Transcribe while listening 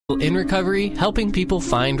In recovery, helping people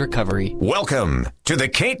find recovery. Welcome to the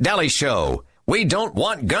Kate Daly Show. We don't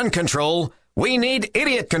want gun control. We need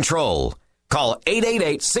idiot control. Call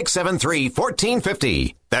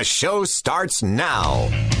 888-673-1450. The show starts now.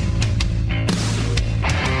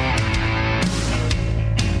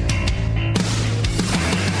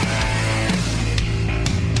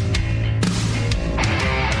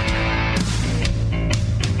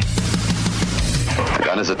 A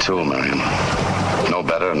gun is a tool, Miriam. No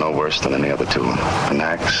better, no worse than any other tool. An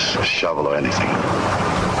axe, a shovel, or anything.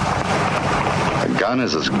 A gun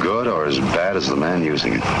is as good or as bad as the man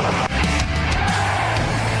using it.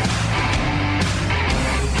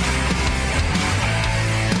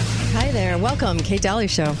 Hi there. Welcome, Kate Daly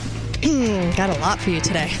Show. Got a lot for you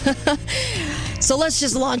today. So let's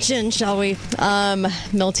just launch in, shall we?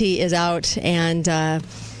 Milty is out, and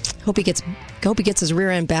hope he gets his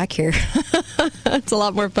rear end back here. It's a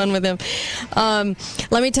lot more fun with him.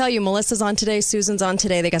 Let me tell you, Melissa's on today. Susan's on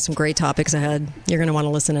today. They got some great topics ahead. You're going to want to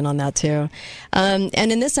listen in on that, too. And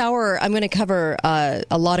in this hour, I'm going to cover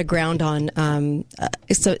a lot of ground on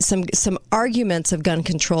some arguments of gun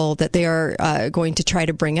control that they are going to try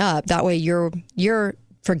to bring up. That way you're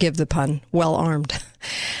forgive the pun, well armed.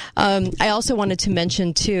 I also wanted to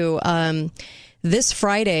mention, too, this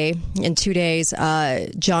Friday, in 2 days,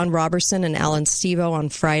 John Robertson and Alan Stevo on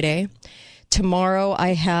Friday. Tomorrow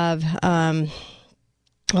I have,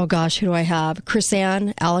 who do I have? Chris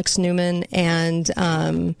Ann, Alex Newman, and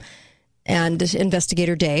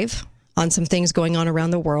Investigator Dave on some things going on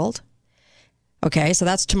around the world. Okay, so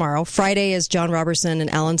that's tomorrow. Friday is John Robertson and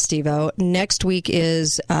Alan Stevo. Next week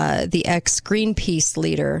is the ex-Greenpeace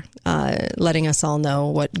leader letting us all know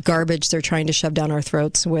what garbage they're trying to shove down our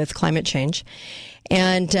throats with climate change.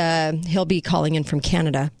 And he'll be calling in from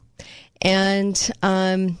Canada. And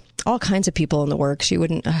all kinds of people in the works. You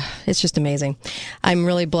wouldn't, it's just amazing. I'm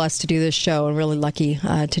really blessed to do this show and really lucky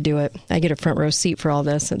to do it. I get a front row seat for all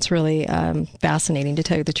this. It's really fascinating, to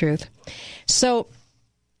tell you the truth. So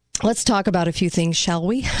let's talk about a few things, shall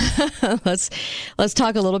we? Let's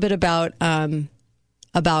talk a little bit about gun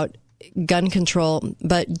control.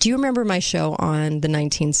 But do you remember my show on the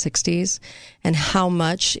 1960s and how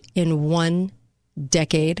much in one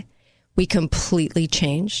decade we completely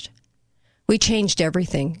changed? We changed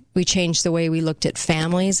everything. We changed the way we looked at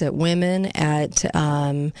families, at women, at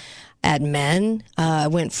men.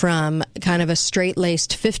 Went from kind of a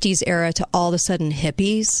straight-laced 50s era to all of a sudden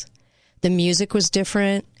hippies. The music was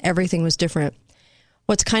different. Everything was different.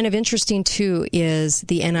 What's kind of interesting, too, is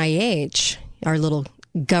the NIH, our little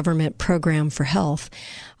government program for health.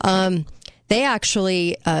 They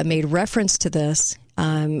actually made reference to this,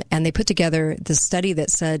 and they put together the study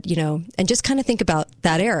that said, and just kind of think about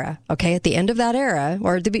that era, okay? At the end of that era,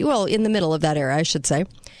 or in the middle of that era, I should say.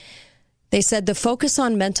 They said the focus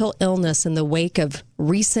on mental illness in the wake of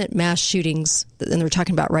recent mass shootings, and we're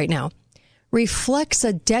talking about right now, reflects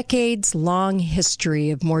a decades-long history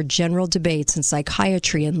of more general debates in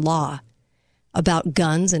psychiatry and law about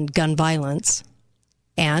guns and gun violence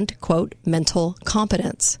and, quote, mental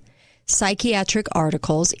competence. Psychiatric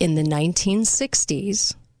articles in the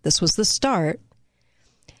 1960s, this was the start,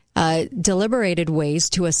 deliberated ways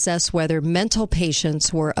to assess whether mental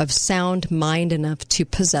patients were of sound mind enough to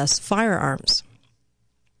possess firearms.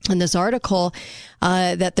 And this article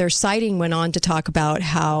that they're citing went on to talk about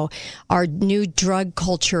how our new drug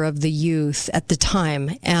culture of the youth at the time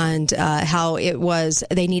and how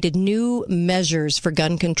they needed new measures for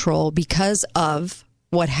gun control because of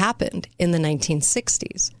what happened in the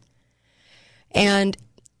 1960s. And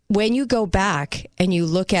when you go back and you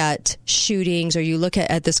look at shootings or you look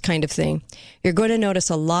at this kind of thing, you're going to notice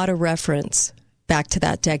a lot of reference back to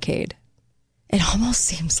that decade. It almost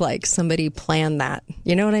seems like somebody planned that.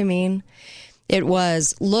 You know what I mean? It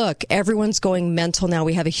was, look, everyone's going mental now.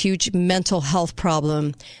 We have a huge mental health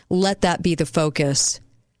problem. Let that be the focus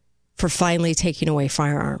for finally taking away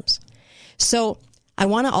firearms. So I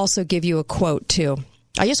want to also give you a quote, too.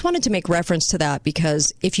 I just wanted to make reference to that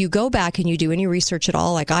because if you go back and you do any research at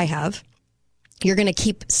all, like I have, you're going to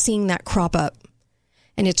keep seeing that crop up.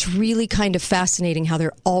 And it's really kind of fascinating how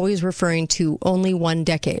they're always referring to only one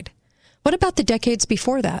decade. What about the decades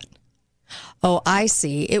before that? Oh, I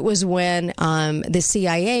see. It was when the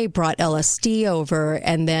CIA brought LSD over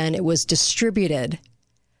and then it was distributed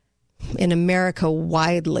in America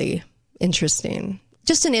widely. Interesting.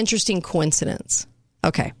 Just an interesting coincidence.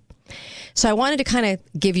 Okay. So I wanted to kind of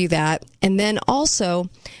give you that. And then also,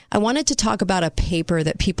 I wanted to talk about a paper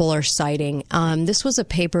that people are citing. This was a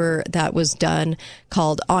paper that was done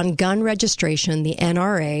called On Gun Registration, the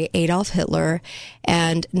NRA, Adolf Hitler,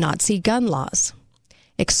 and Nazi Gun Laws.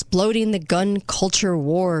 Exploding the Gun Culture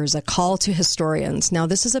Wars, a call to historians. Now,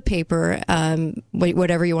 this is a paper,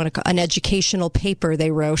 whatever you want to call an educational paper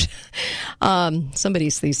they wrote.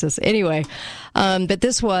 Somebody's thesis. Anyway, but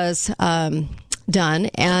this was done.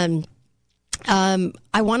 And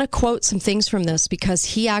I want to quote some things from this because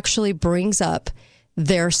he actually brings up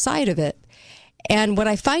their side of it. And what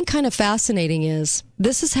I find kind of fascinating is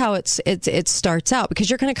this is how it starts out,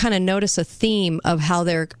 because you're going to kind of notice a theme of how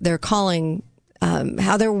they're calling,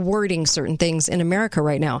 how they're wording certain things in America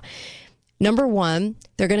right now. Number one,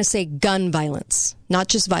 they're going to say gun violence, not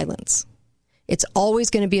just violence. It's always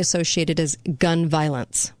going to be associated as gun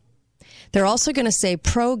violence. They're also going to say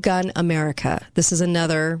pro-gun America. This is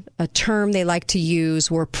a term they like to use.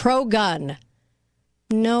 We're pro-gun.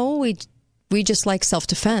 No, we just like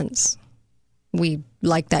self-defense. We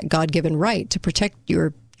like that God-given right to protect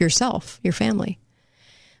yourself, your family.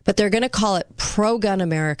 But they're going to call it pro-gun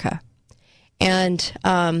America. And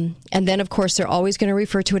then, of course, they're always going to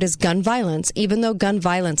refer to it as gun violence, even though gun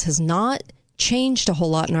violence has not changed a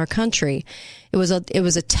whole lot in our country. It was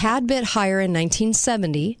a tad bit higher in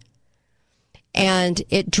 1970, and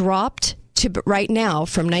it dropped to right now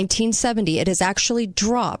from 1970. It has actually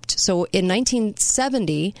dropped. So in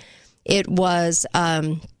 1970, it was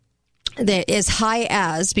as high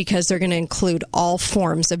as, because they're going to include all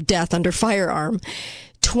forms of death under firearm,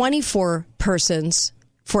 24 persons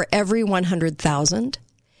for every 100,000.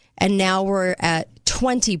 And now we're at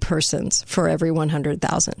 20 persons for every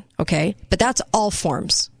 100,000. Okay. But that's all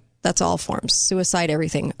forms. That's all forms. Suicide,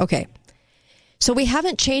 everything. Okay. So we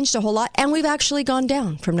haven't changed a whole lot, and we've actually gone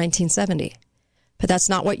down from 1970. But that's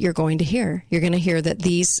not what you're going to hear. You're going to hear that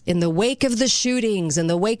these, in the wake of the shootings,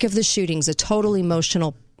 a total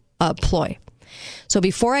emotional ploy. So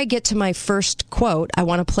before I get to my first quote, I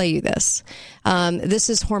want to play you this. This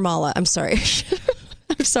is Hormala. I'm sorry.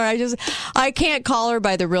 I'm sorry. I can't call her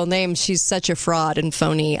by the real name. She's such a fraud and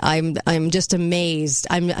phony. I'm just amazed.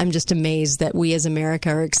 I'm just amazed that we as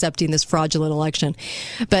America are accepting this fraudulent election.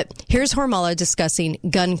 But here's Hormala discussing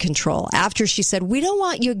gun control after she said, "We don't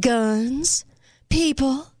want your guns,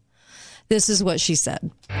 people." This is what she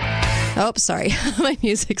said. Oh, sorry. My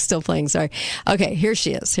music's still playing. Sorry. Okay, here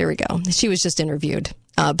she is. Here we go. She was just interviewed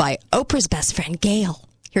by Oprah's best friend, Gail.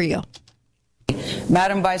 Here you go.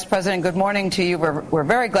 Madam Vice President, good morning to you. We're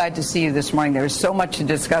very glad to see you this morning. There's so much to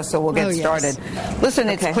discuss, so we'll get started. Listen,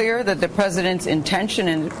 it's clear that the president's intention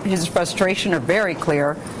and his frustration are very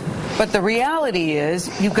clear, but the reality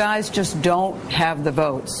is you guys just don't have the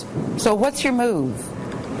votes. So what's your move?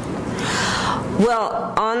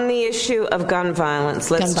 Well, on the issue of gun violence,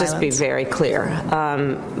 let's just be very clear.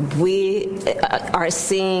 We are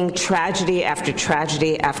seeing tragedy after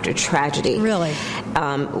tragedy after tragedy. Really?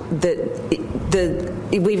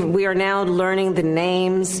 We are now learning the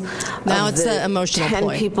names now of it's the an emotional 10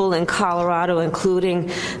 ploy. people in Colorado, including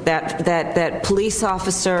that police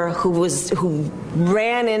officer who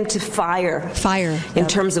ran into fire in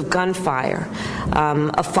terms of gunfire.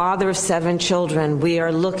 A father of 7 children. We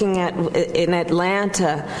are looking at in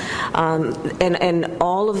Atlanta, and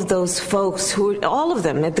all of those folks all of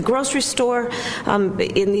them at the grocery store,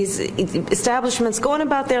 in these establishments, going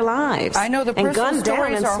about their lives. I know the personal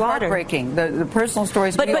stories are heartbreaking. The personal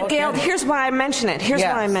stories. But Gail, here's why I mention it.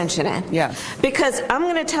 Why I mention it. Yes. Because I'm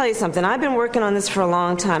going to tell you something. I've been working on this for a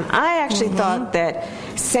long time. I actually thought that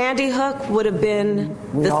Sandy Hook would have been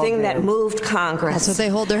the thing that moved Congress. That's what they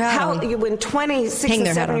hold their hat on. When 26 and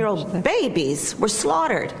 7-year-old babies were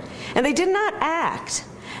slaughtered, and they did not act.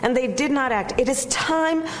 It is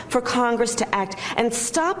time for Congress to act and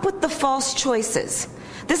stop with the false choices.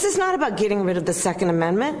 This is not about getting rid of the Second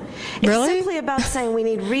Amendment. It's simply about saying we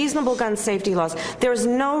need reasonable gun safety laws. There is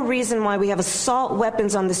no reason why we have assault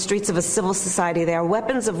weapons on the streets of a civil society. They are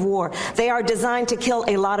weapons of war. They are designed to kill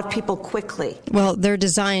a lot of people quickly. Well, they're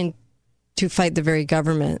designed to fight the very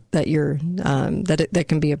government that that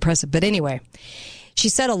can be oppressive. But anyway, she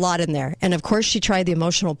said a lot in there. And of course, she tried the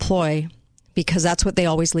emotional ploy, because that's what they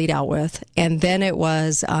always lead out with. And then it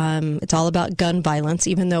was, it's all about gun violence,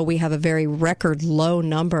 even though we have a very record low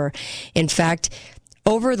number. In fact,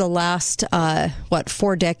 over the last,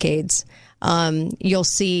 4 decades, you'll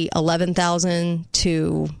see 11,000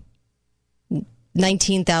 to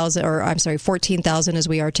 19,000, or I'm sorry, 14,000 as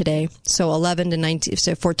we are today. So 11 to 19,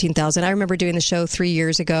 so 14,000. I remember doing the show 3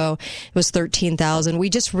 years ago. It was 13,000. We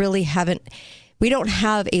just really we don't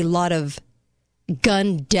have a lot of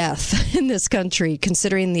gun death in this country,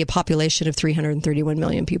 considering the population of 331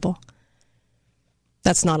 million people.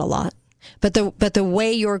 That's not a lot. But the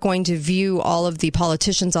way you're going to view all of the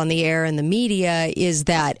politicians on the air and the media is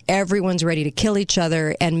that everyone's ready to kill each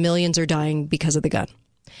other and millions are dying because of the gun.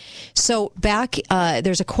 So back,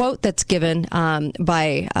 there's a quote that's given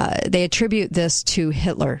they attribute this to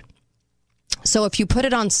Hitler. So if you put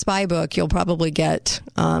it on Spybook, you'll probably get,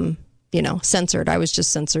 censored. I was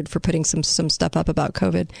just censored for putting some stuff up about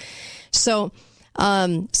COVID. So,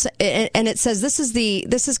 and it says this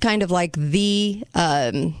is kind of like the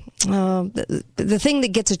thing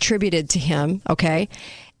that gets attributed to him. Okay.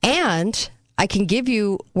 And I can give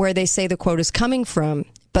you where they say the quote is coming from,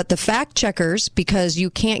 but the fact checkers, because you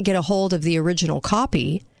can't get a hold of the original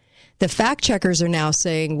copy, the fact checkers are now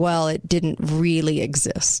saying, well, it didn't really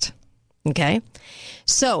exist. Okay.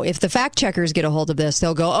 So if the fact checkers get a hold of this,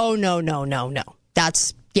 they'll go, oh, no.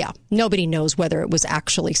 Nobody knows whether it was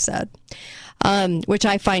actually said. Which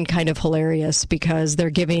I find kind of hilarious because they're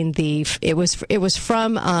giving it was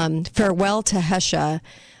from Farewell to Hesha,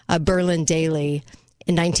 a Berlin daily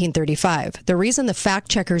in 1935. The reason the fact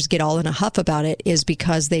checkers get all in a huff about it is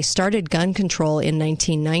because they started gun control in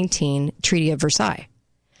 1919, Treaty of Versailles.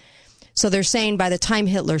 So they're saying by the time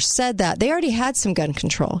Hitler said that, they already had some gun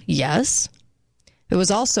control. Yes. It was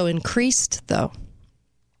also increased, though.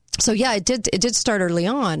 So yeah, it did start early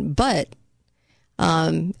on, but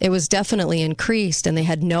it was definitely increased, and they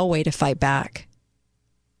had no way to fight back.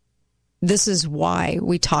 This is why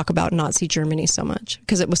we talk about Nazi Germany so much,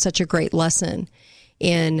 because it was such a great lesson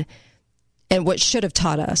and what should have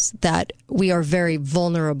taught us that we are very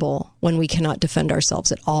vulnerable when we cannot defend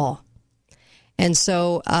ourselves at all. And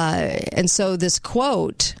so this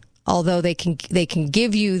quote, although they can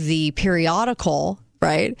give you the periodical,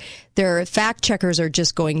 right? Their fact checkers are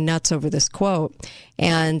just going nuts over this quote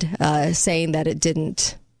and saying that it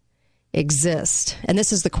didn't exist. And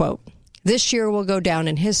this is the quote. This year will go down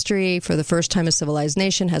in history. For the first time, a civilized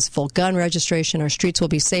nation has full gun registration. Our streets will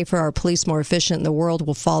be safer, our police more efficient, and the world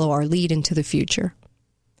will follow our lead into the future.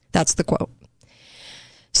 That's the quote.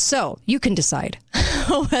 So you can decide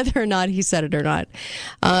whether or not he said it or not.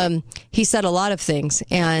 He said a lot of things.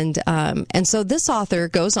 And so this author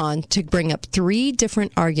goes on to bring up 3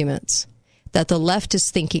 different arguments that the left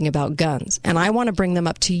is thinking about guns. And I want to bring them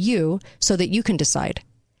up to you so that you can decide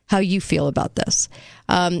how you feel about this.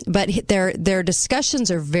 But their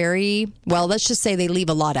discussions are very, well, let's just say they leave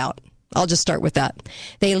a lot out. I'll just start with that.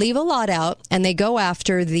 They leave a lot out, and they go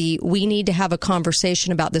after we need to have a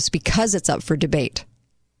conversation about this because it's up for debate.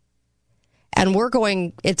 And we're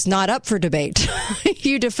going, it's not up for debate.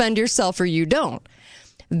 You defend yourself or you don't.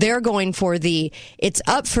 They're going for it's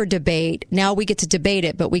up for debate. Now we get to debate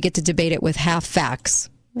it, but we get to debate it with half facts,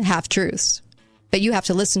 half truths. But you have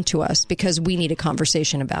to listen to us because we need a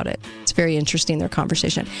conversation about it. It's very interesting, their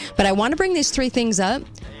conversation. But I want to bring these 3 things up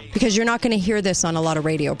because you're not going to hear this on a lot of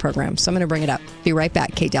radio programs. So I'm going to bring it up. Be right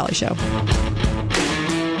back. Kate Daly Show.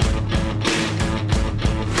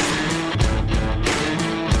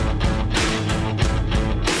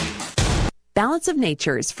 Balance of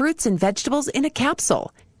Nature's fruits and vegetables in a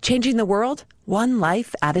capsule, changing the world one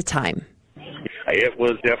life at a time. It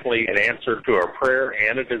was definitely an answer to a prayer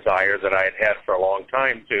and a desire that I had had for a long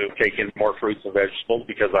time to take in more fruits and vegetables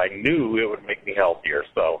because I knew it would make me healthier.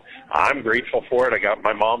 So I'm grateful for it. I got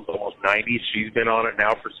my mom's almost 90. She's been on it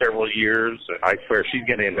now for several years. I swear she's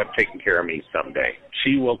going to end up taking care of me someday.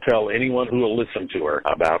 She will tell anyone who will listen to her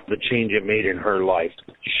about the change it made in her life.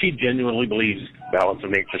 She genuinely believes Balance of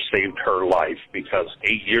Nature saved her life because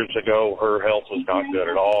 8 years ago, her health was not good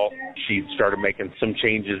at all. She started making some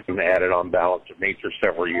changes and added on Balance of Nature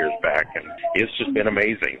several years back, and it's just been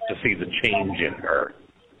amazing to see the change in her.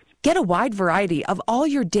 Get a wide variety of all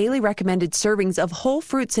your daily recommended servings of whole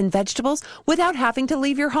fruits and vegetables without having to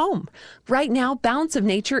leave your home. Right now, Balance of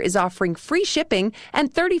Nature is offering free shipping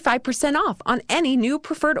and 35% off on any new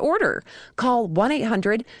preferred order. Call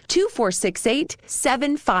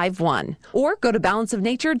 1-800-2468-751 or go to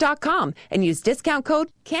balanceofnature.com and use discount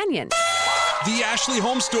code CANYON. The Ashley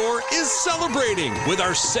Home Store is celebrating with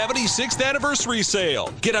our 76th anniversary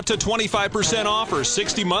sale. Get up to 25% off or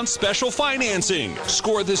 60 months special financing.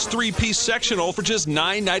 Score this 3-piece sectional for just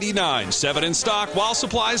 $9.99. 7 in stock while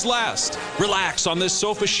supplies last. Relax on this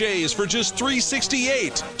sofa chaise for just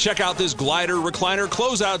 $368. Check out this glider recliner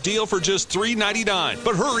closeout deal for just $3.99.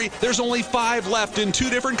 But hurry, there's only 5 left in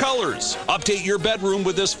 2 different colors. Update your bedroom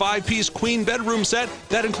with this 5-piece queen bedroom set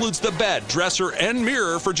that includes the bed, dresser, and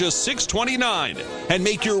mirror for just $629. And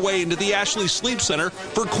make your way into the Ashley Sleep Center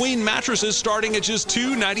for queen mattresses starting at just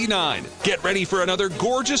 $299. Get ready for another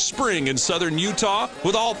gorgeous spring in southern Utah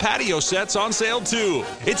with all patio sets on sale too.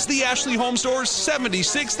 It's the Ashley Home Store's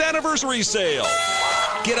 76th anniversary sale.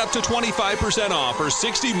 Get up to 25% off or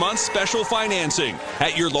 60 months special financing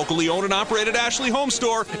at your locally owned and operated Ashley Home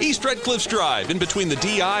Store, East Red Cliffs Drive, in between the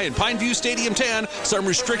DI and Pineview Stadium 10. Some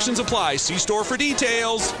restrictions apply. See store for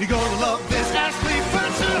details. You're going to love this Ashley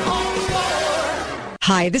Furniture Home Store.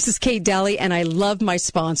 Hi, this is Kate Daly, and I love my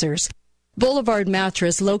sponsors. Boulevard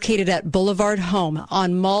Mattress, located at Boulevard Home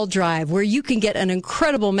on Mall Drive, where you can get an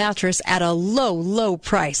incredible mattress at a low, low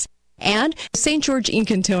price. And St. George Ink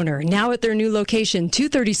and Toner, now at their new location,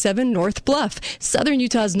 237 North Bluff, Southern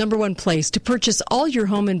Utah's #1 place to purchase all your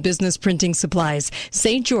home and business printing supplies.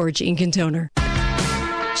 St. George Ink and Toner.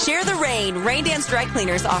 Share the rain. Rain Dance Dry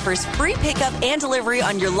Cleaners offers free pickup and delivery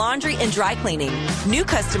on your laundry and dry cleaning. New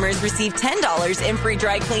customers receive $10 in free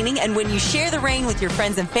dry cleaning, and when you share the rain with your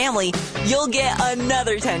friends and family, you'll get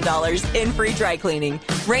another $10 in free dry cleaning.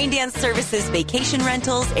 Rain Dance services vacation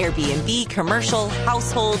rentals, Airbnb, commercial,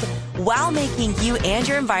 household, while making you and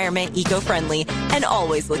your environment eco-friendly and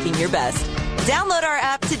always looking your best. Download our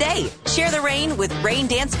app today. Share the rain with Rain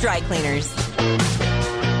Dance Dry Cleaners.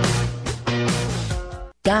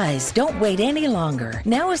 Guys, don't wait any longer.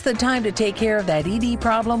 Now is the time to take care of that ED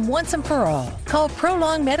problem once and for all. Call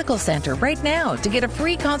Prolong Medical Center right now to get a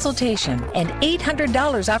free consultation and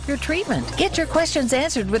 $800 off your treatment. Get your questions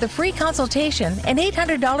answered with a free consultation and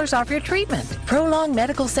 $800 off your treatment. Prolong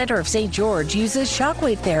Medical Center of St. George uses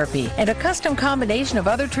shockwave therapy and a custom combination of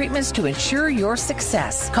other treatments to ensure your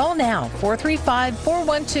success. Call now,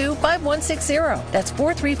 435-412-5160. That's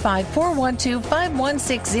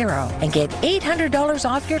 435-412-5160 and get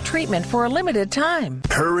 $800 off your treatment for a limited time.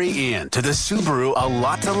 Hurry in to the Subaru A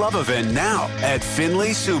Lot to Love event now at Findlay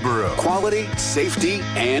Subaru. Quality, safety,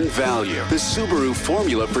 and value. The Subaru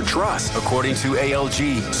formula for trust. According to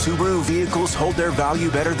ALG, Subaru vehicles hold their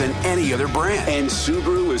value better than any other brand. And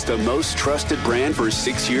Subaru is the most trusted brand for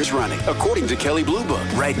 6 years running, according to Kelley Blue Book.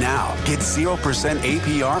 Right now, get 0%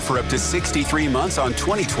 APR for up to 63 months on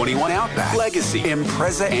 2021 Outback, Legacy,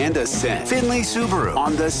 Impreza, and Ascent. Findlay Subaru,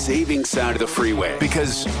 on the saving side of the freeway.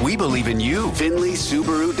 Because we believe in you.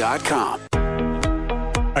 FindlaySubaru.com.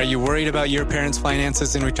 Are you worried about your parents'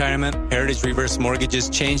 finances in retirement? Heritage Reverse Mortgage is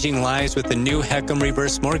changing lives with the new HECM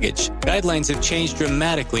Reverse Mortgage. Guidelines have changed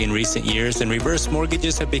dramatically in recent years, and reverse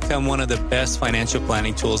mortgages have become one of the best financial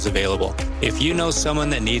planning tools available. If you know someone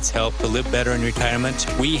that needs help to live better in retirement,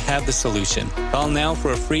 we have the solution. Call now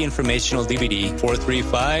for a free informational DVD,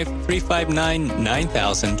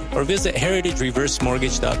 435-359-9000, or visit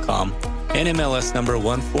heritagereversemortgage.com. NMLS number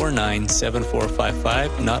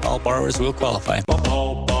 1497455. Not all borrowers will qualify.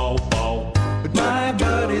 My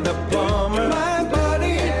buddy the plumber, my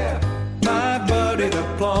buddy the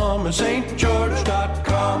plumber,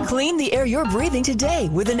 StGeorge.com. Clean the air you're breathing today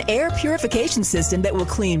with an air purification system that will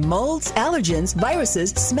clean molds, allergens,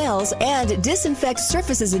 viruses, smells, and disinfect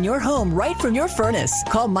surfaces in your home right from your furnace.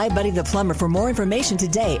 Call My Buddy the Plumber for more information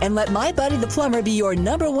today and let My Buddy the Plumber be your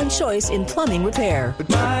 #1 choice in plumbing repair.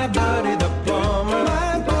 My buddy the plumber,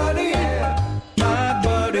 my buddy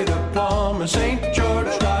the plumber,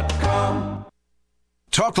 StGeorge.com.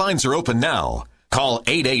 Talk lines are open now. Call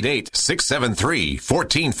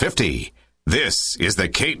 888-673-1450. This is the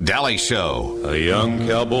Kate Daly Show. A young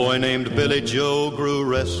cowboy named Billy Joe grew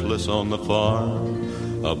restless on the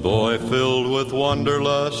farm. A boy filled with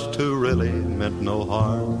wanderlust who really meant no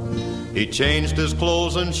harm. He changed his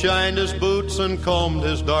clothes and shined his boots and combed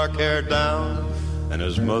his dark hair down. And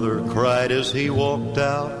his mother cried as he walked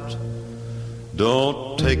out,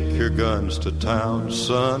 "Don't take your guns to town,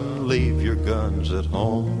 son. Leave your guns at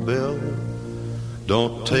home, Bill.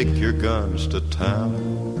 Don't take your guns to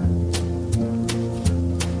town."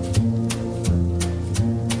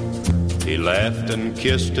 He laughed and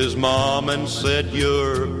kissed his mom and said,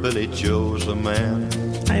 "You're Billy Joe's a man."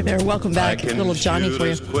 Hi there, welcome back. Little Johnny for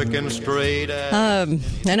you. Quick and straight I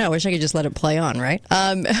know, I wish I could just let it play on, right?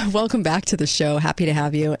 Welcome back to the show. Happy to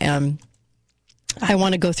have you. I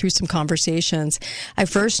want to go through some conversations. I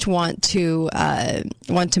first want to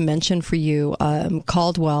mention for you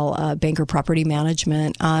Caldwell Banker Property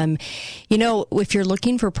Management. If you're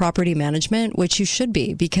looking for property management, which you should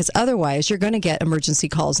be, because otherwise you're going to get emergency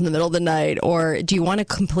calls in the middle of the night. Or do you want to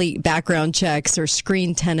complete background checks or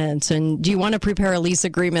screen tenants? And do you want to prepare a lease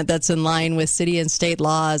agreement that's in line with city and state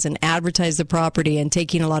laws and advertise the property and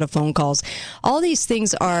taking a lot of phone calls? All these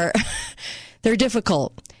things are they're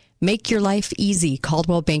difficult. Make your life easy.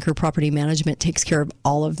 Caldwell Banker Property Management takes care of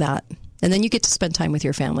all of that. And then you get to spend time with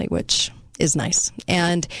your family, which is nice.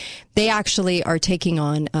 And they actually are taking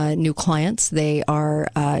on new clients. They are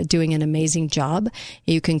doing an amazing job.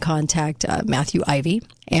 You can contact Matthew Ivy,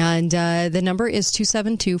 and the number is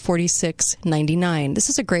 272-4699. This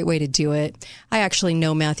is a great way to do it. I actually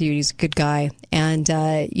know Matthew. He's a good guy. And,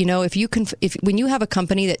 when you have a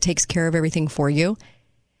company that takes care of everything for you,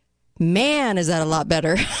 man, is that a lot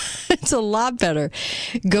better. It's a lot better.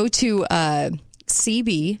 Go to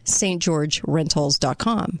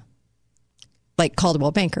cbstgeorgerentals.com. Like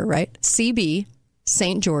Caldwell Banker, right?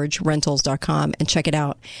 cbstgeorgerentals.com and check it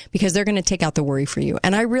out, because they're going to take out the worry for you.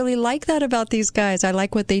 And I really like that about these guys. I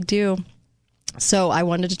like what they do. So I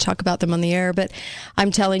wanted to talk about them on the air, but I'm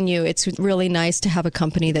telling you, it's really nice to have a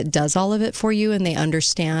company that does all of it for you, and they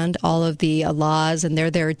understand all of the laws, and they're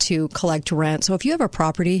there to collect rent. So if you have a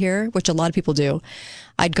property here, which a lot of people do,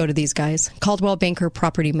 I'd go to these guys. Caldwell Banker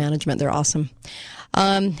Property Management. They're awesome.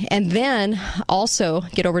 And then also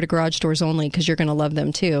get over to Garage Doors Only, because you're going to love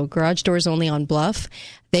them too. Garage Doors Only on Bluff.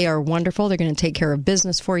 They are wonderful. They're going to take care of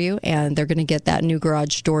business for you, and they're going to get that new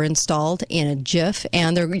garage door installed in a jiff,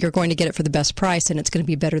 and you're going to get it for the best price, and it's going to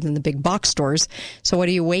be better than the big box stores. So what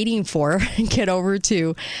are you waiting for? Get over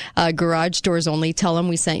to Garage Doors Only. Tell them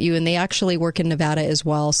we sent you, and they actually work in Nevada as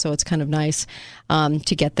well, so it's kind of nice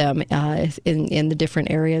to get them in the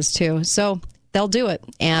different areas too. So they'll do it,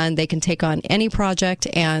 and they can take on any project,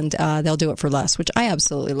 and they'll do it for less, which I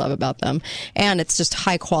absolutely love about them. And it's just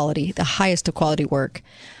high quality, the highest of quality work.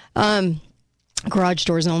 Garage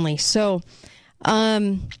Doors Only. So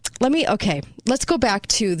let's go back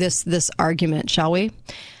to this argument, shall we?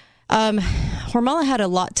 Hormela had a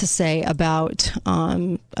lot to say about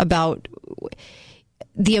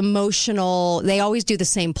the emotional. They always do the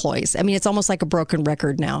same ploys. I mean, it's almost like a broken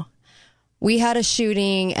record now. We had a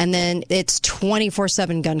shooting, and then it's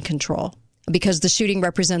 24/7 gun control because the shooting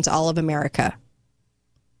represents all of America.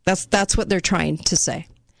 That's what they're trying to say.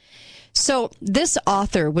 So this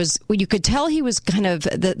author you could tell he was kind of,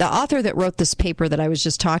 the author that wrote this paper that I was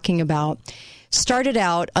just talking about, started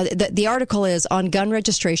out, the article is on gun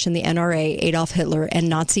registration, the NRA, Adolf Hitler, and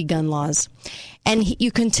Nazi gun laws. And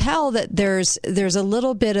you can tell that there's a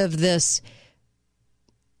little bit of this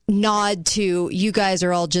nod to, you guys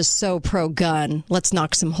are all just so pro-gun, let's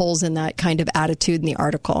knock some holes in that kind of attitude in the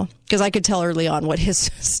article, because I could tell early on what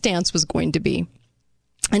his stance was going to be.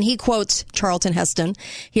 And he quotes Charlton Heston.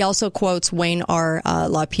 He also quotes Wayne R.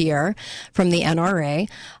 LaPierre from the NRA,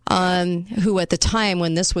 who at the time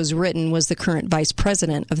when this was written was the current vice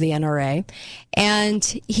president of the NRA. And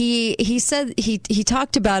he said, he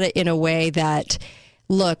talked about it in a way that,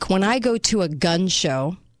 look, when I go to a gun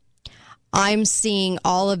show, I'm seeing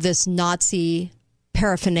all of this Nazi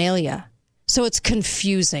paraphernalia. So it's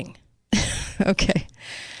confusing. Okay.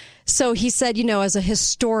 So he said, as a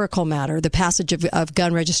historical matter, the passage of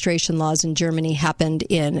gun registration laws in Germany happened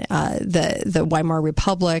in the Weimar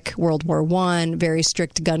Republic, World War I, very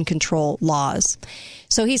strict gun control laws.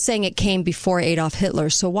 So he's saying it came before Adolf Hitler.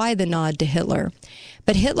 So why the nod to Hitler?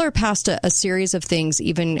 But Hitler passed a series of things,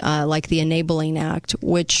 even like the Enabling Act,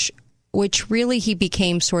 which really he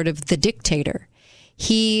became sort of the dictator.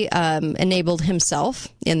 He enabled himself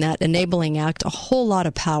in that Enabling Act a whole lot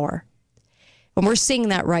of power. And we're seeing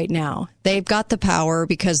that right now. They've got the power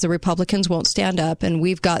because the Republicans won't stand up, and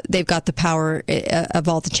they've got the power of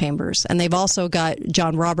all the chambers. And they've also got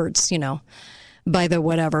John Roberts, by the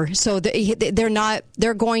whatever. So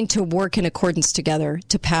they're going to work in accordance together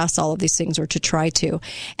to pass all of these things, or to try to.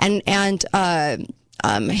 And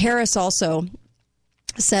Harris also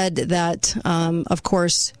said that, of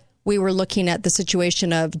course, we were looking at the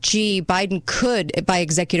situation of, Biden could, by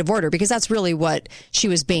executive order, because that's really what she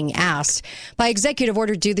was being asked, by executive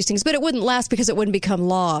order do these things, but it wouldn't last because it wouldn't become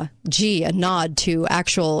law. A nod to the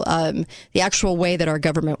actual way that our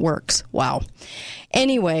government works. Wow.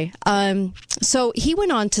 Anyway, so he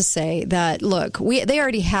went on to say that, look, they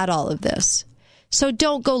already had all of this. So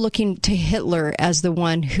don't go looking to Hitler as the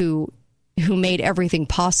one who made everything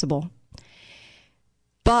possible.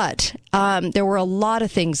 But there were a lot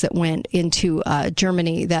of things that went into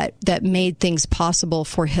Germany that made things possible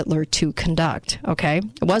for Hitler to conduct, okay?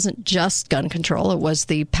 It wasn't just gun control. It was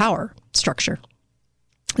the power structure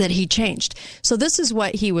that he changed. So this is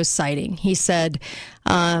what he was citing. He said,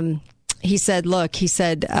 as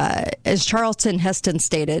Charlton Heston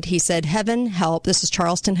stated, he said, heaven help, this is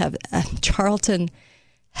Charlton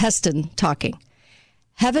Heston talking.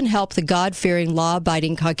 Heaven help the God-fearing,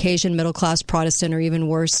 law-abiding Caucasian middle-class Protestant, or even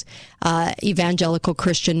worse, evangelical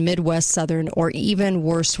Christian, Midwest, Southern, or even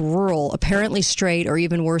worse, rural, apparently straight, or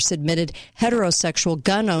even worse, admitted heterosexual,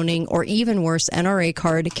 gun-owning, or even worse, NRA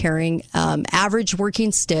card-carrying, average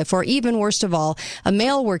working stiff, or even worst of all, a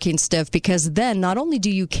male working stiff, because then not only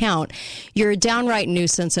do you count, you're a downright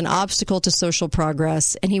nuisance, an obstacle to social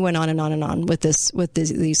progress. And he went on and on and on with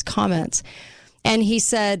these comments. And he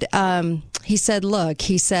said, now,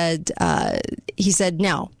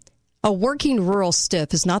 a working rural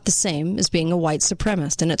stiff is not the same as being a white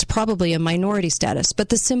supremacist, and it's probably a minority status. But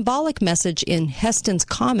the symbolic message in Heston's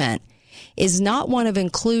comment is not one of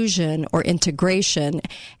inclusion or integration.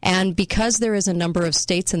 And because there is a number of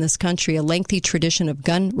states in this country, a lengthy tradition of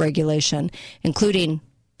gun regulation, including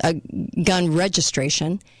gun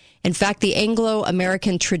registration. In fact, the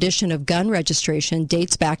Anglo-American tradition of gun registration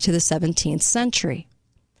dates back to the 17th century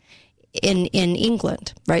in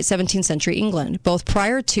England, right? 17th century England. Both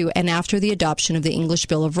prior to and after the adoption of the English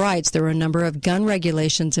Bill of Rights, there were a number of gun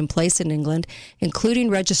regulations in place in England,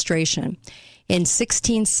 including registration. In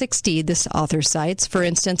 1660, this author cites, for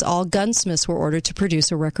instance, all gunsmiths were ordered to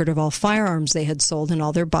produce a record of all firearms they had sold and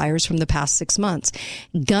all their buyers from the past 6 months.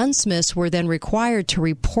 Gunsmiths were then required to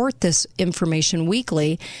report this information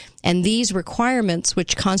weekly, and these requirements,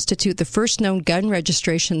 which constitute the first known gun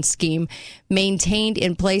registration scheme, maintained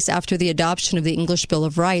in place after the adoption of the English Bill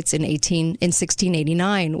of Rights in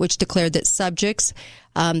 1689, which declared that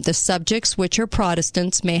the subjects, which are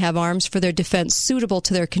Protestants, may have arms for their defense suitable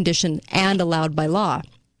to their condition and allowed by law.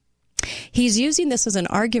 He's using this as an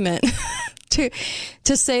argument to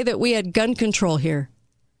say that we had gun control here,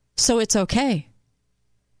 so it's okay.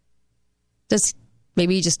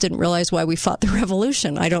 Maybe he just didn't realize why we fought the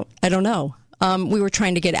revolution. I don't know. We were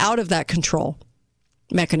trying to get out of that control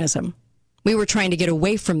mechanism. We were trying to get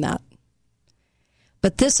away from that.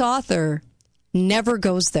 But this author never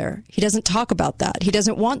goes there. He doesn't talk about that. He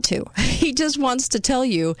doesn't want to. He just wants to tell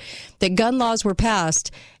you that gun laws were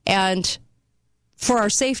passed and for our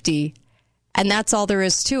safety, and that's all there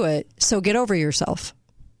is to it. So get over yourself.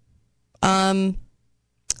 Why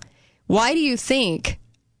do you think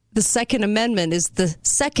the Second Amendment is the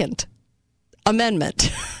Second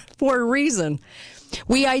Amendment? For a reason.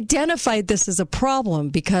 We identified this as a problem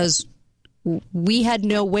because we had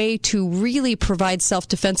no way to really provide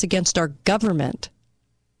self-defense against our government.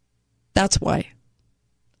 That's why.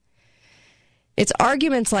 It's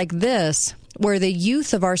arguments like this where the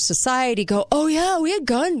youth of our society go, oh yeah, we had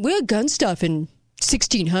gun stuff in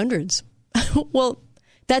 1600s. Well,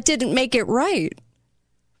 that didn't make it right.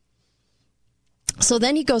 So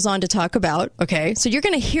then he goes on to talk about, okay, so you're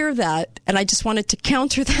going to hear that, and I just wanted to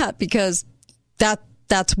counter that because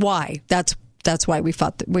that's why. That's why we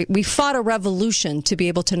fought. We fought a revolution to be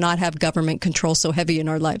able to not have government control so heavy in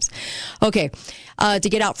our lives. Okay, to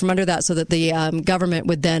get out from under that so that the government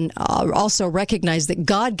would then also recognize that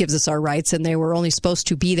God gives us our rights and they were only supposed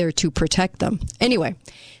to be there to protect them. Anyway,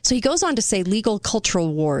 so he goes on to say legal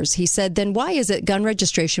cultural wars. He said, then why is it gun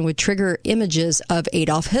registration would trigger images of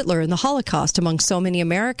Adolf Hitler and the Holocaust among so many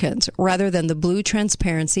Americans rather than the blue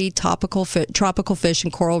transparency, tropical fish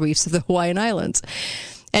and coral reefs of the Hawaiian Islands?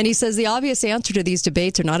 And he says the obvious answer to these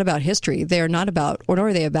debates are not about history. They are not about, or nor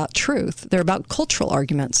are they about truth. They're about cultural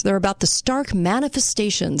arguments. They're about the stark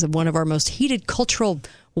manifestations of one of our most heated cultural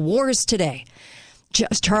wars today.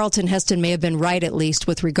 Charlton Heston may have been right, at least,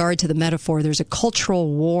 with regard to the metaphor. There's a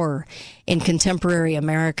cultural war in contemporary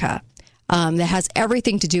America that has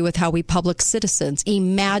everything to do with how we public citizens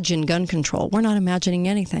imagine gun control. We're not imagining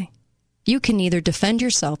anything. You can either defend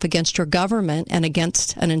yourself against your government and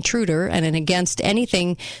against an intruder and against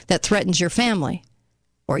anything that threatens your family,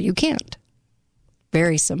 or you can't.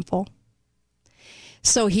 Very simple.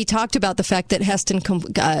 So he talked about the fact that Heston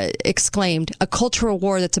exclaimed, a cultural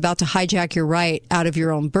war that's about to hijack your right out of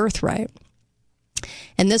your own birthright.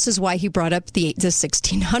 And this is why he brought up the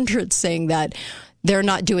 1600s, saying that they're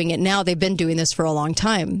not doing it now. They've been doing this for a long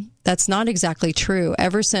time. That's not exactly true.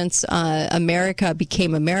 Ever since America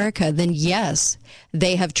became America, then yes,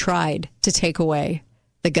 they have tried to take away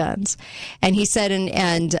the guns. And he said,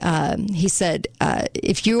 he said,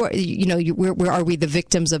 if where are we the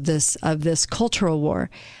victims of this cultural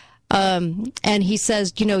war? And he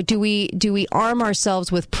says, do we arm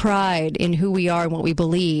ourselves with pride in who we are and what we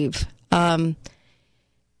believe?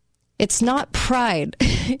 It's not pride.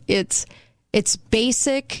 It's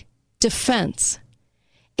basic defense.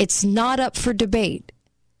 It's not up for debate.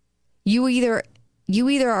 You either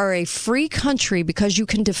are a free country because you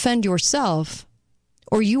can defend yourself,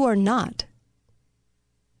 or you are not.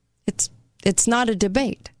 It's not a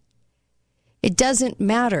debate. It doesn't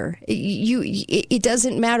matter. It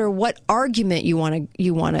doesn't matter what argument you want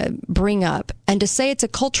to bring up. And to say it's a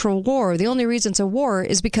cultural war, the only reason it's a war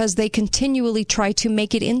is because they continually try to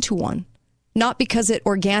make it into one, not because it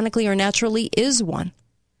organically or naturally is one.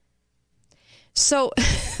 So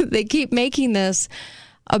they keep making this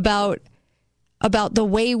about the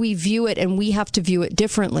way we view it, and we have to view it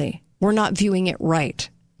differently. We're not viewing it right.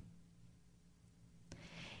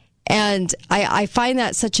 And I find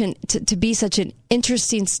that to be such an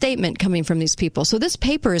interesting statement coming from these people. So this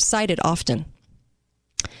paper is cited often.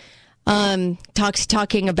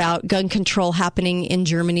 Talking about gun control happening in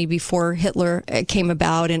Germany before Hitler came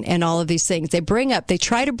about, and all of these things. They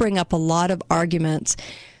try to bring up a lot of arguments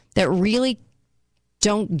that really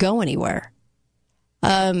don't go anywhere.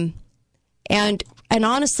 And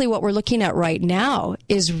honestly, what we're looking at right now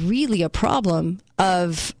is really a problem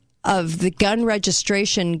of the gun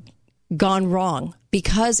registration gone wrong,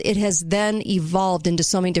 because it has then evolved into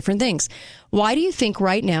so many different things. Why do you think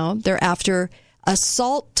right now they're after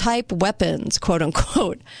assault-type weapons, quote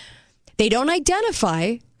unquote? They don't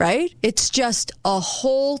identify, right? It's just a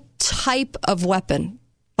whole type of weapon,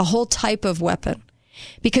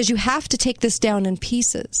 because you have to take this down in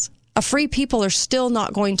pieces. Free people are still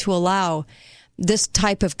not going to allow this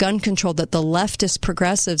type of gun control that the leftist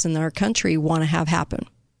progressives in our country want to have happen.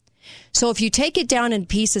 So if you take it down in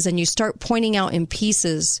pieces and you start pointing out in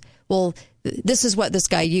pieces, well, this is what this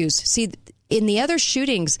guy used. See, in the other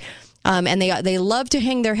shootings, and they love to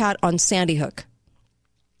hang their hat on Sandy Hook.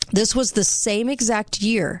 This was the same exact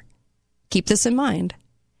year, keep this in mind,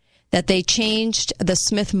 that they changed the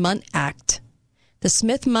Smith-Mundt Act. The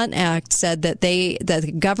Smith-Mundt Act said that the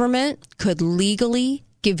government could legally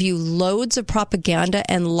give you loads of propaganda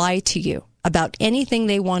and lie to you about anything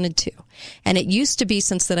they wanted to. And it used to be,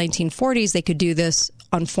 since the 1940s, they could do this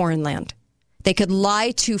on foreign land. They could lie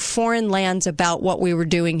to foreign lands about what we were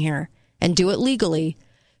doing here and do it legally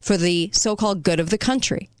for the so-called good of the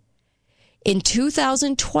country. In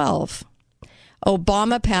 2012,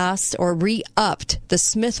 Obama passed or re-upped the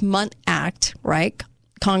Smith-Mundt Act, right?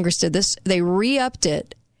 Congress did this. They re-upped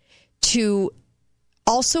it to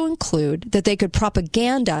also include that they could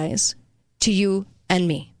propagandize to you and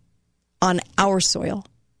me on our soil.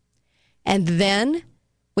 And then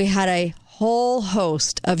we had a whole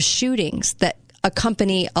host of shootings that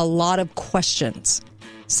accompany a lot of questions.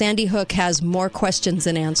 Sandy Hook has more questions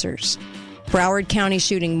than answers. Broward County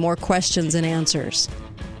shooting, more questions than answers.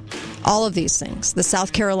 All of these things. The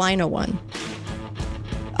South Carolina one.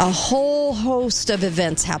 A whole host of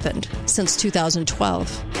events happened since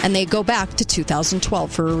 2012. And they go back to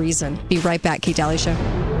 2012 for a reason. Be right back, Kate Daly Show.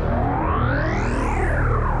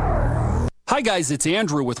 Hi guys, it's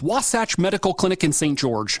Andrew with Wasatch Medical Clinic in St.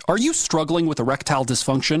 George. Are you struggling with erectile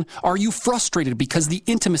dysfunction? Are you frustrated because the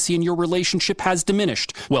intimacy in your relationship has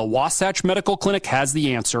diminished? Well, Wasatch Medical Clinic has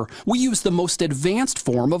the answer. We use the most advanced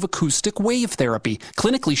form of acoustic wave therapy,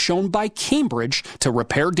 clinically shown by Cambridge, to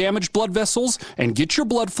repair damaged blood vessels and get your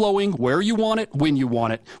blood flowing where you want it, when you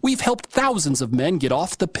want it. We've helped thousands of men get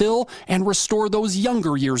off the pill and restore those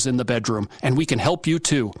younger years in the bedroom, and we can help you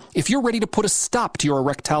too. If you're ready to put a stop to your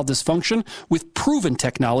erectile dysfunction with proven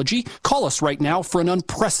technology, call us right now for an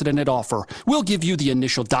unprecedented offer. We'll give you the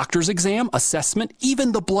initial doctor's exam, assessment,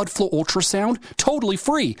 even the blood flow ultrasound, totally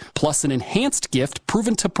free, plus an enhanced gift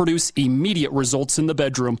proven to produce immediate results in the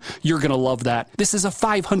bedroom. You're going to love that. This is a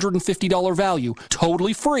 $550 value,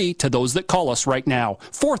 totally free to those that call us right now.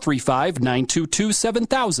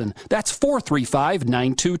 435-922-7000. That's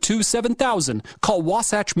 435-922-7000. Call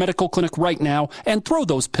Wasatch Medical Clinic right now and throw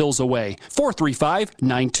those pills away.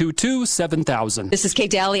 435-922-7000. This is Kate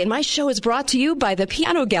Daly, and my show is brought to you by the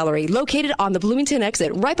Piano Gallery, located on the Bloomington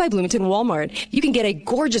exit, right by Bloomington Walmart. You can get a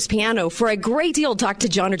gorgeous piano for a great deal. Talk to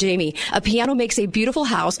John or Jamie. A piano makes a beautiful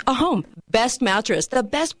house a home. Best mattress, the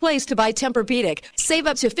best place to buy Tempur-Pedic. Save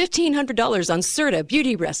up to $1,500 on Serta,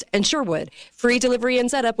 Beautyrest, and Sherwood. Free delivery and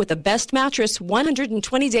setup with the best mattress,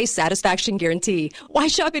 120-day satisfaction guarantee. Why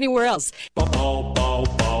shop anywhere else? My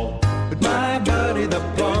buddy the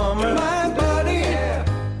plumber,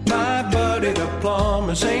 the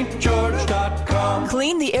plumber, StGeorge.com.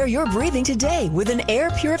 Clean the air you're breathing today with an air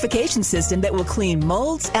purification system that will clean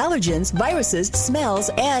molds, allergens, viruses, smells,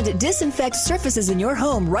 and disinfect surfaces in your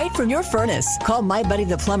home right from your furnace. Call My Buddy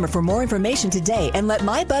the Plumber for more information today and let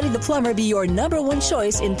My Buddy the Plumber be your #1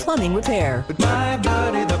 choice in plumbing repair. My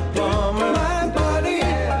buddy the plumber, my buddy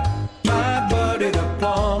the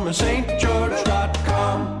plumber,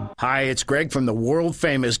 StGeorge.com. Hi, it's Greg from the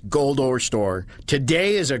world-famous Gold Ore Store.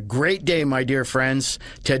 Today is a great day, my dear friends.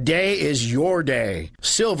 Today is your day.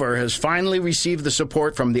 Silver has finally received the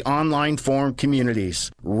support from the online forum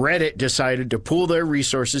communities. Reddit decided to pool their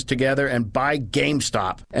resources together and buy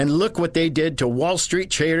GameStop. And look what they did to Wall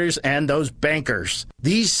Street traders and those bankers.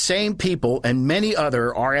 These same people and many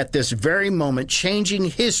other are at this very moment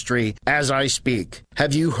changing history as I speak.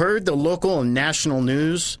 Have you heard the local and national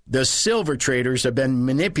news? The silver traders have been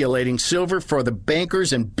manipulating silver for the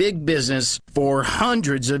bankers and big business for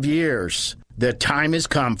hundreds of years. The time has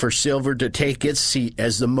come for silver to take its seat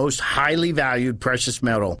as the most highly valued precious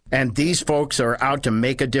metal. And these folks are out to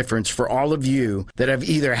make a difference for all of you that have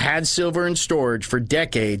either had silver in storage for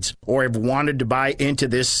decades or have wanted to buy into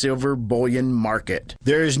this silver bullion market.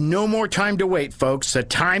 There is no more time to wait, folks. The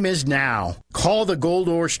time is now. Call the Gold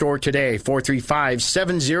Ore Store today,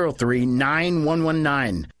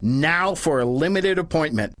 435-703-9119. Now for a limited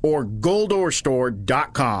appointment, or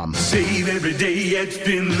goldorestore.com. Save every day at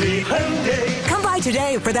Finley Hyundai. Come by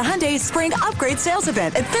today for the Hyundai Spring Upgrade Sales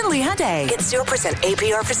Event at Finley Hyundai. Get 0%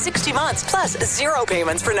 APR for 60 months, plus 0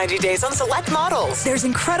 payments for 90 days on select models. There's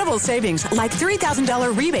incredible savings, like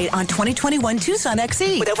 $3,000 rebate on 2021 Tucson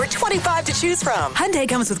XE, with over 25 to choose from. Hyundai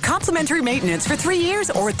comes with complimentary maintenance for 3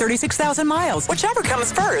 years or 36,000 miles, whichever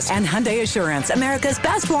comes first. And Hyundai Assurance, America's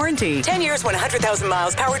best warranty. 10 years, 100,000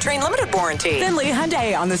 miles, powertrain limited warranty. Finley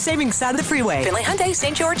Hyundai on the savings side of the freeway.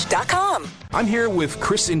 FinleyHyundaiSt.George.com. I'm here with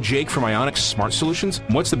Chris and Jake from Ionix Smart Solutions.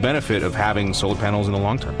 What's the benefit of having solar panels in the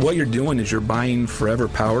long term? What you're doing is you're buying forever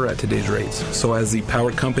power at today's rates. So as the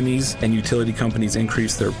power companies and utility companies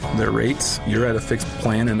increase their rates, you're at a fixed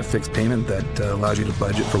plan and a fixed payment that allows you to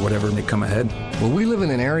budget for whatever may come ahead. Well, we live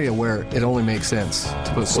in an area where it only makes sense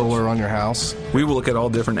to put solar on your house. We will look at all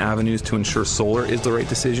different avenues to ensure solar is the right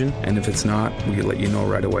decision, and if it's not, we can let you know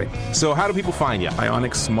right away. So how do people find you?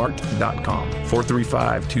 IonixSmart.com,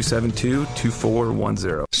 435-272-2410.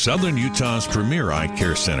 Southern Utah's premier eye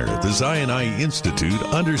care center, the Zion Eye Institute,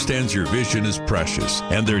 understands your vision is precious,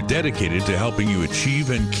 and they're dedicated to helping you achieve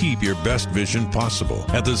and keep your best vision possible.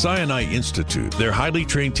 At the Zion Eye Institute, their highly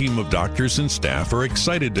trained team of doctors and staff are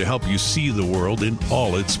excited to help you see the world in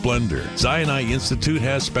all its splendor. Zion Eye Institute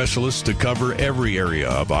has specialists to cover every area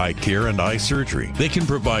of eye care and eye surgery. They can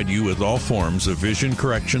provide you with all forms of vision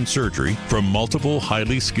correction surgery from multiple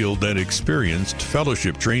highly skilled and experienced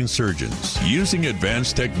fellowship-trained surgeons. Using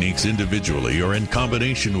advanced techniques individually or in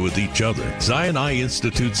combination with each other, Zion Eye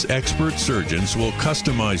Institute's expert surgeons will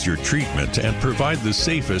customize your treatment and provide the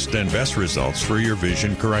safest and best results for your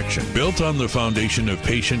vision correction. Built on the foundation of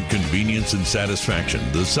patient convenience and satisfaction,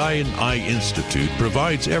 the Zion Eye Institute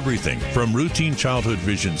provides everything from routine childhood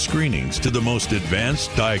vision screenings to the most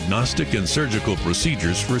advanced diagnostic and surgical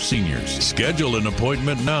procedures for seniors. Schedule an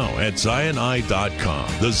appointment now at ZionEye.com.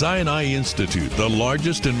 The Zion Eye Institute, the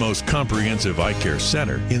largest and most comprehensive eye care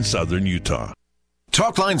center in southern Utah.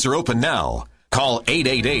 Talk lines are open now. Call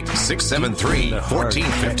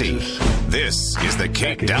 888-673-1450. This is the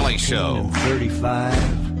Kate Daly Show.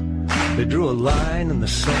 35. They drew a line in the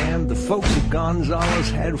sand. The folks at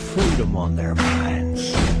Gonzales had freedom on their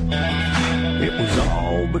minds. It was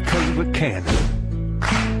all because of a cannon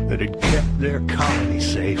that had kept their colony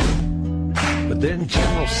safe. But then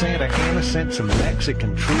General Santa Anna sent some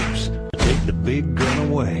Mexican troops to take the big gun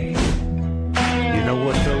away. You know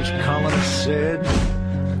what those colonists said?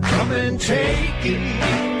 Come and take it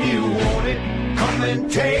if you want it. Come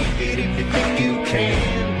and take it if you think you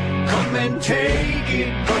can. Come and take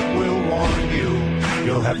it, but we'll warn you.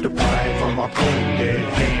 You'll have to pry from our cold dead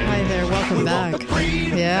hand. Hi there, welcome back.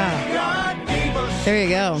 Yeah. There you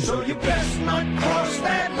go. So you best not cross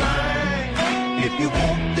that line. If you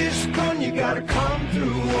want this gun, you gotta come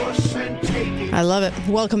through us and take it. I love it.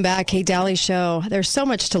 Welcome back, Kate Daly Show. There's so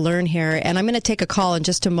much to learn here, and I'm going to take a call in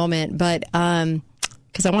just a moment, but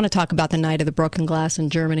because I want to talk about the Night of the Broken Glass in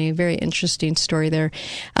Germany. Very interesting story there.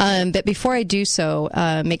 But before I do so,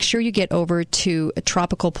 make sure you get over to a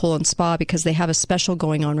Tropical Pool and Spa, because they have a special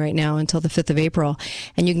going on right now until the 5th of April,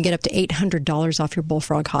 and you can get up to $800 off your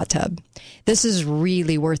Bullfrog hot tub. This is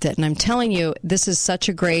really worth it, and I'm telling you, this is such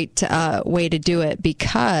a great way to do it,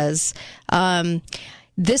 because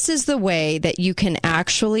this is the way that you can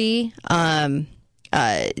actually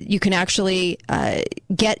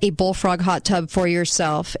get a Bullfrog hot tub for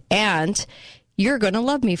yourself, and you're going to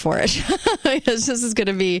love me for it. This is going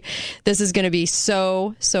to be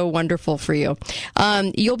so wonderful for you.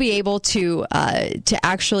 You'll be able to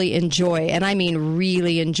actually enjoy, and I mean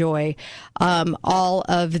really enjoy, all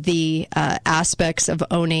of the aspects of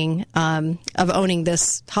owning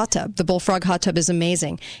this hot tub. The Bullfrog hot tub is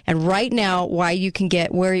amazing, and right now, where you can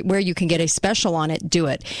get a special on it, do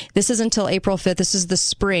it. This is until April 5th. This is the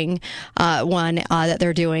spring one that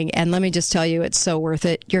they're doing, and let me just tell you, it's so worth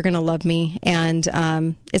it. You're going to love me, and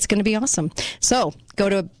it's going to be awesome. So go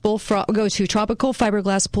to Tropical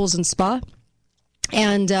Fiberglass Pools and Spa,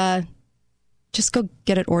 and just go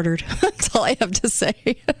get it ordered. That's all I have to say.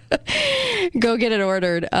 Go get it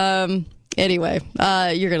ordered. Anyway,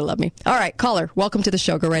 you're going to love me. All right, caller, welcome to the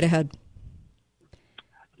show. Go right ahead.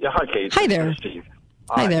 Yeah, hi, Kate. Hi there. Steve.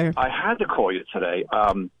 Hi there. I had to call you today.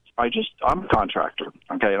 I'm a contractor,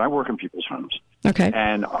 okay, and I work in people's homes. Okay.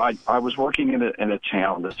 And I was working in a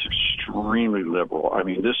town that's extremely liberal. I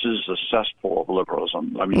mean, this is a cesspool of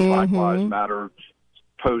liberalism. I mean, Black Lives Matter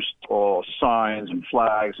post all signs and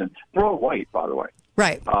flags, and they're all white, by the way.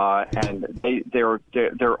 Right. And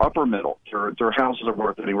they're upper middle. Their houses are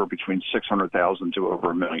worth anywhere between $600,000 to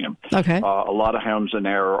over $1 million. Okay. A lot of homes in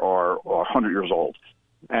there are 100 years old.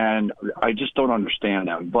 And I just don't understand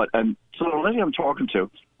them. And so the lady I'm talking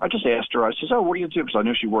to, I just asked her, I says, oh, what do you do? Because I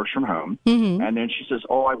know she works from home. Mm-hmm. And then she says,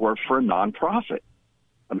 oh, I work for a nonprofit.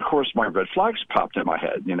 And, of course, my red flags popped in my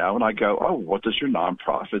head, and I go, oh, what does your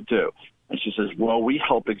nonprofit do? And she says, well, we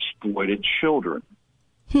help exploited children.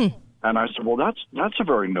 And I said, well, that's a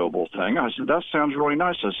very noble thing. I said, that sounds really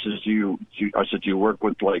nice. I said, do you work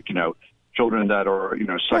with, children that are,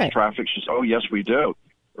 sex trafficked? She says, oh, yes, we do.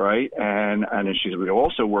 Right. And then she said, we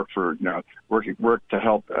also work work to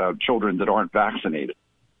help children that aren't vaccinated.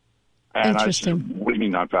 And I said, what do you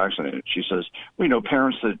mean not vaccinated? She says,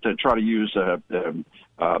 parents that try to use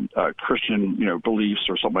Christian, beliefs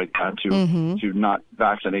or something like that to not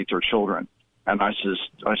vaccinate their children. And I said,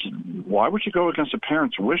 why would you go against a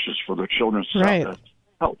parent's wishes for their children's health?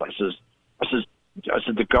 I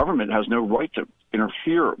said, the government has no right to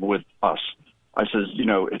interfere with us. I said,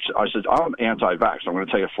 I'm anti-vax. I'm going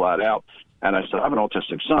to tell you flat out. And I said, I have an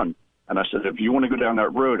autistic son. And I said, if you want to go down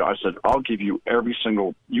that road, I said, I'll give you every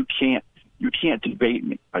single. You can't debate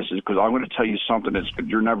me. I said, because I'm going to tell you something that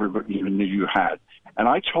you're never even knew you had. And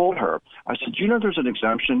I told her, I said, there's an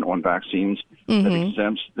exemption on vaccines that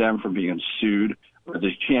exempts them from being sued.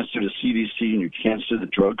 You can't sue the CDC and you can't sue the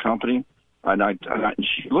drug company. And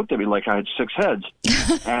she looked at me like I had six heads,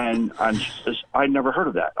 and she says, I never heard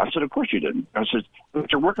of that. I said, of course you didn't. I said,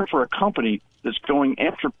 but you're working for a company that's going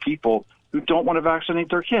after people who don't want to vaccinate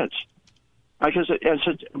their kids. I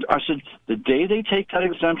said, the day they take that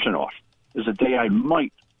exemption off is the day I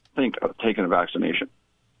might think of taking a vaccination.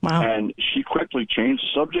 Wow. And she quickly changed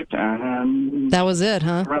the subject, and that was it,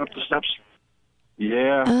 huh? Ran up the steps.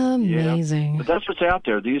 Yeah. Amazing. Yeah. But that's what's out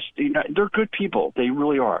there. They're good people. They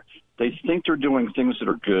really are. They think they're doing things that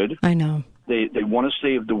are good. I know. They want to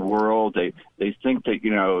save the world. They think that,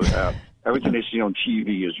 everything they see on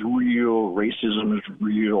TV is real. Racism is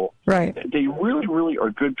real. Right. They really, really are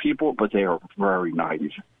good people, but they are very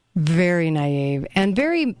naive. Very naive and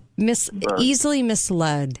very easily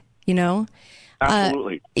misled,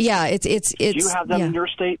 Absolutely. Yeah, it's. Do you have that in your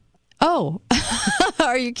state? Oh,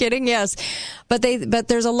 are you kidding? Yes, but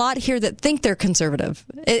there's a lot here that think they're conservative.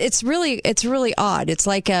 It's really odd. It's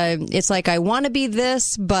like I want to be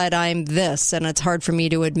this, but I'm this, and it's hard for me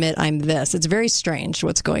to admit I'm this. It's very strange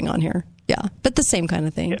what's going on here. Yeah, but the same kind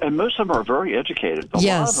of thing. And most of them are very educated. A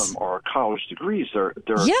lot of them are college degrees. Their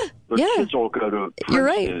kids all go to Princeton. You're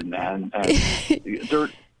right. And they're.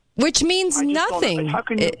 Which means nothing. How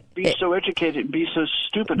can you be so educated and be so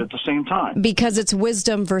stupid at the same time? Because it's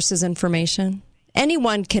wisdom versus information.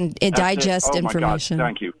 Anyone can digest information. My God.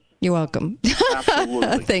 Thank you. You're welcome.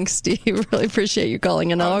 Absolutely. Thanks, Steve. Really appreciate you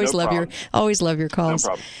calling, and I always love your calls.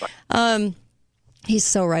 No problem. He's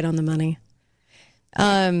so right on the money.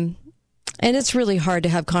 And it's really hard to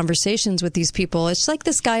have conversations with these people. It's like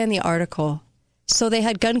this guy in the article. So they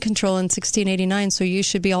had gun control in 1689, so you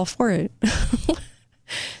should be all for it.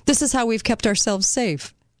 This is how we've kept ourselves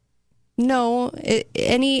safe. No,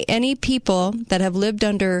 any people that have lived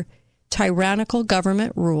under tyrannical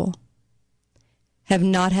government rule have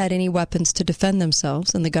not had any weapons to defend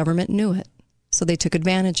themselves, and the government knew it. So they took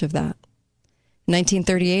advantage of that. In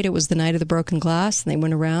 1938, it was the night of the broken glass, and they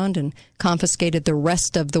went around and confiscated the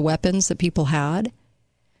rest of the weapons that people had,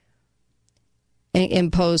 and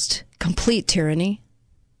imposed complete tyranny,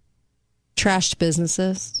 trashed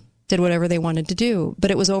businesses, did whatever they wanted to do.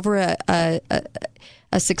 But it was over a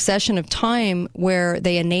succession of time where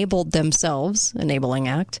they enabled themselves, Enabling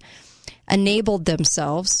Act, enabled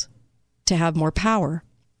themselves to have more power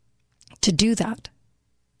to do that.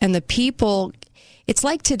 And the people, it's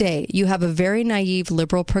like today, you have a very naive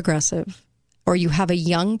liberal progressive, or you have a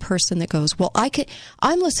young person that goes, well,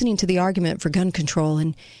 I'm listening to the argument for gun control,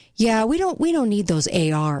 and yeah, we don't need those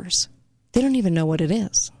ARs. They don't even know what it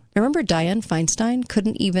is. Remember Dianne Feinstein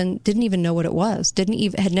didn't even know what it was.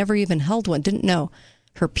 Had never even held one. Didn't know.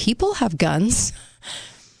 Her people have guns.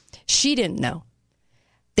 She didn't know.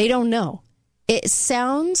 They don't know. It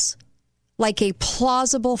sounds like a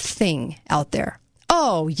plausible thing out there.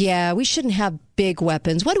 Oh, yeah, we shouldn't have big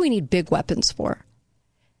weapons. What do we need big weapons for?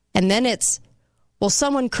 And then it's, well,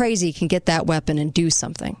 someone crazy can get that weapon and do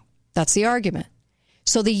something. That's the argument.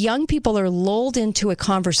 So the young people are lulled into a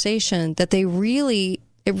conversation that it really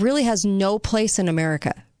has no place in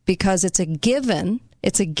America, because it's a given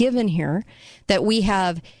here that we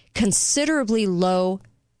have considerably low,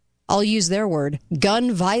 I'll use their word,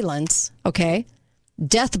 gun violence, okay?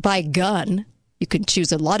 Death by gun. You can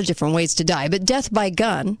choose a lot of different ways to die, but death by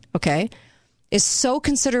gun, okay, is so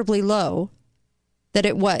considerably low that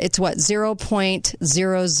it's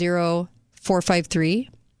 0.00453,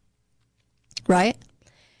 right?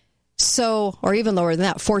 So, or even lower than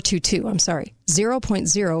that, 422, I'm sorry,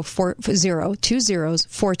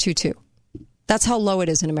 0.040422. That's how low it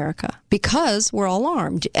is in America, because we're all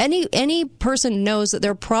armed. Any person knows that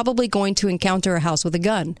they're probably going to encounter a house with a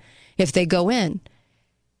gun if they go in.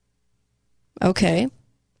 Okay,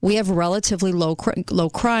 we have relatively low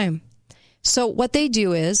crime. So what they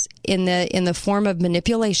do is, in the form of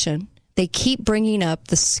manipulation, they keep bringing up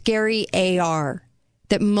the scary AR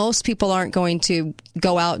that most people aren't going to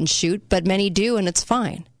go out and shoot, but many do, and it's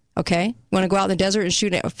fine. Okay, you want to go out in the desert and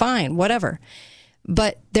shoot it? Fine, whatever.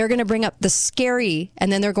 But they're going to bring up the scary,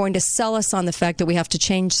 and then they're going to sell us on the fact that we have to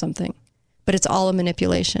change something. But it's all a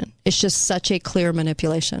manipulation. It's just such a clear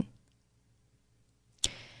manipulation.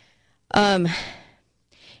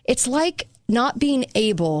 It's like not being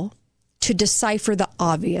able to decipher the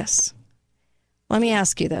obvious. Let me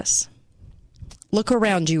ask you this. Look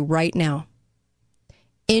around you right now.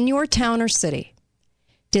 In your town or city,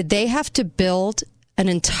 did they have to build an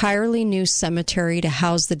entirely new cemetery to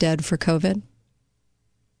house the dead for COVID?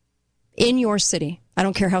 In your city, I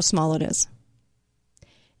don't care how small it is.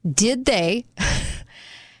 Did they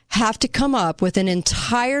have to come up with an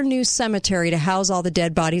entire new cemetery to house all the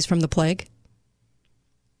dead bodies from the plague?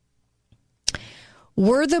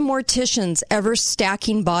 Were the morticians ever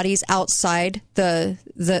stacking bodies outside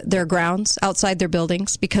their grounds, outside their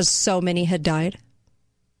buildings, because so many had died?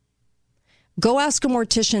 Go ask a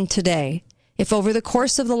mortician today if over the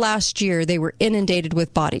course of the last year they were inundated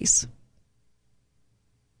with bodies.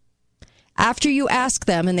 After you ask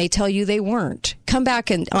them and they tell you they weren't, come back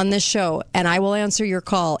on this show and I will answer your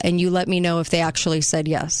call, and you let me know if they actually said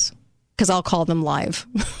yes, because I'll call them live.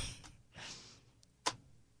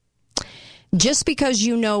 Just because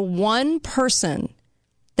you know one person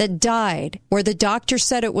that died where the doctor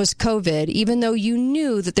said it was COVID, even though you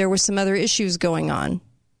knew that there were some other issues going on,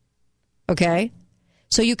 okay?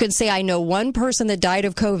 So you can say, I know one person that died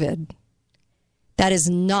of COVID. That is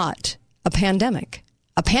not a pandemic.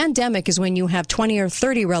 A pandemic is when you have 20 or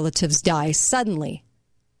 30 relatives die suddenly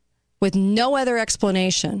with no other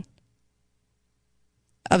explanation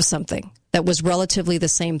of something that was relatively the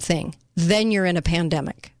same thing. Then you're in a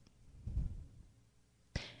pandemic.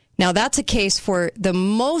 Now, that's a case for the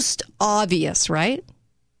most obvious, right?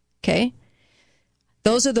 Okay.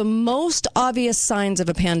 Those are the most obvious signs of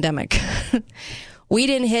a pandemic. We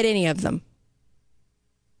didn't hit any of them.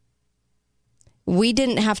 We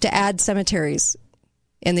didn't have to add cemeteries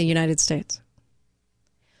in the United States.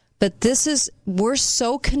 But we're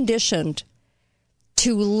so conditioned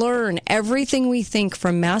to learn everything we think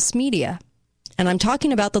from mass media. And I'm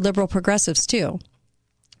talking about the liberal progressives too.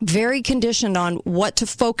 Very conditioned on what to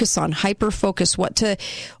focus on, hyper-focus, what to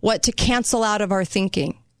cancel out of our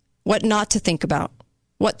thinking, what not to think about,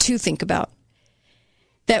 what to think about.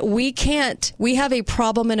 That we have a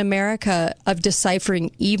problem in America of deciphering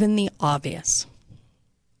even the obvious.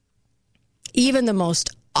 Even the most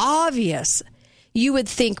obvious, you would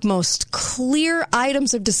think most clear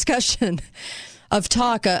items of discussion, of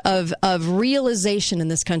talk, of realization in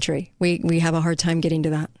this country. We have a hard time getting to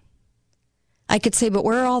that. I could say, but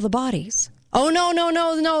where are all the bodies? Oh, no.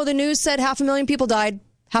 The news said 500,000 people died.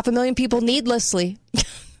 500,000 people needlessly.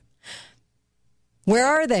 Where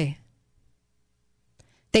are they?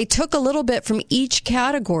 They took a little bit from each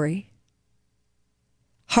category,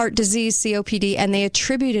 heart disease, COPD, and they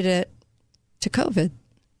attributed it to COVID.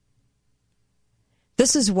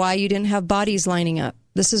 This is why you didn't have bodies lining up.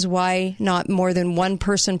 This is why not more than one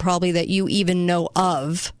person probably that you even know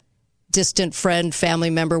of distant friend, family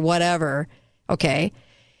member, whatever, okay,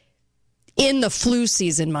 in the flu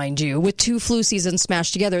season, mind you, with 2 flu seasons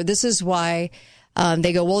smashed together. This is why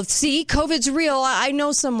they go, well, see, COVID's real. I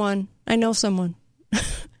know someone.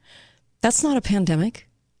 That's not a pandemic.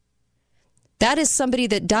 That is somebody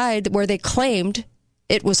that died where they claimed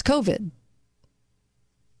it was COVID.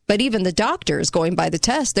 But even the doctors, going by the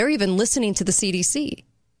test, they're even listening to the CDC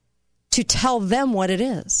to tell them what it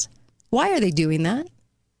is. Why are they doing that?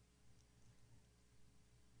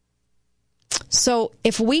 So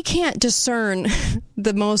if we can't discern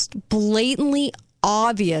the most blatantly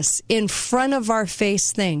obvious, in front of our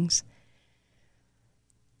face things,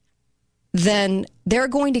 then they're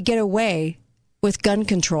going to get away with gun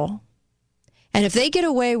control. And if they get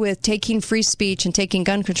away with taking free speech and taking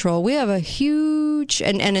gun control, we have a huge,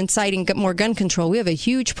 and inciting more gun control, we have a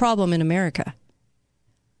huge problem in America.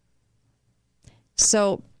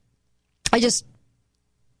 So I just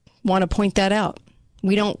want to point that out.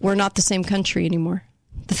 We're not the same country anymore.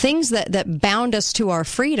 The things that bound us to our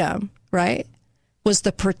freedom, right, was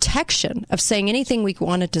the protection of saying anything we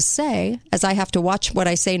wanted to say, as I have to watch what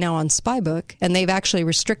I say now on Spybook, and they've actually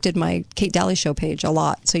restricted my Kate Daly Show page a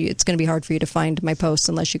lot, so it's going to be hard for you to find my posts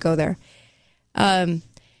unless you go there. And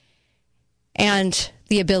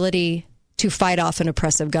the ability to fight off an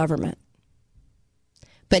oppressive government.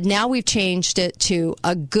 But now we've changed it to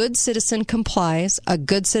a good citizen complies, a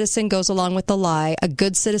good citizen goes along with the lie, a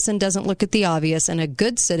good citizen doesn't look at the obvious, and a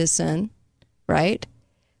good citizen, right,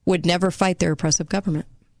 would never fight their oppressive government.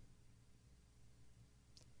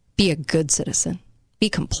 Be a good citizen. Be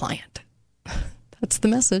compliant. That's the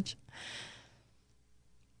message.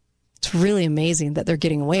 It's really amazing that they're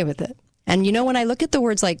getting away with it. And, when I look at the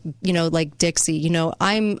words like Dixie,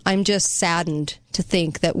 I'm just saddened to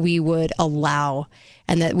think that we would allow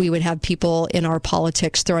and that we would have people in our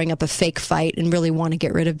politics throwing up a fake fight and really want to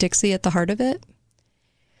get rid of Dixie at the heart of it.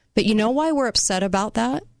 But you know why we're upset about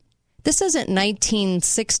that? This isn't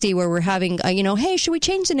 1960 where we're having, hey, should we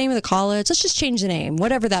change the name of the college? Let's just change the name.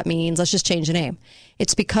 Whatever that means, let's just change the name.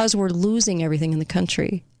 It's because we're losing everything in the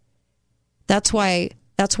country. That's why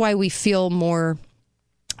we feel more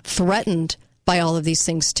threatened by all of these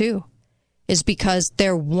things too, is because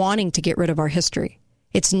they're wanting to get rit of our history.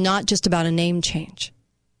 It's not just about a name change.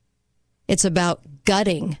 It's about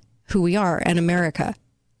gutting who we are in America.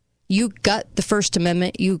 You gut the First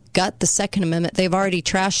Amendment. You gut the Second Amendment. They've already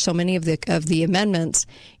trashed so many of the amendments.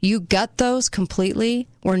 You gut those completely.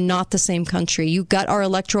 We're not the same country. You gut our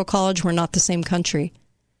Electoral College. We're not the same country.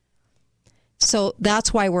 So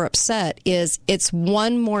that's why we're upset. It's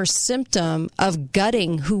one more symptom of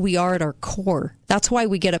gutting who we are at our core. That's why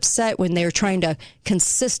we get upset when they're trying to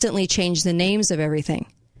consistently change the names of everything.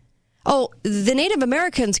 Oh, the Native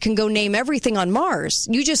Americans can go name everything on Mars.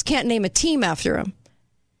 You just can't name a team after them.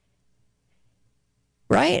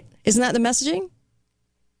 Right? Isn't that the messaging?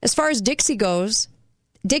 As far as Dixie goes,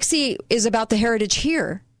 Dixie is about the heritage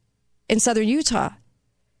here in southern Utah.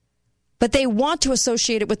 But they want to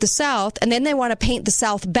associate it with the South, and then they want to paint the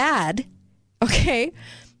South bad, okay?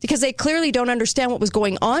 Because they clearly don't understand what was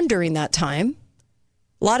going on during that time.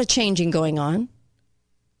 A lot of changing going on.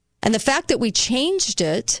 And the fact that we changed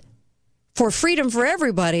it for freedom for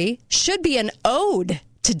everybody should be an ode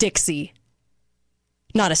to Dixie,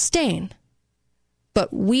 not a stain.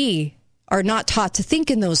 But we are not taught to think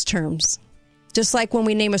in those terms. Just like when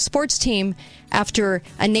we name a sports team after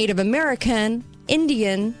a Native American,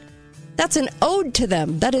 Indian, that's an ode to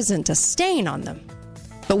them. That isn't a stain on them.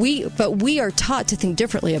 But we are taught to think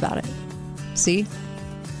differently about it. See?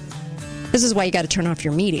 This is why you got to turn off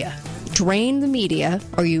your media. Drain the media,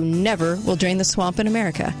 or you never will drain the swamp in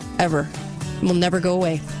America. Ever. It will never go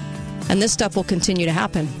away. And this stuff will continue to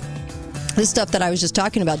happen. This stuff that I was just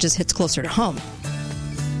talking about just hits closer to home.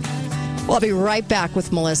 Well, I'll be right back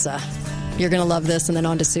with Melissa. You're going to love this, and then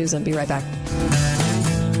on to Susan. Be right back.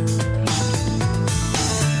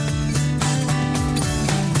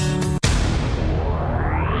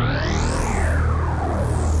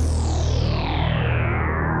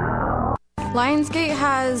 Lionsgate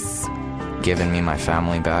has given me my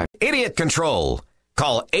family back. Idiot Control.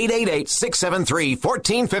 Call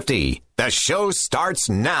 888-673-1450. The show starts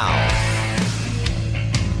now.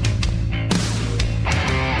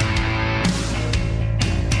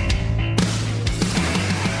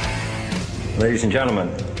 Ladies and gentlemen,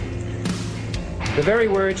 the very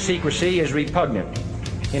word secrecy is repugnant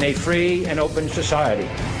in a free and open society.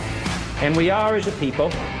 And we are, as a people,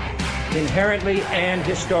 inherently and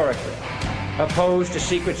historically opposed to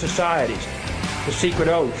secret societies, to secret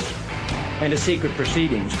oaths, and to secret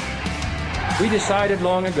proceedings. We decided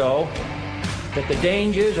long ago that the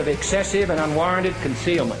dangers of excessive and unwarranted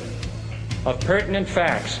concealment of pertinent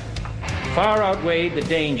facts far outweighed the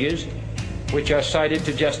dangers which are cited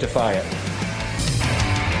to justify it.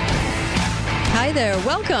 Hi there.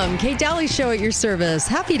 Welcome. Kate Daly Show at your service.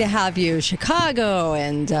 Happy to have you. Chicago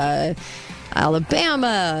and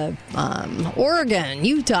Alabama, Oregon,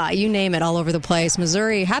 Utah, you name it, all over the place.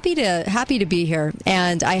 Missouri, happy to be here.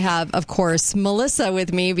 And I have, of course, Melissa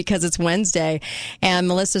with me because it's Wednesday. And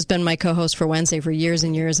Melissa's been my co-host for Wednesday for years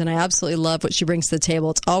and years. And I absolutely love what she brings to the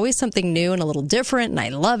table. It's always something new and a little different. And I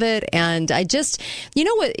love it. And I just, you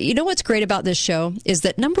know what's great about this show is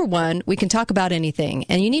that, number one, we can talk about anything.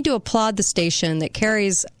 And you need to applaud the station that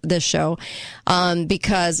carries this show.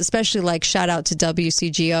 Because especially like shout out to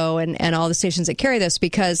WCGO and all the stations that carry this,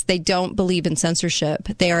 because they don't believe in censorship.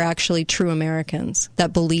 They are actually true Americans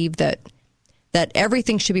that believe that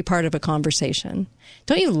everything should be part of a conversation.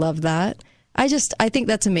 Don't you love that? I think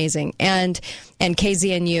that's amazing. And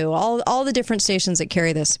KZNU, all the different stations that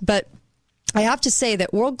carry this. But I have to say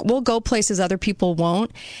that we'll go places other people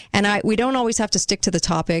won't, and we don't always have to stick to the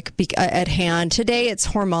topic at hand. Today it's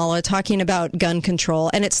Hormala talking about gun control,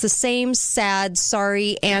 and it's the same sad,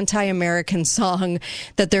 sorry, anti-American song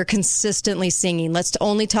that they're consistently singing. Let's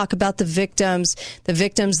only talk about the victims,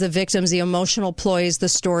 the emotional ploys, the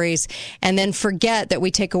stories, and then forget that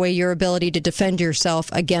we take away your ability to defend yourself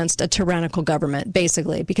against a tyrannical government,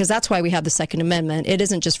 basically, because that's why we have the Second Amendment. It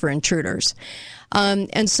isn't just for intruders.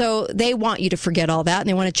 And so they want you to forget all that, and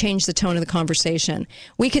they want to change the tone of the conversation.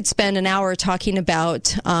 We could spend an hour talking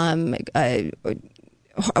about, I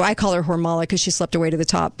call her Hormala because she slept her way to the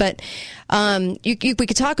top, but we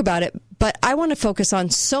could talk about it. But I want to focus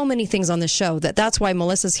on so many things on the show that's why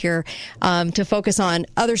Melissa's here, to focus on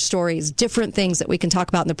other stories, different things that we can talk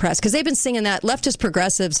about in the press. Because they've been singing that leftist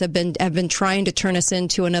progressives have been trying to turn us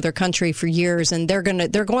into another country for years, and they're going to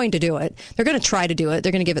do it. They're going to try to do it.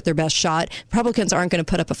 They're going to give it their best shot. Republicans aren't going to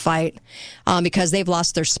put up a fight because they've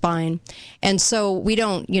lost their spine, and so we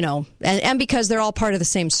don't, and because they're all part of the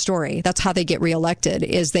same story. That's how they get reelected,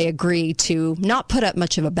 is they agree to not put up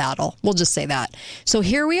much of a battle. We'll just say that. So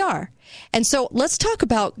here we are. And so let's talk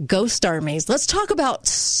about ghost armies. Let's talk about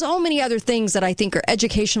so many other things that I think are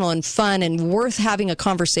educational and fun and worth having a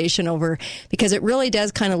conversation over, because it really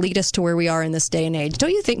does kind of lead us to where we are in this day and age.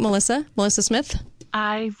 Don't you think, Melissa? Melissa Smith?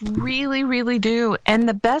 I really, really do. And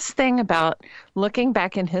the best thing about looking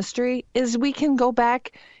back in history is we can go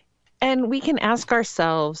back and we can ask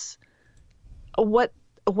ourselves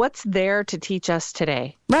what's there to teach us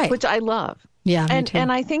today, right? Which I love. Yeah,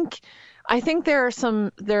 and I think there are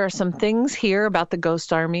some things here about the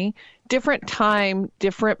Ghost Army, different time,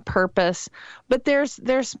 different purpose, but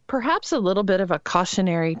there's perhaps a little bit of a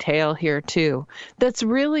cautionary tale here too. That's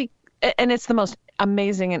really, and it's the most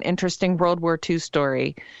amazing and interesting World War II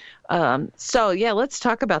story. So yeah, let's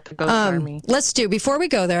talk about the Ghost Army. Let's do. Before we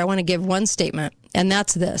go there, I want to give one statement, and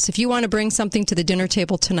that's this: if you want to bring something to the dinner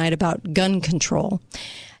table tonight about gun control,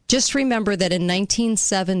 just remember that in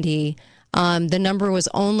 1970. The number was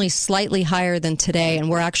only slightly higher than today, and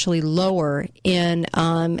we're actually lower in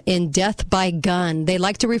death by gun. They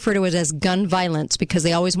like to refer to it as gun violence because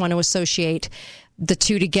they always want to associate the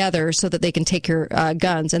two together so that they can take your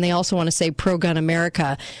guns. And they also want to say pro-gun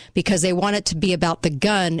America because they want it to be about the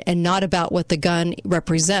gun and not about what the gun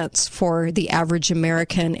represents for the average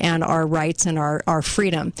American and our rights and our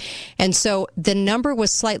freedom. And so the number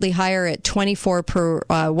was slightly higher at 24 per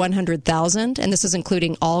 100,000. And this is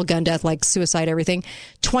including all gun death, like suicide, everything.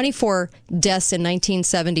 24 deaths in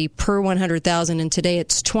 1970 per 100,000. And today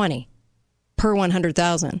it's 20 per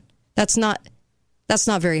 100,000. That's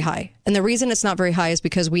not very high. And the reason it's not very high is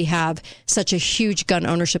because we have such a huge gun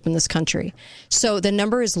ownership in this country. So the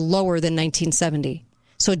number is lower than 1970.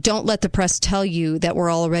 So don't let the press tell you that we're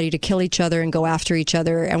all ready to kill each other and go after each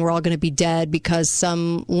other and we're all going to be dead because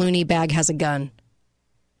some loony bag has a gun.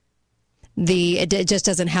 It just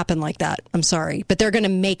doesn't happen like that. I'm sorry. But they're going to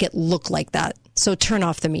make it look like that. So turn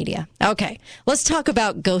off the media. Okay. Let's talk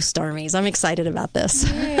about ghost armies. I'm excited about this.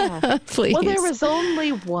 Yeah. Please. Well, there was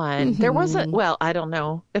only one. Mm-hmm. There wasn't, well, I don't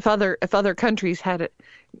know if other countries had it,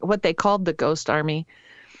 what they called the ghost army.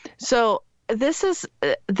 So this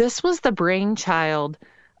was the brainchild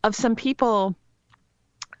of some people.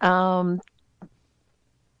 Let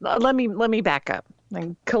me back up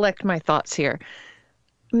and collect my thoughts here.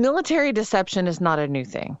 Military deception is not a new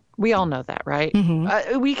thing. We all know that, right?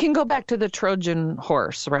 Mm-hmm. We can go back to the Trojan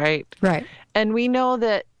horse, right? Right. And we know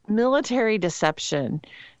that military deception,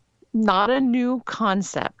 not a new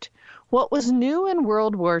concept. What was new in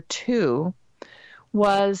World War II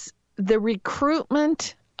was the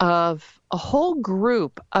recruitment of a whole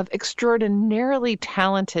group of extraordinarily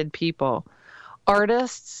talented people,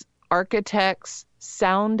 artists, architects,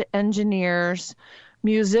 sound engineers,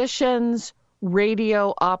 musicians,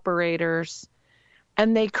 radio operators,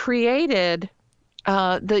 and they created,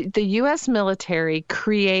 the U.S. military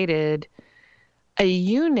created a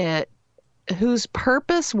unit whose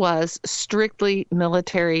purpose was strictly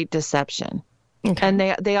military deception. Okay. And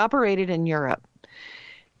they operated in Europe.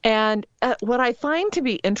 And what I find to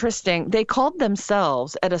be interesting, they called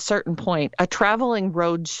themselves at a certain point a traveling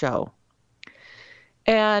road show.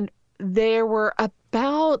 And there were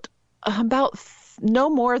about no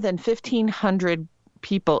more than 1,500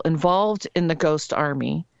 people involved in the Ghost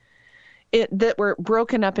Army that were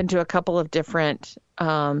broken up into a couple of different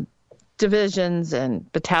divisions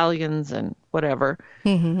and battalions and whatever.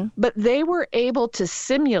 Mm-hmm. But they were able to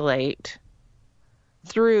simulate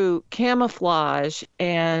through camouflage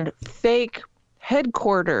and fake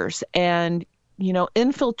headquarters and,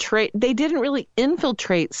 infiltrate. They didn't really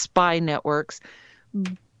infiltrate spy networks,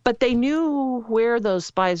 but they knew where those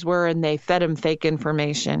spies were and they fed them fake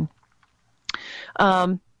information.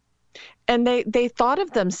 And they thought of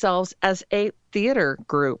themselves as a theater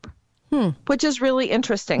group, which is really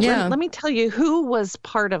interesting. Yeah. Let me tell you who was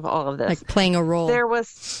part of all of this. Like playing a role. There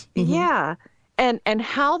was, and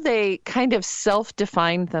how they kind of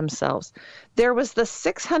self-defined themselves. There was the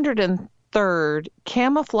 603rd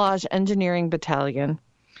Camouflage Engineering Battalion,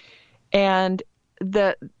 and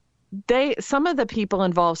some of the people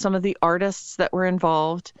involved, some of the artists that were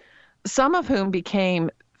involved, some of whom became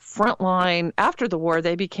frontline after the war.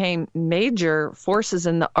 They became major forces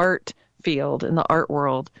in the art field, in the art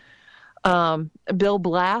world. Bill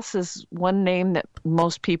Blass is one name that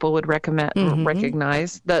most people would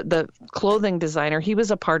recognize. The clothing designer, he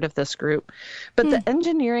was a part of this group. But the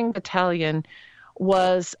engineering battalion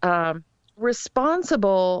was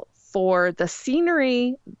responsible for the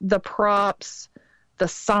scenery, the props, the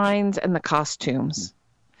signs, and the costumes.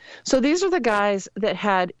 So these are the guys that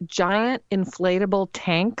had giant inflatable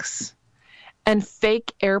tanks and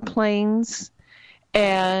fake airplanes,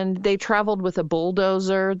 and they traveled with a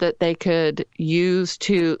bulldozer that they could use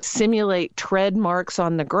to simulate tread marks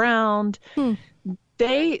on the ground.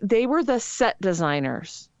 They were the set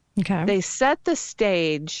designers. Okay. They set the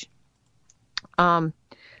stage. Then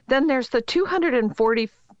there's the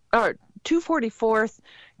 244th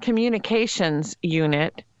Communications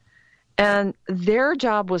Unit, and their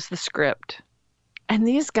job was the script. And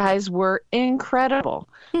these guys were incredible.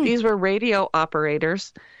 These were radio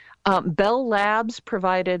operators. Bell Labs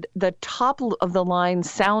provided the top of the line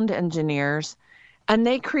sound engineers, and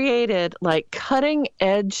they created like cutting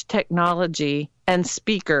edge technology and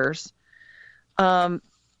speakers.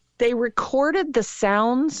 They recorded the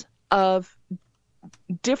sounds of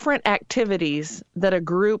different activities that a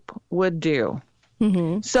group would do.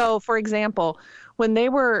 Mm-hmm. So, for example, when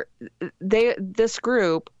this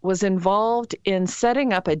group was involved in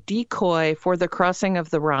setting up a decoy for the crossing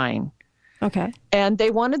of the Rhine. Okay. And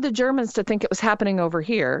they wanted the Germans to think it was happening over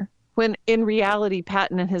here, when in reality,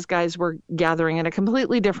 Patton and his guys were gathering in a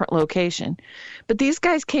completely different location. But these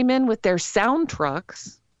guys came in with their sound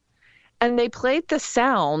trucks, and they played the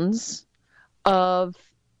sounds of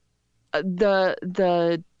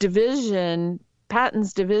the division,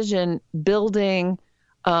 Patton's division, building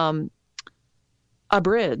a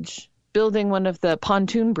bridge, building one of the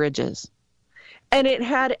pontoon bridges. And it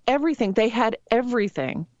had everything. They had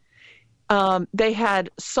everything. They had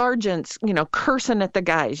sergeants, cursing at the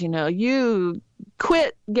guys, you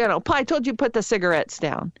quit, I told you put the cigarettes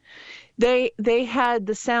down. They had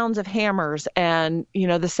the sounds of hammers and,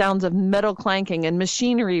 the sounds of metal clanking and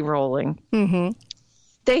machinery rolling. Mm-hmm.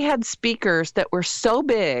 They had speakers that were so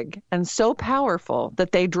big and so powerful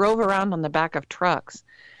that they drove around on the back of trucks,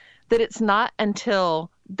 that it's not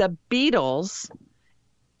until the Beatles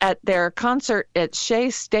at their concert at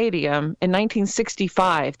Shea Stadium in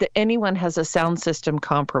 1965 that anyone has a sound system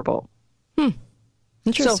comparable.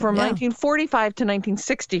 So from 1945 to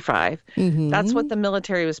 1965, that's what the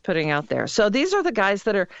military was putting out there. So these are the guys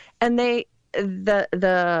that are, and the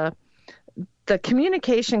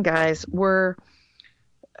communication guys were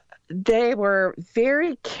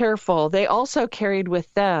very careful. They also carried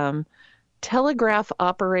with them telegraph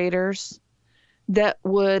operators that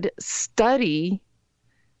would study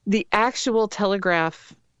the actual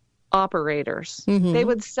telegraph operators. Mm-hmm. They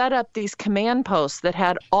would set up these command posts that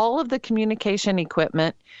had all of the communication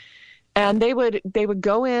equipment, and they would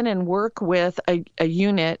go in and work with a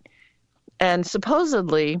unit, and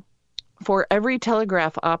supposedly for every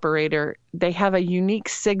telegraph operator, they have a unique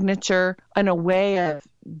signature and a way of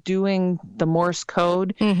doing the Morse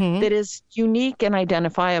code that is unique and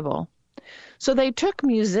identifiable. So they took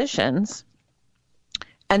musicians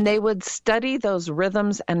and they would study those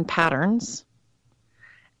rhythms and patterns,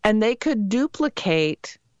 and they could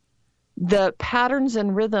duplicate the patterns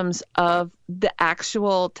and rhythms of the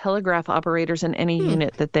actual telegraph operators in any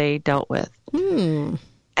unit that they dealt with.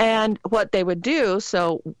 And what they would do,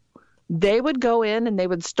 so they would go in and they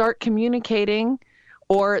would start communicating,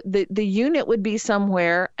 or the unit would be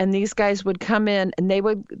somewhere and these guys would come in and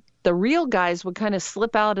the real guys would kind of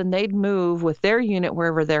slip out and they'd move with their unit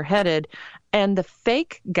wherever they're headed. And the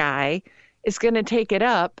fake guy is going to take it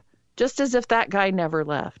up just as if that guy never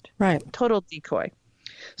left. Right. Total decoy.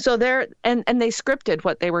 So and they scripted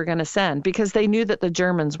what they were going to send because they knew that the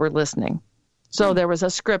Germans were listening. So there was a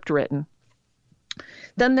script written.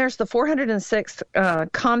 Then there's the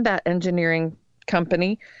 406th Combat Engineering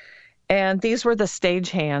Company, and these were the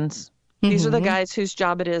stagehands. These are the guys whose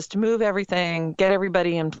job it is to move everything, get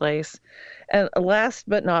everybody in place. And last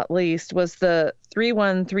but not least was the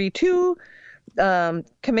 3132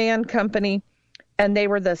 Command Company, and they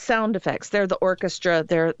were the sound effects. They're the orchestra.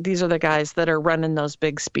 These are the guys that are running those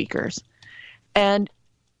big speakers. And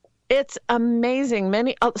it's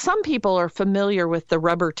amazing. Some people are familiar with the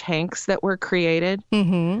rubber tanks that were created.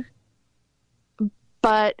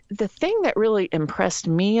 But the thing that really impressed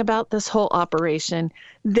me about this whole operation,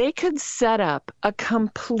 they could set up a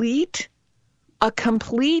complete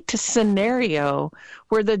scenario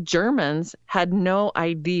where the Germans had no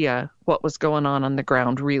idea what was going on the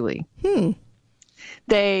ground, really.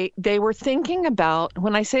 They were thinking about,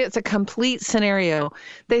 when I say it's a complete scenario,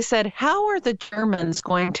 they said, how are the Germans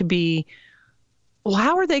going to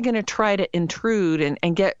how are they going to try to intrude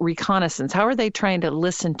and get reconnaissance? How are they trying to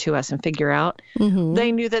listen to us and figure out?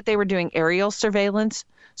 They knew that they were doing aerial surveillance.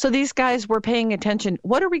 So these guys were paying attention.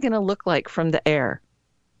 What are we going to look like from the air?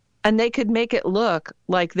 And they could make it look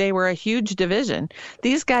like they were a huge division.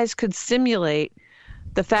 These guys could simulate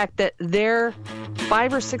the fact that their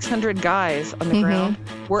 500 or 600 guys on the ground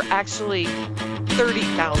were actually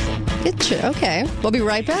 30,000. Okay, we'll be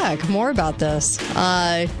right back. More about this.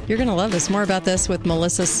 You're going to love this. More about this with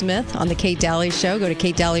Melissa Smith on The Kate Daly Show. Go to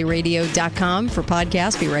katedalleyradio.com for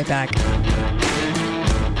podcasts. Be right back.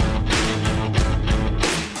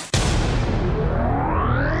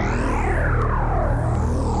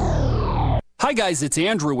 Hi guys, it's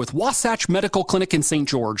Andrew with Wasatch Medical Clinic in St.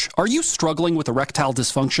 George. Are you struggling with erectile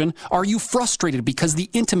dysfunction? Are you frustrated because the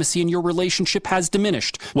intimacy in your relationship has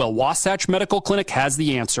diminished? Well, Wasatch Medical Clinic has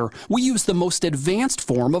the answer. We use the most advanced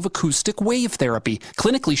form of acoustic wave therapy,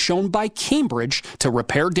 clinically shown by Cambridge, to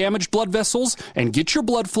repair damaged blood vessels and get your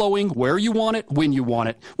blood flowing where you want it, when you want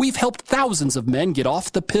it. We've helped thousands of men get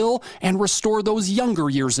off the pill and restore those younger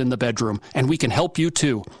years in the bedroom, and we can help you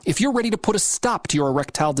too. If you're ready to put a stop to your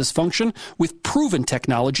erectile dysfunction with proven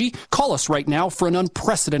technology, call us right now for an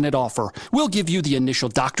unprecedented offer. We'll give you the initial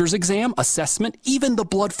doctor's exam, assessment, even the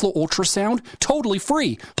blood flow ultrasound, totally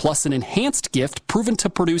free, plus an enhanced gift proven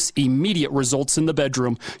to produce immediate results in the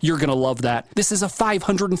bedroom. You're going to love that. This is a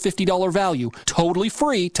 $550 value, totally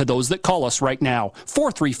free to those that call us right now.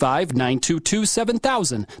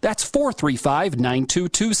 435-922-7000. That's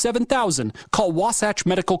 435-922-7000. Call Wasatch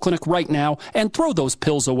Medical Clinic right now and throw those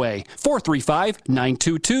pills away.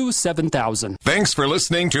 435-922-7000. Thanks for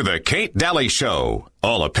listening to The Kate Daly Show.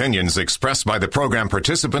 All opinions expressed by the program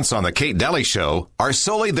participants on The Kate Daly Show are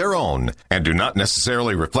solely their own and do not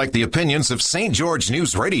necessarily reflect the opinions of St. George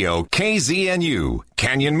News Radio, KZNU,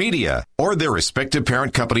 Canyon Media, or their respective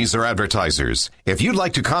parent companies or advertisers. If you'd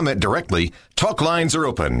like to comment directly, talk lines are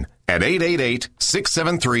open at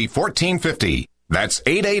 888-673-1450. That's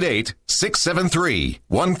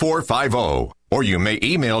 888-673-1450. Or you may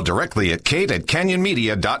email directly at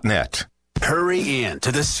kate@canyonmedia.net. Hurry in to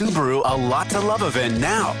the Subaru A Lot to Love event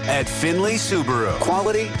now at Findlay Subaru.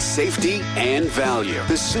 Quality, safety, and value.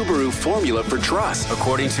 The Subaru formula for trust.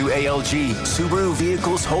 According to ALG, Subaru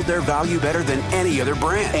vehicles hold their value better than any other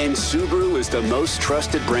brand. And Subaru is the most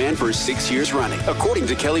trusted brand for 6 years running, according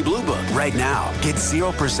to Kelley Blue Book. Right now, get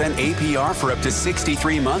 0% APR for up to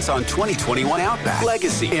 63 months on 2021 Outback,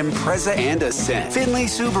 Legacy, Impreza, and Ascent. Findlay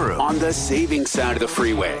Subaru, on the saving side of the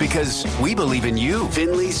freeway. Because we believe in you.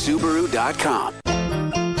 FindlaySubaru.com.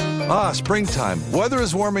 Springtime. Weather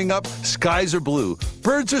is warming up, skies are blue,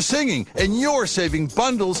 birds are singing, and you're saving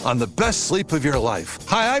bundles on the best sleep of your life.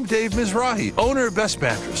 Hi, I'm Dave Mizrahi, owner of Best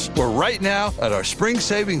Mattress, where right now at our spring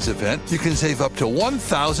savings event, you can save up to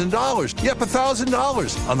 $1,000. Yep,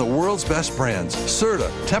 $1,000 on the world's best brands. Serta,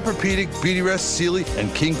 Tempur-Pedic, Beautyrest, Sealy,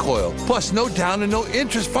 and King Coil. Plus no down and no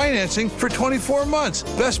interest financing for 24 months.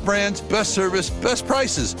 Best brands, best service, best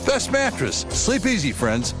prices, best mattress. Sleep easy,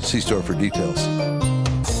 friends. See store for details.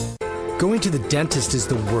 Going to the dentist is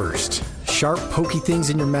the worst. Sharp, pokey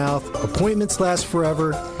things in your mouth, appointments last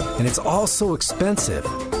forever, and it's all so expensive.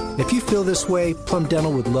 If you feel this way, Plum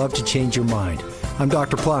Dental would love to change your mind. I'm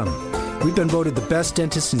Dr. Plum. We've been voted the best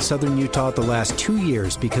dentist in Southern Utah the last 2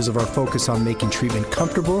 years because of our focus on making treatment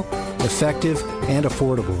comfortable, effective, and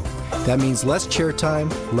affordable. That means less chair time,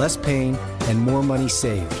 less pain, and more money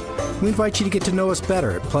saved. We invite you to get to know us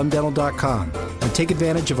better at plumdental.com and take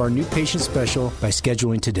advantage of our new patient special by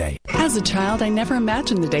scheduling today. As a child, I never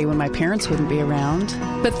imagined the day when my parents wouldn't be around.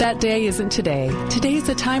 But that day isn't today. Today is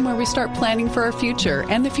a time where we start planning for our future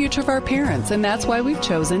and the future of our parents, and that's why we've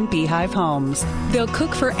chosen Beehive Homes. They'll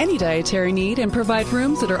cook for any dietary need and provide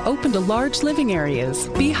rooms that are open to large living areas.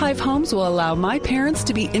 Beehive Homes will allow my parents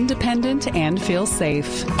to be independent and feel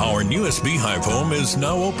safe. Our newest Beehive Home is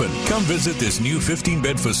now open. Come visit this new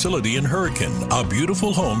 15-bed facility in Hurricane, a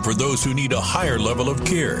beautiful home for those who need a higher level of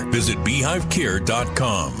care. Visit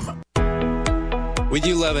beehivecare.com. We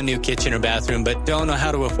do love a new kitchen or bathroom, but don't know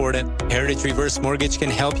how to afford it? Heritage Reverse Mortgage can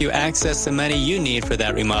help you access the money you need for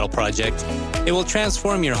that remodel project. It will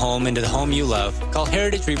transform your home into the home you love. Call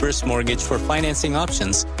Heritage Reverse Mortgage for financing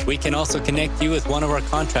options. We can also connect you with one of our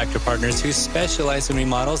contractor partners who specialize in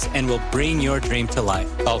remodels and will bring your dream to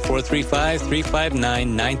life. Call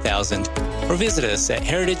 435-359-9000 or visit us at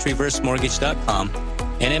heritagereversemortgage.com.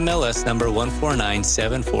 NMLS number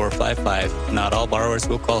 1497455. Not all borrowers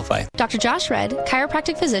will qualify. Dr. Josh Redd,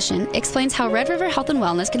 chiropractic physician, explains how Red River Health and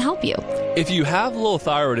Wellness can help you. If you have low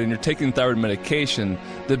thyroid and you're taking thyroid medication,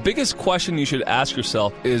 the biggest question you should ask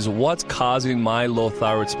yourself is what's causing my low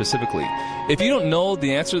thyroid specifically? If you don't know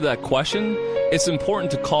the answer to that question, it's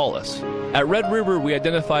important to call us. At Red River, we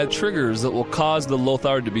identify triggers that will cause the low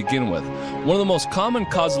thyroid to begin with. One of the most common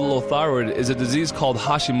causes of low thyroid is a disease called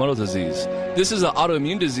Hashimoto's disease. This is an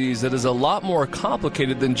autoimmune disease that is a lot more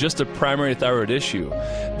complicated than just a primary thyroid issue.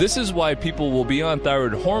 This is why people will be on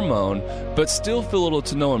thyroid hormone but still feel little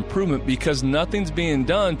to no improvement because nothing's being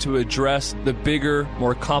done to address the bigger,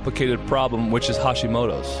 more complicated problem, which is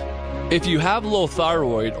Hashimoto's. If you have low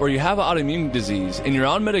thyroid or you have an autoimmune disease and you're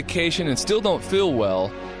on medication and still don't feel well,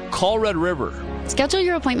 call Red River. Schedule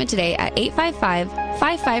your appointment today at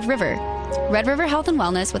 855-55-RIVER. Red River Health and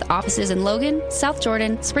Wellness with offices in Logan, South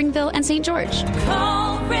Jordan, Springville, and St. George.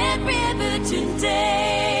 Call Red River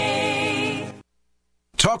today.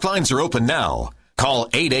 Talk lines are open now. Call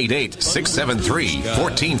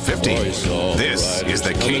 888-673-1450. This is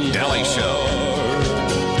the Kate Daly Show.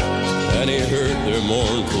 And he heard their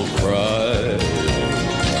mournful cry.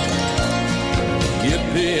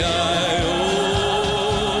 Yippee-I-oh,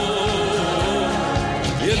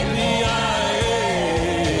 yippee-I-ay.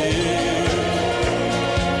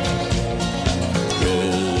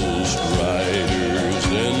 Ghost riders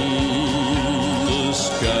in the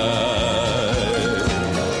sky.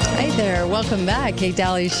 Hi there. Welcome back. Kate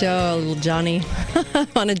Daly Show. Little Johnny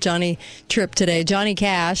on a Johnny trip today. Johnny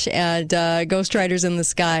Cash and Ghost Riders in the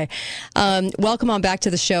Sky. Welcome on back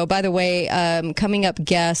to the show. By the way, coming up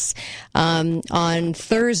guests on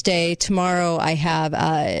Thursday, tomorrow, I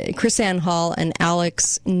have Chris Ann Hall and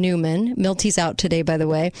Alex Newman. Milty's out today, by the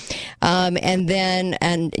way. And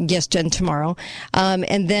tomorrow.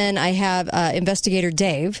 And then I have Investigator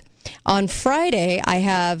Dave. On Friday, I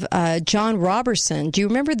have John Robertson. Do you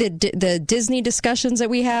remember the Disney discussions that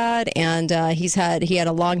we had? And he had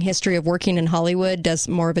a long history of working in Hollywood, does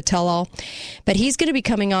more of a tell-all. But he's going to be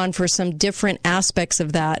coming on for some different aspects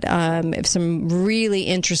of that, some really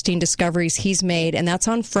interesting discoveries he's made. And that's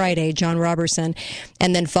on Friday, John Robertson,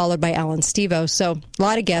 and then followed by Alan Stevo. So a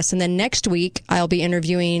lot of guests. And then next week, I'll be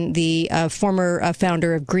interviewing the former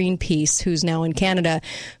founder of Greenpeace, who's now in Canada,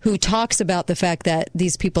 who talks about the fact that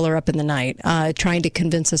these people are up in the night, trying to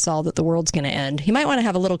convince us all that the world's going to end. He might want to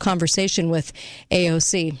have a little conversation with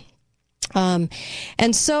AOC.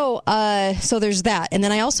 And so there's that. And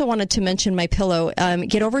then I also wanted to mention MyPillow.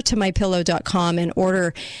 Get over to mypillow.com and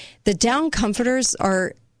order. The down comforters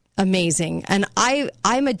are amazing. And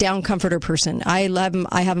I'm a down comforter person. I love them.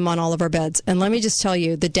 I have them on all of our beds. And let me just tell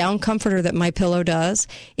you, the down comforter that MyPillow does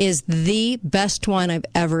is the best one I've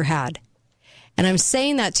ever had. And I'm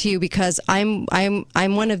saying that to you because I'm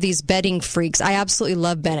one of these bedding freaks. I absolutely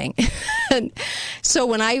love bedding. So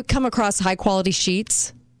when I come across high quality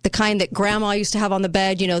sheets, the kind that grandma used to have on the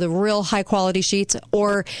bed, the real high quality sheets,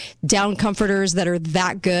 or down comforters that are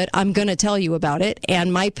that good, I'm going to tell you about it.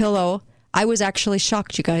 And MyPillow, I was actually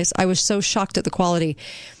shocked, you guys. I was so shocked at the quality.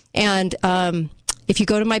 And if you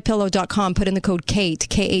go to mypillow.com, put in the code KATE,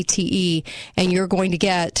 K-A-T-E, and you're going to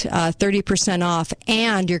get 30% off,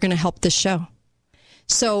 and you're going to help this show.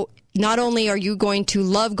 So not only are you going to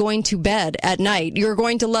love going to bed at night, you're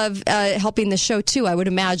going to love helping the show too, I would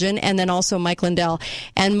imagine, and then also Mike Lindell.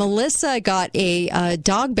 And Melissa got a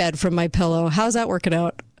dog bed from MyPillow. How's that working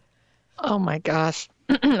out? Oh, my gosh.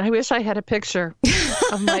 I wish I had a picture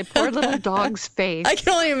of my poor little dog's face. I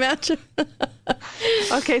can only imagine.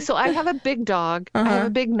 Okay, so I have a big dog. I have a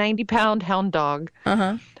big 90-pound hound dog.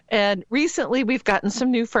 And recently we've gotten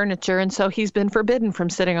some new furniture, and so he's been forbidden from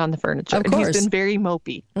sitting on the furniture. Of course. And he's been very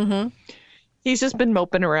mopey. He's just been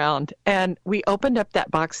moping around. And we opened up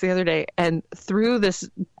that box the other day and threw this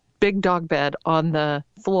big dog bed on the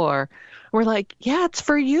floor. We're like, yeah, it's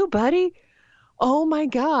for you, buddy. Oh my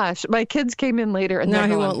gosh. My kids came in later and now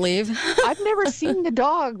he won't leave. I've never seen the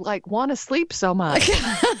dog want to sleep so much.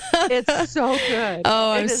 It's so good.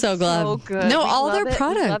 Oh, I'm so glad. So good. No, we all their love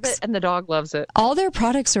products. it, and the dog loves it. All their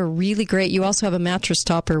products are really great. You also have a mattress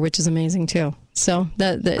topper, which is amazing too. So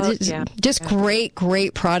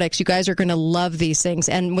great products. You guys are going to love these things.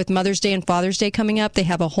 And with Mother's Day and Father's Day coming up, they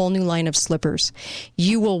have a whole new line of slippers.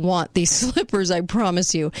 You will want these slippers, I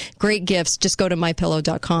promise you. Great gifts. Just go to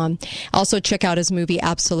mypillow.com. Also check out his movie,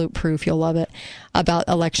 Absolute Proof. You'll love it. About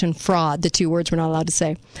election fraud. The 2 words we're not allowed to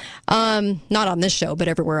say. Not on this show, but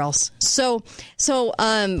everywhere else. So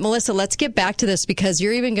Melissa, let's get back to this because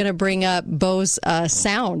you're even going to bring up Bose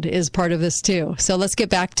sound is part of this too. So let's get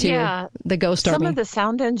back to the Ghost Army. Some of the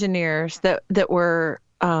sound engineers that were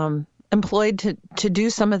employed to do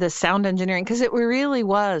some of the sound engineering, because it really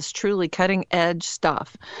was truly cutting edge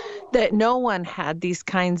stuff that no one had these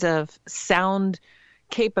kinds of sound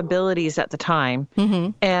capabilities at the time.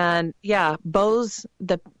 And Bose,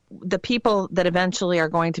 the people that eventually are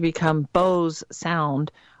going to become Bose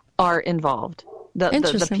Sound are involved.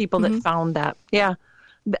 The people that found that. Yeah.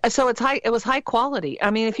 So it was high quality.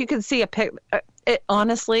 I mean, if you could see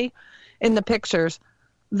honestly, in the pictures,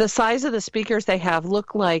 the size of the speakers they have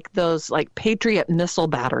look like those Patriot missile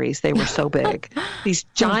batteries. They were so big. These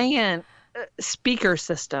giant speaker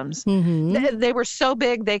systems. They were so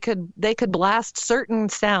big they could blast certain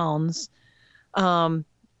sounds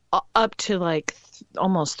up to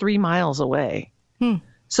almost 3 miles away.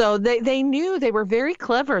 So they knew. They were very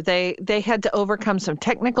clever. They had to overcome some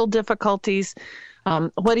technical difficulties.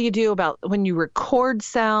 What do you do about when you record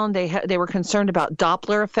sound? They were concerned about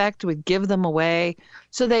Doppler effect would give them away.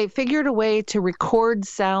 So they figured a way to record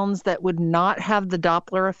sounds that would not have the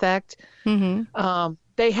Doppler effect.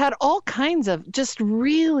 They had all kinds of just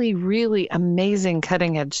really, really amazing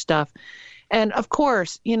cutting edge stuff. And of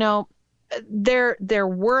course, their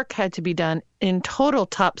work had to be done in total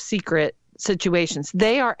top secret situations.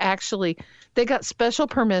 They got special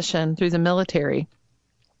permission through the military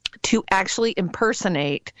to actually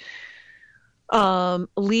impersonate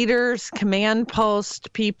leaders, command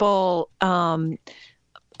post people,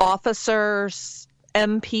 officers,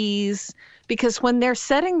 MPs, because when they're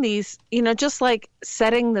setting these, just like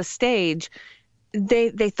setting the stage,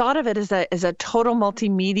 they thought of it as a total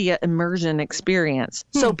multimedia immersion experience.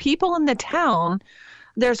 So people in the town,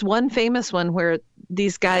 there's one famous one where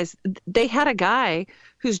these guys, they had a guy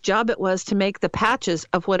whose job it was to make the patches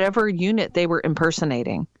of whatever unit they were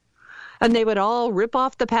impersonating. And they would all rip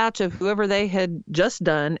off the patch of whoever they had just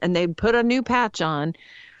done, and they'd put a new patch on.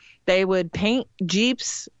 They would paint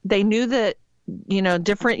Jeeps. They knew that,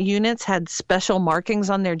 different units had special markings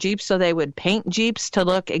on their Jeeps, so they would paint Jeeps to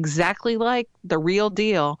look exactly like the real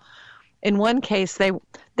deal. In one case,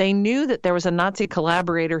 they knew that there was a Nazi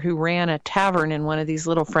collaborator who ran a tavern in one of these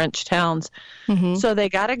little French towns. So they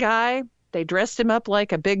got a guy, they dressed him up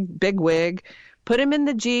like a big wig, put him in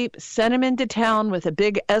the Jeep, sent him into town with a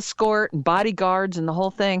big escort and bodyguards and the whole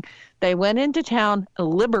thing. They went into town,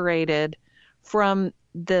 liberated from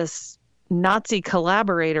this Nazi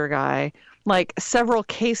collaborator guy, several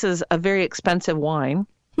cases of very expensive wine.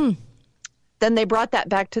 Then they brought that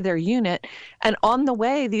back to their unit. And on the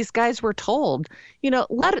way, these guys were told,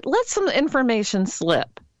 let some information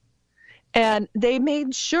slip. And they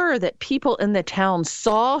made sure that people in the town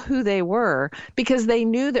saw who they were because they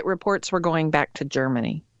knew that reports were going back to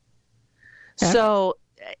Germany. Yeah. So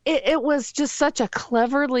it was just such a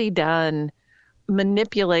cleverly done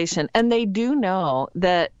manipulation. And they do know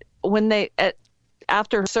that when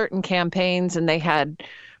after certain campaigns and they had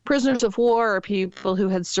prisoners of war or people who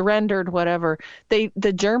had surrendered, whatever,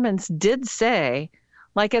 the Germans did say,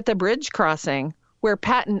 like at the bridge crossing, where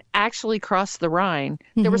Patton actually crossed the Rhine,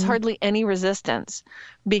 there was hardly any resistance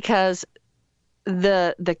because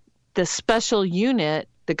the special unit,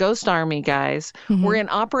 the Ghost Army guys, were in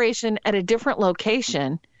operation at a different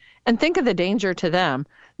location. And think of the danger to them.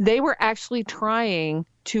 They were actually trying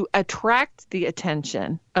to attract the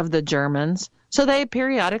attention of the Germans. So they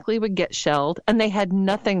periodically would get shelled, and they had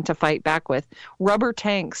nothing to fight back with. Rubber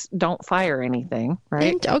tanks don't fire anything,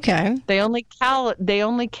 right? Okay. They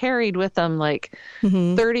only carried with them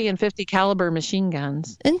 30 and 50 caliber machine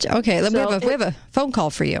guns. Okay, we have a phone call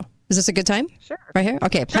for you. Is this a good time? Sure. Right here?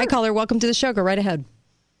 Okay. Sure. Hi, caller. Welcome to the show. Go right ahead.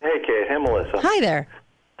 Hey, Kate. Hey, Melissa. Hi there.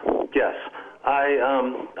 Yes.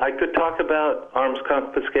 I could talk about arms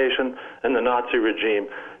confiscation and the Nazi regime.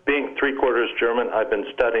 Being three-quarters German, I've been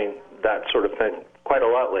studying that sort of thing quite a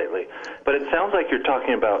lot lately. But it sounds like you're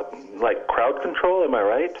talking about, like, crowd control. Am I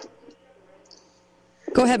right?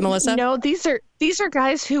 Go ahead, Melissa. No, these are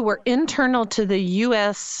guys who were internal to the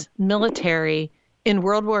U.S. military in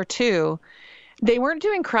World War II. They weren't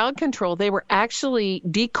doing crowd control. They were actually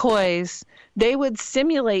decoys. They would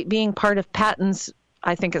simulate being part of Patton's,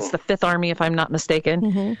 I think it's the Fifth Army, if I'm not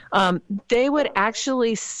mistaken. They would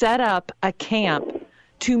actually set up a camp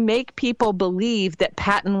to make people believe that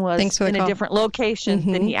Patton was in a different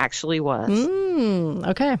location than he actually was.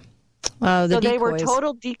 Okay. So they were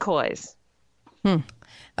total decoys.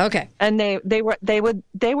 Okay. And they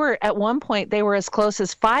were at one point, they were as close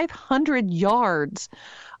as 500 yards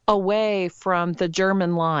away from the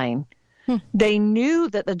German line. They knew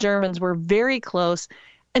that the Germans were very close.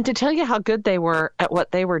 And to tell you how good they were at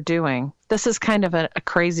what they were doing, this is kind of a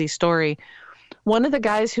crazy story. One of the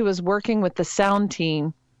guys who was working with the sound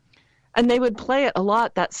team, and they would play it a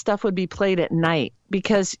lot, that stuff would be played at night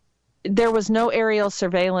because there was no aerial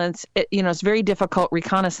surveillance. It's very difficult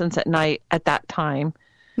reconnaissance at night at that time.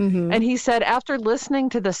 And he said after listening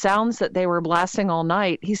to the sounds that they were blasting all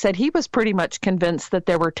night, he said he was pretty much convinced that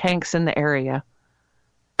there were tanks in the area.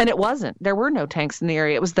 And it wasn't. There were no tanks in the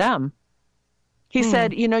area. It was them. He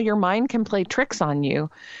said, your mind can play tricks on you.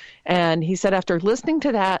 And he said after listening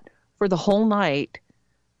to that for the whole night,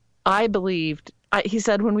 I believed, he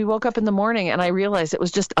said, when we woke up in the morning and I realized it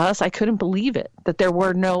was just us, I couldn't believe it, that there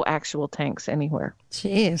were no actual tanks anywhere.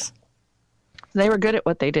 Jeez. They were good at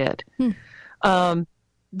what they did.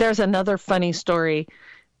 There's another funny story.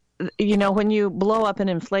 When you blow up an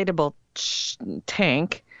inflatable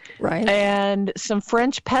tank, right, and some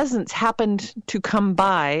French peasants happened to come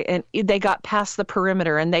by and they got past the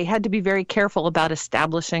perimeter, and they had to be very careful about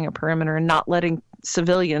establishing a perimeter and not letting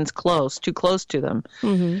civilians too close to them.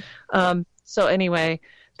 So anyway,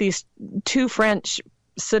 these two French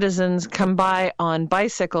citizens come by on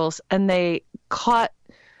bicycles, and they caught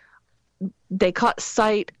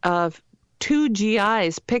sight of two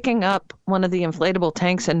GIs picking up one of the inflatable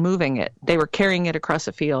tanks and moving it. They were carrying it across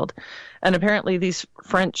a field. And apparently these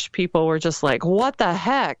French people were just like, what the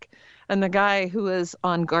heck? And the guy who was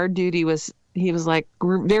on guard duty was like,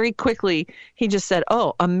 very quickly, he just said,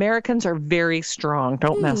 oh, Americans are very strong.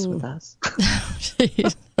 Don't mess with us.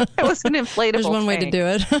 It was an inflatable There's one way to do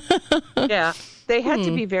it. Yeah. They had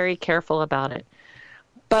to be very careful about it.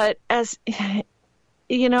 But as,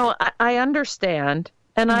 I understand,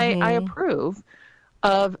 and I approve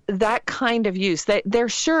of that kind of use. They're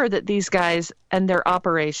sure that these guys and their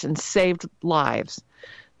operations saved lives.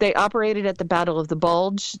 They operated at the Battle of the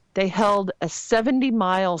Bulge. They held a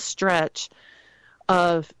 70-mile stretch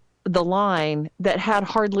of the line that had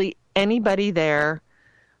hardly anybody there.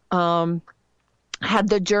 Had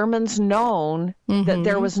the Germans known that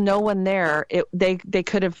there was no one there, they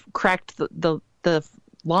could have cracked the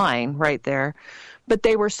line right there. But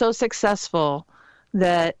they were so successful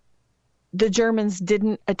that the Germans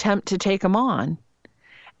didn't attempt to take them on.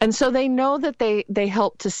 And so they know that they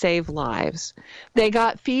helped to save lives. They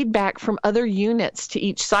got feedback from other units to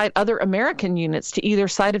each side, other American units to either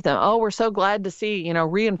side of them. Oh, we're so glad to see,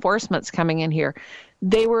 reinforcements coming in here.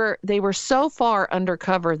 They were so far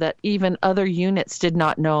undercover that even other units did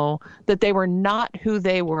not know that they were not who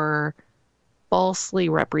they were falsely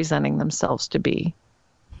representing themselves to be.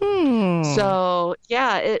 So,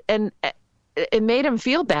 yeah, it made them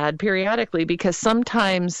feel bad periodically because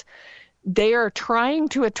sometimes they are trying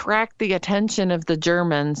to attract the attention of the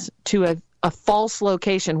Germans to a false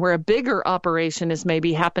location where a bigger operation is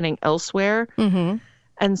maybe happening elsewhere.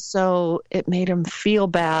 And so it made them feel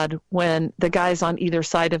bad when the guys on either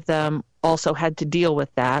side of them also had to deal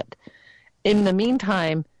with that. In the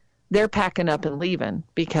meantime, they're packing up and leaving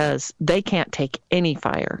because they can't take any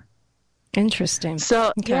fire. Interesting.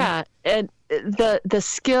 So, yeah, and the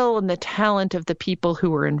skill and the talent of the people who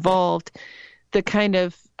were involved, the kind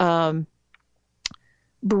of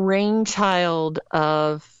brainchild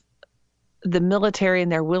of the military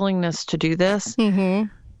and their willingness to do this,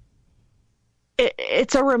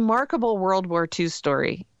 it's a remarkable World War II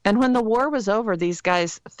story. And when the war was over, these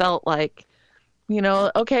guys felt like,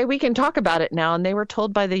 okay, we can talk about it now. And they were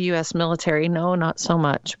told by the U.S. military, no, not so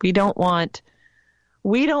much. We don't want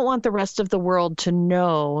the rest of the world to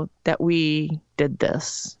know that we did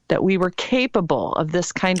this, that we were capable of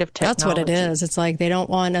this kind of technology. That's what it is. It's like they don't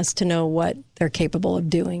want us to know what they're capable of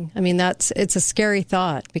doing. I mean, it's a scary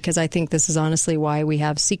thought because I think this is honestly why we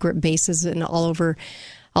have secret bases all over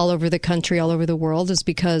all over the country, all over the world, is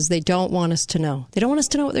because they don't want us to know. They don't want us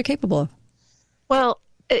to know what they're capable of. Well,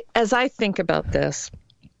 as I think about this,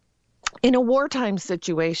 in a wartime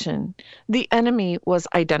situation, the enemy was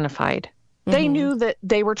identified. They knew that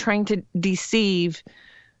they were trying to deceive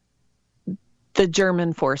the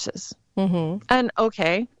German forces. And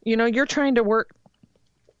okay, you're trying to work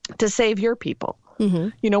to save your people.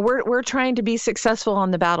 We're trying to be successful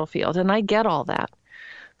on the battlefield, and I get all that.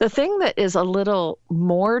 The thing that is a little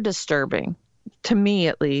more disturbing, to me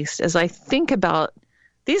at least, as I think about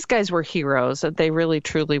these guys were heroes, that they really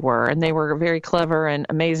truly were, and they were very clever and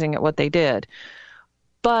amazing at what they did.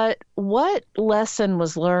 But what lesson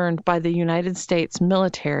was learned by the United States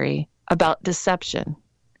military about deception?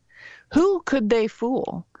 Who could they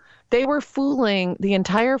fool? They were fooling the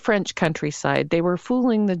entire French countryside. They were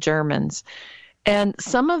fooling the Germans. And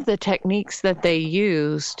some of the techniques that they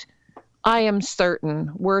used, I am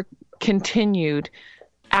certain, were continued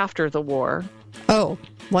after the war. Oh,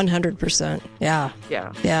 100%. Yeah.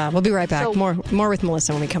 Yeah. Yeah. We'll be right back. So, more with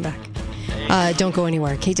Melissa when we come back. Don't go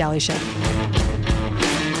anywhere. Kate Daly Show.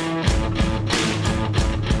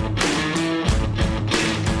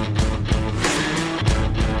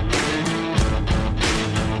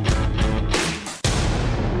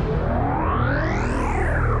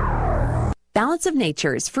 Balance of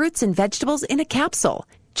Nature's fruits and vegetables in a capsule,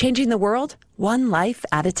 changing the world one life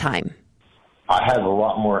at a time. I have a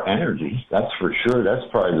lot more energy, that's for sure. That's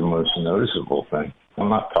probably the most noticeable thing. I'm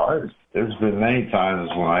not tired. There's been many times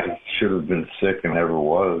when I should have been sick and never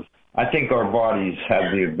was. I think our bodies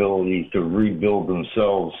have the ability to rebuild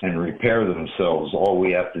themselves and repair themselves. All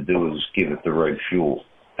we have to do is give it the right fuel.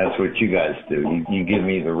 That's what you guys do. You give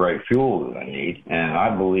me the right fuel that I need, and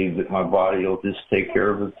I believe that my body will just take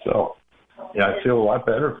care of itself. Yeah, I feel a lot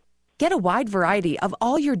better. Get a wide variety of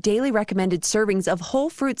all your daily recommended servings of whole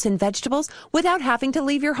fruits and vegetables without having to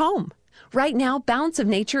leave your home. Right now, Balance of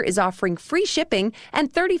Nature is offering free shipping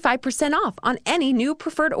and 35% off on any new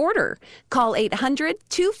preferred order. Call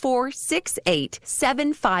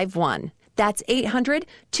 800-2468-751. That's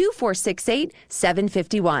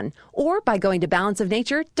 800-2468-751. Or by going to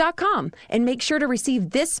balanceofnature.com and make sure to receive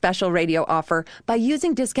this special radio offer by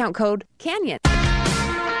using discount code CANYON.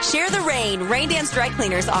 Share the Rain. Rain Dance Dry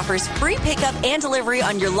Cleaners offers free pickup and delivery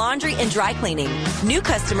on your laundry and dry cleaning. New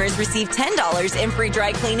customers receive $10 in free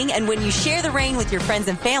dry cleaning, and when you share the Rain with your friends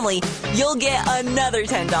and family, you'll get another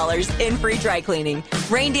 $10 in free dry cleaning.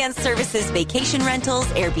 Rain Dance services vacation rentals,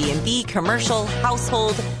 Airbnb, commercial,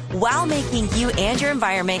 household, while making you and your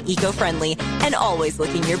environment eco-friendly and always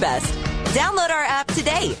looking your best. Download our app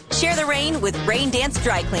today. Share the Rain with Rain Dance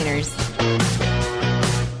Dry Cleaners.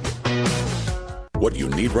 What you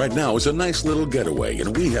need right now is a nice little getaway,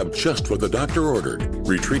 and we have just what the doctor ordered.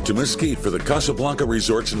 Retreat to Mesquite for the Casablanca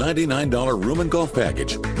Resort's $99 room and golf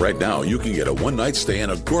package. Right now, you can get a one-night stay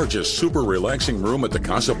in a gorgeous, super relaxing room at the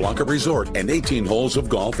Casablanca Resort and 18 holes of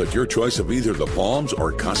golf at your choice of either the Palms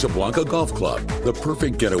or Casablanca Golf Club. The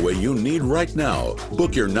perfect getaway you need right now.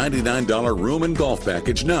 Book your $99 room and golf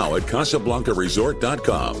package now at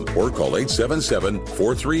CasablancaResort.com or call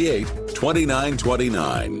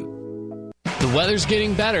 877-438-2929. The weather's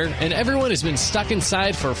getting better, and everyone has been stuck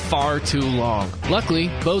inside for far too long.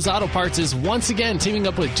 Luckily, Bose Auto Parts is once again teaming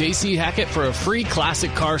up with J.C. Hackett for a free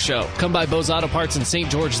classic car show. Come by Bose Auto Parts in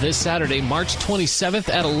St. George this Saturday, March 27th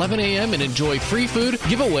at 11 a.m. and enjoy free food,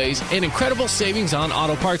 giveaways, and incredible savings on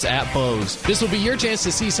auto parts at Bose. This will be your chance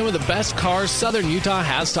to see some of the best cars Southern Utah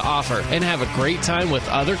has to offer and have a great time with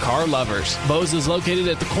other car lovers. Bose is located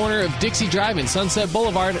at the corner of Dixie Drive and Sunset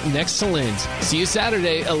Boulevard next to Lynn's. See you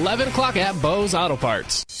Saturday, 11 o'clock at Bose Auto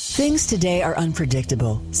Parts. Things today are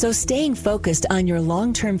unpredictable, so staying focused on your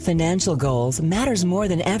long-term financial goals matters more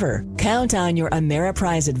than ever. Count on your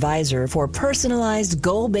Ameriprise advisor for personalized,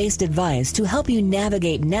 goal-based advice to help you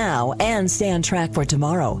navigate now and stay on track for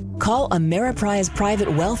tomorrow. Call Ameriprise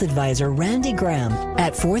Private Wealth Advisor Randy Graham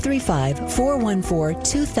at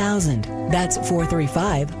 435-414-2000. That's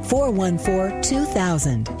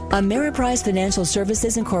 435-414-2000. Ameriprise Financial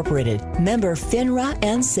Services Incorporated. Member FINRA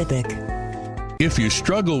and SIPC. If you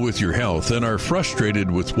struggle with your health and are frustrated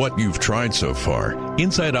with what you've tried so far,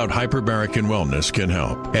 Inside Out Hyperbaric and Wellness can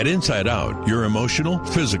help. At Inside Out, your emotional,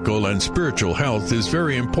 physical, and spiritual health is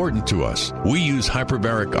very important to us. We use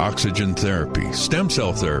hyperbaric oxygen therapy, stem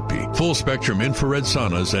cell therapy, full-spectrum infrared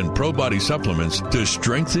saunas, and pro-body supplements to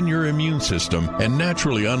strengthen your immune system and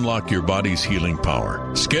naturally unlock your body's healing power.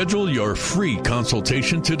 Schedule your free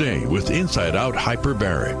consultation today with Inside Out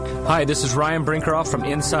Hyperbaric. Hi, this is Ryan Brinkeroff from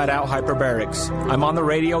Inside Out Hyperbarics. I'm on the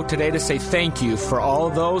radio today to say thank you for all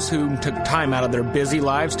of those who took time out of their busy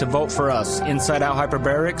lives to vote for us. Inside Out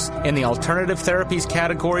Hyperbarics Hyperbarics in the Alternative Therapies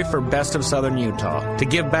category for Best of Southern Utah. To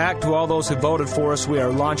give back to all those who voted for us, we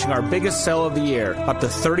are launching our biggest sale of the year, up to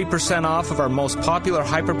 30% off of our most popular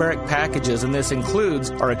hyperbaric packages, and this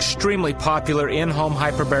includes our extremely popular in-home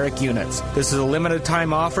hyperbaric units. This is a limited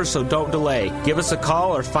time offer, so don't delay. Give us a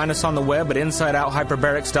call or find us on the web at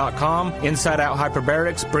InsideOutHyperbarics.com. Inside Out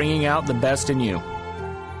Hyperbarics, bringing out the best in you.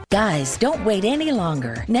 Guys, don't wait any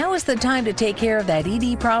longer. Now is the time to take care of that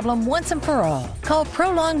ED problem once and for all. Call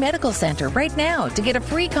Prolong Medical Center right now to get a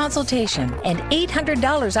free consultation and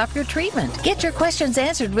 $800 off your treatment. Get your questions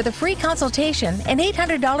answered with a free consultation and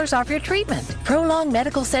 $800 off your treatment. Prolong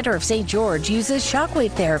Medical Center of St. George uses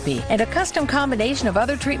shockwave therapy and a custom combination of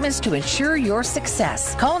other treatments to ensure your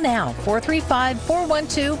success. Call now,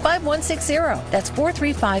 435-412-5160. That's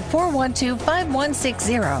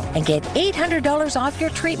 435-412-5160 and get $800 off your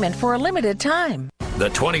treatment for a limited time. The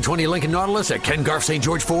 2020 Lincoln Nautilus at Ken Garff St.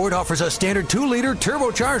 George Ford offers a standard 2-liter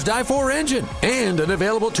turbocharged i4 engine and an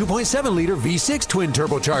available 2.7-liter V6 twin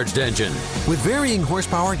turbocharged engine. With varying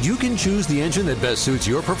horsepower, you can choose the engine that best suits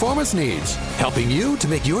your performance needs, helping you to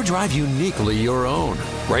make your drive uniquely your own.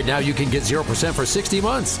 Right now, you can get 0% for 60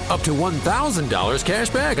 months, up to $1,000 cash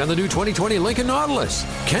back on the new 2020 Lincoln Nautilus.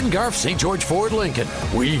 Ken Garff St. George Ford Lincoln.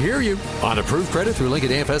 We hear you. On approved credit through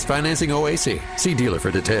Lincoln AFS Financing OAC. See dealer for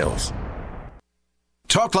details.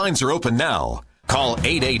 Talk lines are open now. Call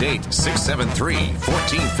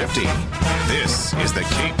 888-673-1450. This is the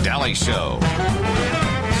Kate Daly Show.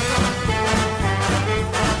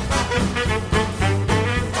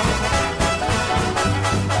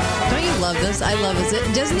 Don't you love this? I love this.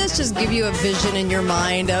 Doesn't this just give you a vision in your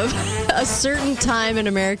mind of a certain time in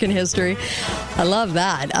American history? I love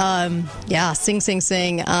that. Yeah, sing, sing,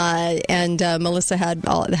 sing. And Melissa had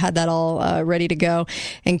that all ready to go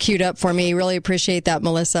and queued up for me. Really appreciate that,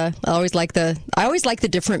 Melissa. I always like the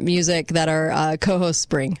different music that our co-hosts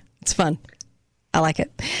bring. It's fun. I like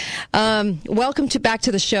it. Welcome back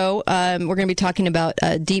to the show. We're going to be talking about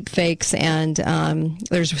deep fakes, and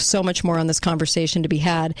there's so much more on this conversation to be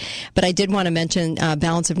had. But I did want to mention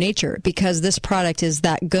Balance of Nature, because this product is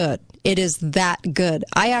that good. It is that good.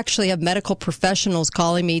 I actually have medical professionals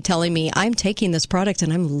calling me, telling me, I'm taking this product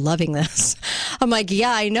and I'm loving this. I'm like,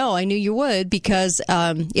 yeah, I know. I knew you would, because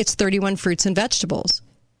it's 31 fruits and vegetables.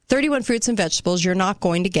 31 fruits and vegetables you're not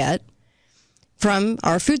going to get from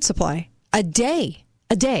our food supply. A day.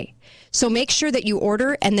 So make sure that you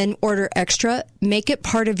order, and then order extra. Make it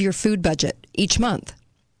part of your food budget each month.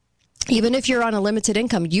 Even if you're on a limited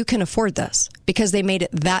income, you can afford this, because they made it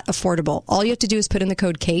that affordable. All you have to do is put in the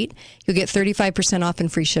code KATE. You'll get 35% off and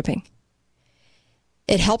free shipping.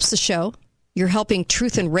 It helps the show. You're helping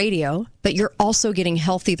Truth in Radio, but you're also getting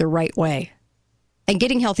healthy the right way. And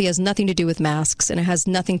getting healthy has nothing to do with masks, and it has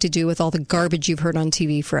nothing to do with all the garbage you've heard on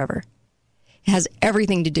TV forever. It has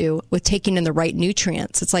everything to do with taking in the right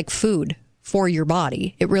nutrients. It's like food for your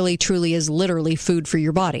body. It really, truly is literally food for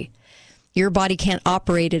your body. Your body can't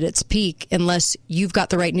operate at its peak unless you've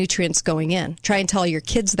got the right nutrients going in. Try and tell your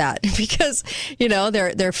kids that, because,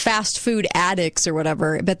 they're fast food addicts or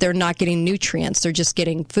whatever, but they're not getting nutrients. They're just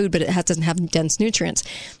getting food, but it doesn't have dense nutrients.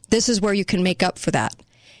 This is where you can make up for that.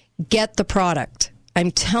 Get the product. I'm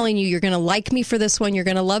telling you, you're going to like me for this one. You're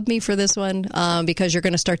going to love me for this one, because you're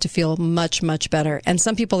going to start to feel much, much better. And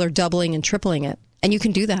some people are doubling and tripling it. And you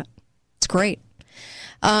can do that. It's great.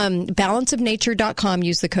 Balanceofnature.com.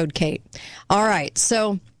 Use the code KATE. All right.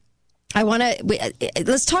 So I want to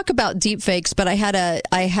let's talk about deep fakes. But I had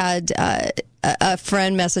a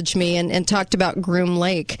friend message me and talked about Groom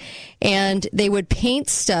Lake, and they would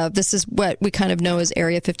paint stuff. This is what we kind of know as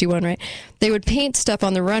Area 51, right? They would paint stuff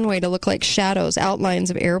on the runway to look like shadows,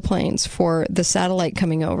 outlines of airplanes for the satellite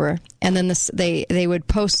coming over. And then they would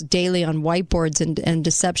post daily on whiteboards, and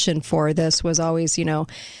deception for this was always,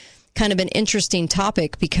 kind of an interesting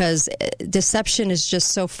topic, because deception is just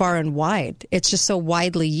so far and wide. It's just so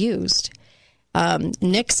widely used.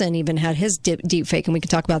 Nixon even had his deep fake, and we can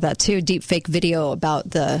talk about that too, deep fake video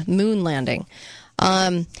about the moon landing.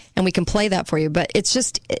 And we can play that for you. But it's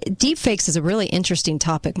just, deep fakes is a really interesting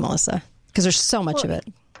topic, Melissa, because there's so much of it.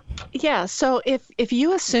 Yeah, so if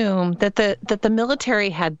you assume that the military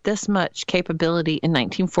had this much capability in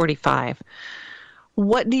 1945,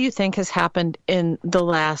 what do you think has happened in the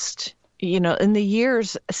last, in the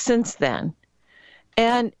years since then?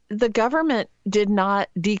 And the government did not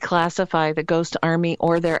declassify the Ghost Army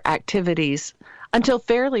or their activities until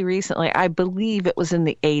fairly recently. I believe it was in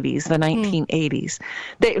the 80s, the 1980s.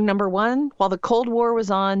 They, number one, while the Cold War was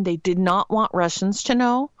on, they did not want Russians to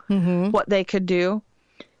know what they could do.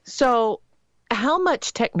 So how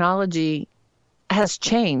much technology has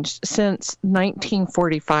changed since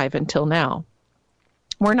 1945 until now?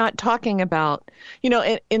 We're not talking about,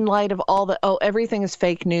 in light of all the, everything is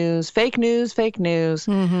fake news.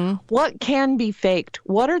 Mm-hmm. What can be faked?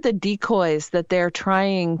 What are the decoys that they're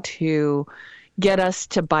trying to get us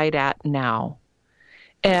to bite at now?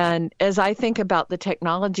 And as I think about the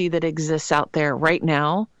technology that exists out there right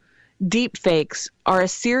now, deep fakes are a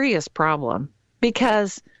serious problem,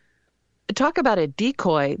 because talk about a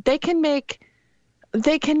decoy. They can make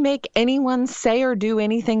anyone say or do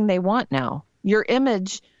anything they want now. Your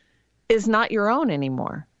image is not your own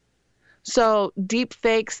anymore. So deep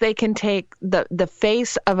fakes, they can take the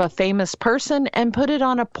face of a famous person and put it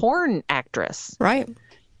on a porn actress. Right.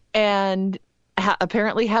 And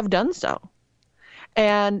apparently have done so.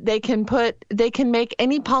 And they can make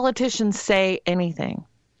any politician say anything.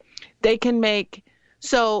 They can make,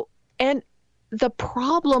 and the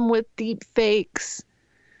problem with deep fakes,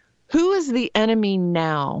 who is the enemy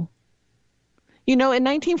now? In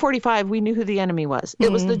 1945, we knew who the enemy was.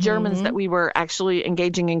 It was the Germans that we were actually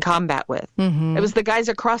engaging in combat with. Mm-hmm. It was the guys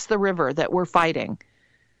across the river that we're fighting.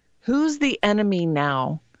 Who's the enemy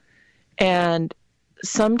now? And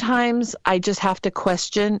sometimes I just have to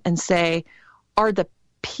question and say, are the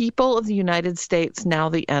people of the United States now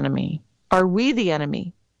the enemy? Are we the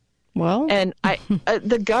enemy? Well, and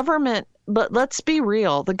the government, but let's be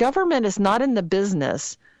real. The government is not in the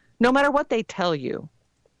business, no matter what they tell you.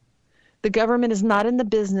 The government is not in the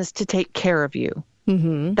business to take care of you.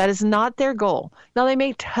 Mm-hmm. That is not their goal. Now, they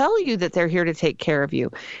may tell you that they're here to take care of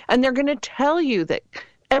you, and they're going to tell you that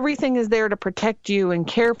everything is there to protect you and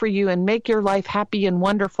care for you and make your life happy and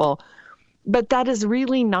wonderful. But that is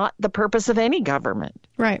really not the purpose of any government.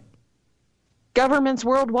 Right. Governments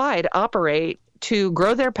worldwide operate to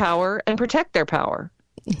grow their power and protect their power.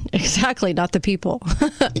 Exactly, not the people,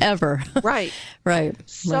 ever. Right. Right.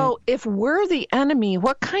 So if we're the enemy,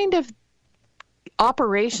 what kind of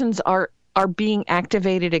operations are being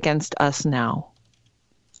activated against us now?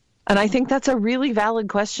 And I think that's a really valid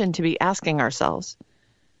question to be asking ourselves.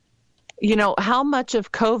 How much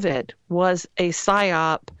of COVID was a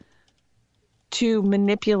psyop to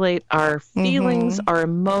manipulate our feelings, our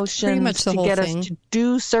emotions, to get us to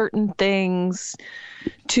do certain things,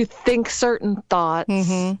 to think certain thoughts?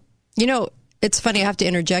 Mm-hmm. It's funny, I have to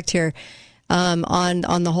interject here. On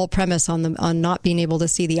the whole premise on not being able to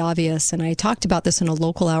see the obvious. And I talked about this in a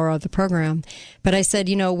local hour of the program, but I said,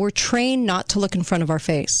 we're trained not to look in front of our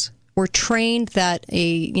face. We're trained that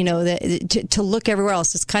to look everywhere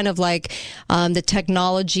else. It's kind of like the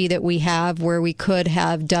technology that we have, where we could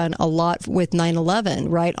have done a lot with 9/11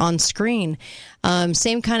 right on screen.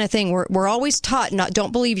 Same kind of thing. We're always taught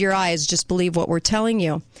don't believe your eyes, just believe what we're telling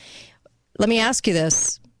you. Let me ask you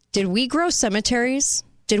this: did we grow cemeteries?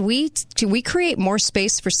 Did we create more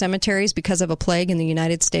space for cemeteries because of a plague in the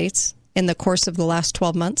United States in the course of the last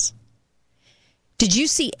 12 months? Did you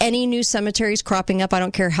see any new cemeteries cropping up? I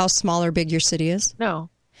don't care how small or big your city is. No.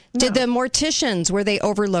 Did the morticians, were they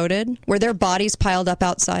overloaded? Were their bodies piled up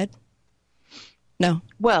outside? No.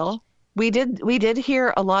 Well, we did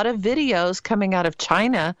hear a lot of videos coming out of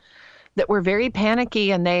China that were very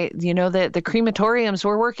panicky, and they, the crematoriums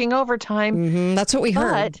were working overtime. Mm-hmm. That's what we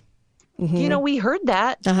heard. Mm-hmm. We heard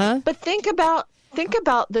that. Uh-huh. But think about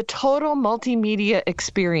the total multimedia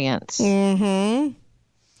experience. Mm-hmm.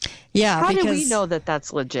 Yeah. How do we know that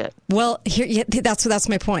that's legit? Well, that's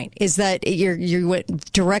my point. Is that you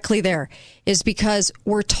went directly there? Is because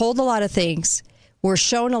we're told a lot of things, we're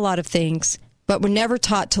shown a lot of things, but we're never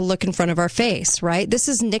taught to look in front of our face. Right? This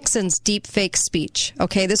is Nixon's deep fake speech.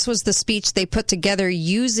 Okay, this was the speech they put together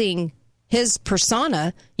using his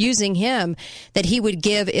persona, using him, that he would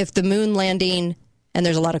give if the moon landing, and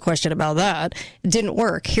there's a lot of question about that, didn't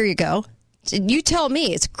work. Here you go. You tell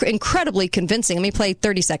me. It's incredibly convincing. Let me play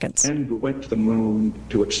 30 seconds. Men who went to the moon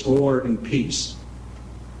to explore in peace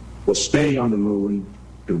will stay on the moon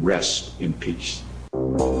to rest in peace.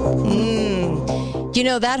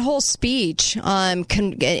 That whole speech,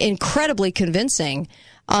 incredibly convincing.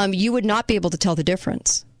 You would not be able to tell the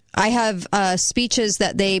difference. I have speeches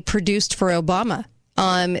that they produced for Obama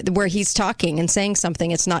where he's talking and saying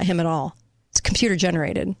something. It's not him at all. It's computer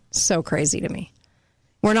generated. So crazy to me.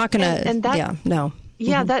 We're not going to, no.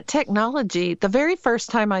 Yeah, that technology, the very first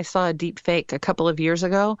time I saw a deep fake a couple of years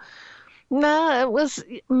ago, it was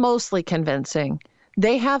mostly convincing.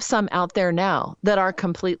 They have some out there now that are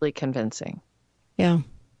completely convincing. Yeah.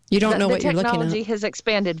 You don't know what you're looking at. The technology has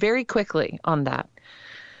expanded very quickly on that.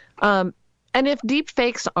 And if deep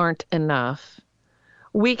fakes aren't enough,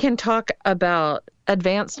 we can talk about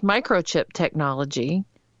advanced microchip technology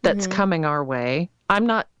that's coming our way. I'm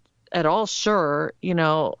not at all sure,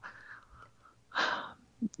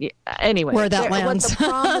 anyway, where that lands.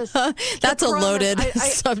 That's a loaded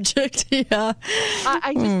subject. Yeah.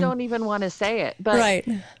 I just don't even want to say it. But right.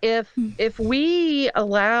 if we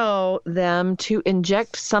allow them to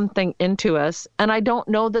inject something into us, and I don't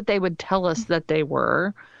know that they would tell us that they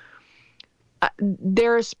were,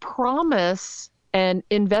 there's promise and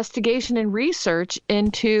investigation and research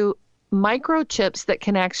into microchips that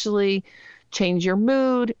can actually change your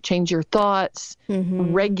mood, change your thoughts,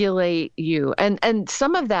 regulate you. And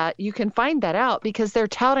some of that, you can find that out because they're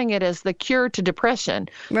touting it as the cure to depression,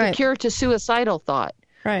 the cure to suicidal thought.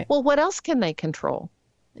 Right. Well, what else can they control?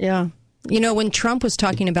 Yeah. You know, when Trump was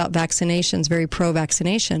talking about vaccinations, very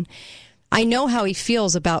pro-vaccination, I know how he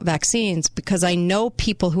feels about vaccines because I know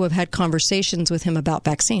people who have had conversations with him about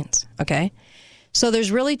vaccines, okay? So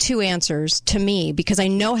there's really two answers to me because I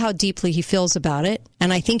know how deeply he feels about it,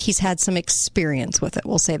 and I think he's had some experience with it,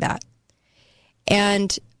 we'll say that.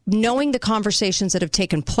 And knowing the conversations that have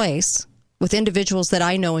taken place with individuals that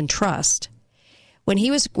I know and trust, when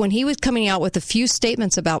he was coming out with a few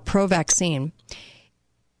statements about pro-vaccine,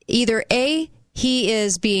 either A, he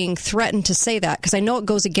is being threatened to say that because I know it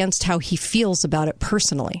goes against how he feels about it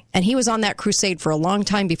personally. And he was on that crusade for a long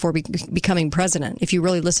time before becoming president, if you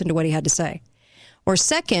really listen to what he had to say. Or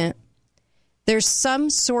second, there's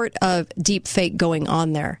some sort of deep fake going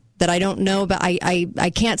on there that I don't know, but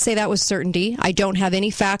I can't say that with certainty. I don't have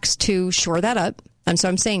any facts to shore that up. And so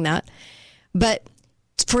I'm saying that. But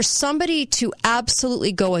for somebody to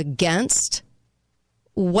absolutely go against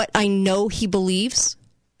what I know he believes,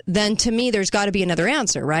 then to me, there's got to be another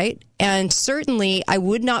answer, right? And certainly, I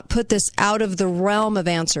would not put this out of the realm of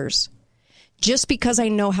answers just because I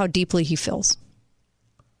know how deeply he feels.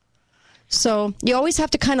 So you always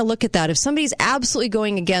have to kind of look at that. If somebody's absolutely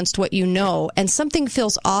going against what you know and something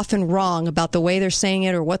feels off and wrong about the way they're saying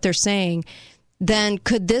it or what they're saying, then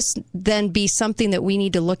could this then be something that we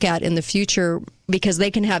need to look at in the future because they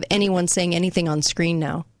can have anyone saying anything on screen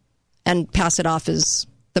now and pass it off as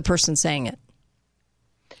the person saying it?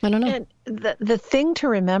 I don't know. And the thing to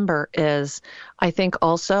remember is, I think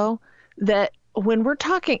also that when we're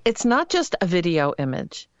talking, it's not just a video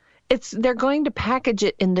image. They're going to package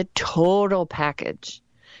it in the total package.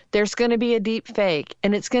 There's going to be a deep fake,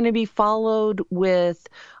 and it's going to be followed with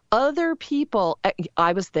other people.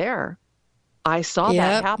 I was there. I saw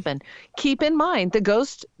that happen. Keep in mind,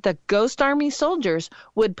 the Ghost Army soldiers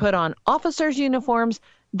would put on officers' uniforms.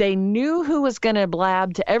 They knew who was going to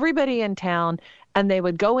blab to everybody in town, and they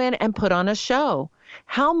would go in and put on a show.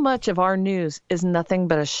 How much of our news is nothing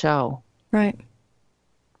but a show? Right.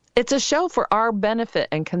 It's a show for our benefit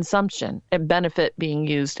and consumption, and benefit being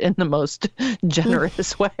used in the most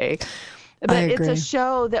generous way. But it's a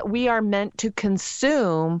show that we are meant to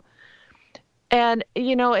consume. And,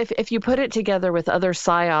 you know, if you put it together with other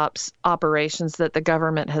PSYOPs operations that the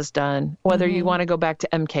government has done, whether you want to go back to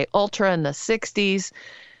MK Ultra in the 60s,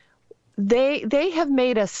 they have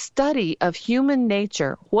made a study of human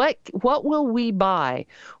nature. What will we buy?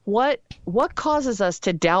 What causes us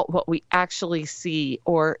to doubt what we actually see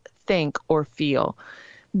or think or feel?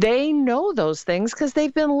 They know those things because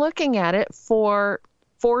they've been looking at it for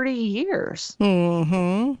 40 years.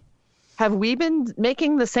 Mm-hmm. Have we been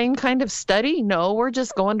making the same kind of study? No, we're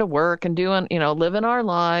just going to work and doing, living our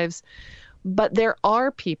lives. But there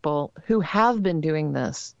are people who have been doing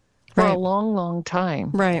this for a long, long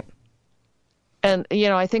time. Right. And,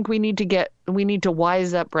 I think we need to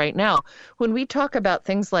wise up right now. When we talk about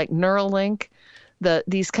things like Neuralink,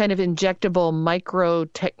 these kind of injectable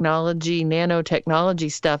micro-technology,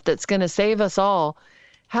 nanotechnology stuff that's going to save us all,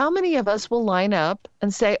 how many of us will line up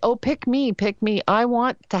and say, oh, pick me. I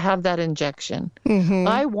want to have that injection. Mm-hmm.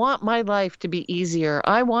 I want my life to be easier.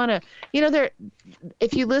 I want to,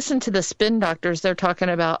 if you listen to the spin doctors, they're talking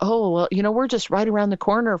about, we're just right around the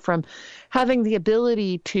corner from having the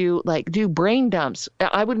ability to do brain dumps.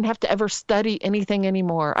 I wouldn't have to ever study anything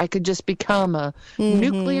anymore. I could just become a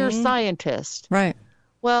nuclear scientist. Right.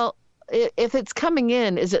 Well, if it's coming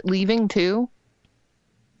in, is it leaving too?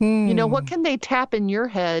 What can they tap in your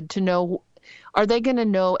head to know? Are they going to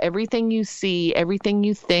know everything you see, everything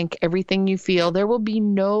you think, everything you feel? There will be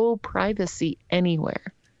no privacy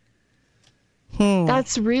anywhere.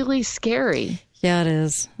 That's really scary. Yeah, it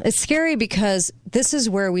is. It's scary because this is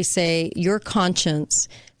where we say your conscience,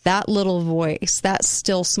 that little voice, that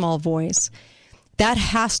still small voice, that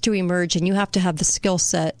has to emerge, and you have to have the skill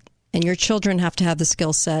set. And your children have to have the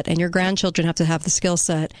skill set, and your grandchildren have to have the skill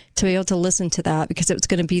set to be able to listen to that, because it's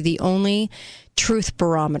going to be the only truth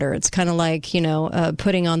barometer. It's kind of like,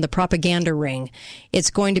 putting on the propaganda ring. It's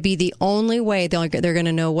going to be the only way they're going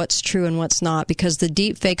to know what's true and what's not, because the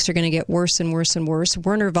deep fakes are going to get worse and worse and worse.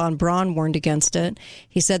 Wernher von Braun warned against it.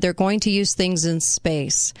 He said they're going to use things in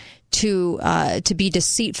space to be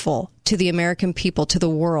deceitful to the American people, to the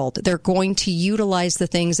world. They're going to utilize the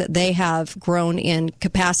things that they have grown in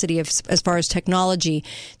capacity as far as technology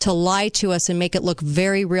to lie to us and make it look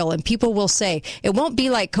very real. And people will say, it won't be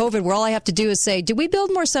like COVID where all I have to do is say, did we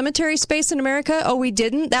build more cemetery space in America? Oh, we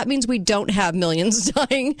didn't? That means we don't have millions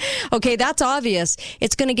dying. Okay, that's obvious.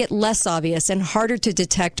 It's going to get less obvious and harder to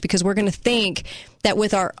detect because we're going to think that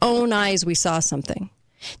with our own eyes we saw something.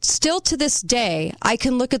 Still to this day, I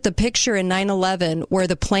can look at the picture in 9/11 where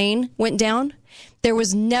the plane went down. There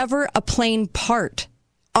was never a plane part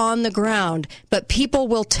on the ground, but people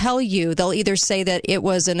will tell you, they'll either say that it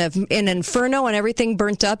was an inferno and everything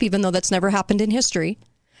burnt up, even though that's never happened in history,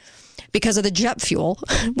 because of the jet fuel,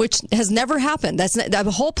 which has never happened.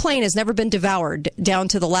 The whole plane has never been devoured down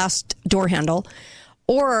to the last door handle.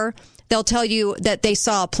 Or they'll tell you that they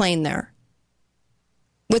saw a plane there.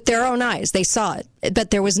 With their own eyes, they saw it, but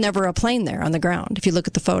there was never a plane there on the ground, if you look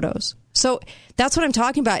at the photos. So that's what I'm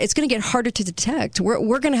talking about. It's going to get harder to detect.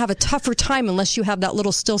 We're going to have a tougher time unless you have that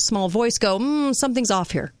little still small voice go, something's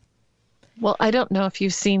off here. Well, I don't know if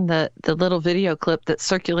you've seen the little video clip that's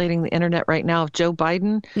circulating the internet right now of Joe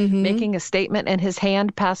Biden making a statement and his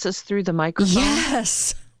hand passes through the microphone.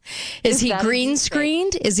 Yes. Is he green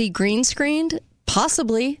screened? Is he green screened?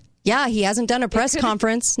 Possibly. Yeah, he hasn't done a press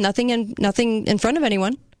conference, nothing in front of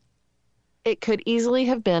anyone. It could easily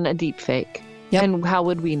have been a deep fake. Yep. And how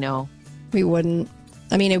would we know? We wouldn't.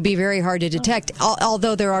 I mean, it would be very hard to detect,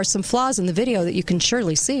 although there are some flaws in the video that you can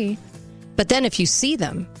surely see. But then if you see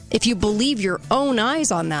them, if you believe your own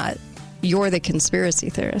eyes on that, you're the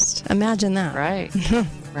conspiracy theorist. Imagine that. Right.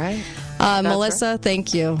 Right. Melissa, right.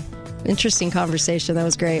 Thank you. Interesting conversation. That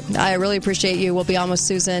was great. I really appreciate you. We'll be on with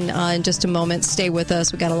Susan in just a moment. Stay with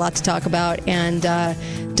us. We got a lot to talk about. And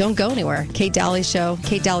don't go anywhere. Kate Daly Show,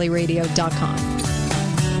 KateDalyRadio.com.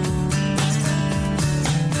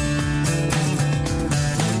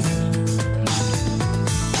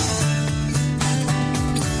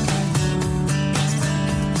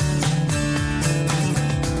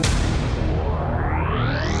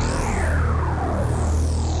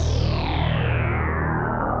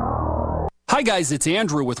 Hi guys, it's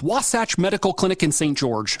Andrew with Wasatch Medical Clinic in St.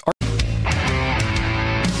 George. A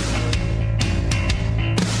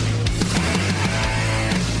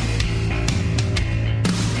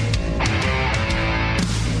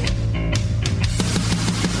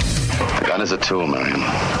gun is a tool, Miriam.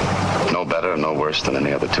 No better and no worse than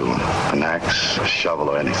any other tool. An axe, a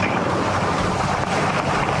shovel, or anything.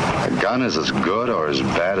 A gun is as good or as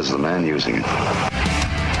bad as the man using it.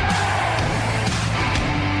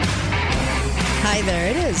 Hi there.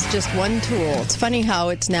 It is just one tool. It's funny how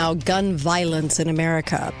it's now gun violence in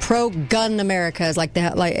America. Pro-gun America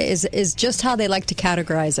is just how they like to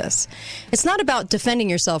categorize us. It's not about defending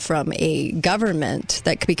yourself from a government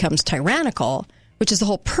that becomes tyrannical, which is the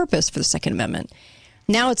whole purpose for the Second Amendment.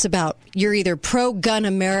 Now it's about you're either pro-gun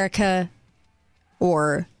America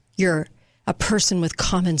or you're a person with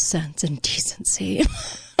common sense and decency.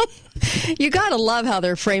 You gotta love how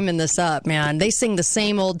they're framing this up, man. They sing the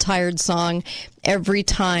same old tired song every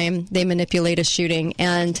time they manipulate a shooting,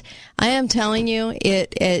 and I am telling you,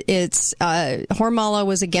 it's Hormala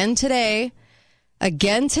was again today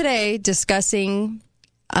discussing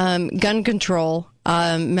gun control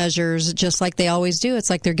measures, just like they always do. It's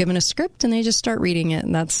like they're given a script and they just start reading it,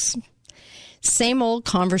 and that's same old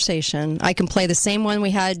conversation. I can play the same one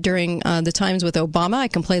we had during the times with Obama. I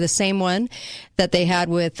can play the same one that they had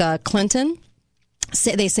with Clinton.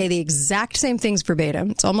 They say the exact same things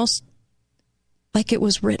verbatim. It's almost like it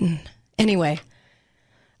was written. Anyway.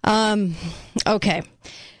 Okay.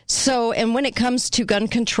 So, and when it comes to gun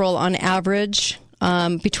control, on average,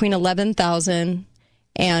 between 11,000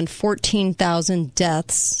 and 14,000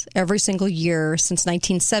 deaths every single year since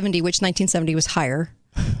 1970, which 1970 was higher.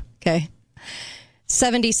 Okay.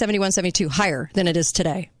 70, 71, 72, higher than it is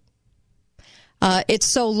today. It's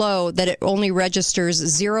so low that it only registers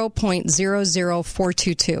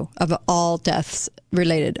 0.00422 of all deaths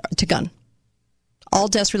related to gun. All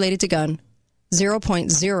deaths related to gun,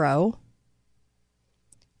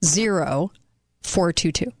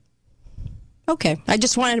 0.00422. Okay, I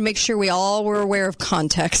just wanted to make sure we all were aware of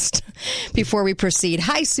context before we proceed.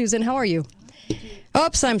 Hi, Susan. How are you?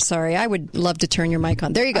 Oops, I'm sorry. I would love to turn your mic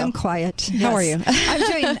on. There you go. I'm quiet. How are you?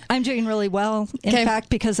 I'm doing really well. In fact,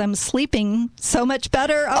 because I'm sleeping so much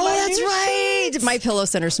better. Oh, that's right. My Pillow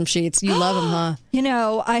sent her some sheets. You love them, huh? You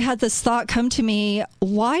know, I had this thought come to me.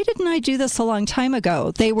 Why didn't I do this a long time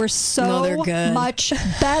ago? They were so much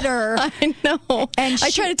better. I know. And I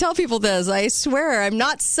try to tell people this. I swear, I'm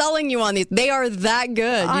not selling you on these. They are that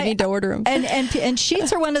good. You need to order them. And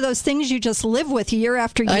sheets are one of those things you just live with year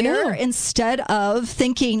after year instead of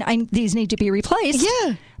thinking these need to be replaced.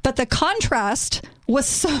 Yeah. But the contrast was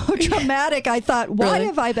so dramatic. I thought, why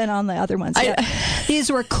have I been on the other ones yet?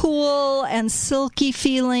 These were cool and silky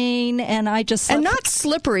feeling, and I just and not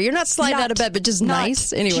slippery. You're not sliding out of bed, but just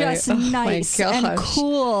nice anyway. Just nice and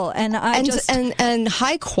cool, and and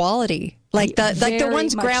high quality. Like the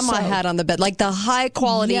ones Grandma had on the bed, like the high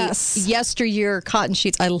quality yesteryear cotton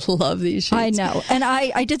sheets. I love these sheets. I know. And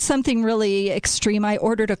I did something really extreme. I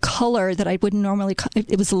ordered a color that I wouldn't normally.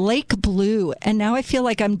 It was lake blue, and now I feel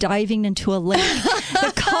like I'm diving into a lake.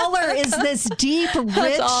 The color is this deep, rich.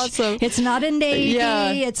 That's awesome. It's not a navy.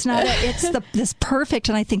 Yeah. It's not. This perfect.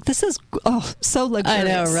 And I think this is so luxurious.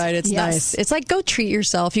 I know, right? It's nice. It's like go treat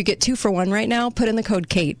yourself. You get 2 for $1 right now. Put in the code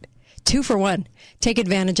Kate. 2 for $1. Take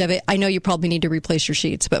advantage of it. I know you probably need to replace your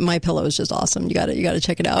sheets, but My Pillow is just awesome. You got to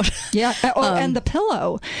check it out. Yeah. And the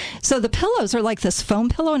pillow. So the pillows are like this foam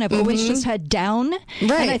pillow, and I've always just had down. Right.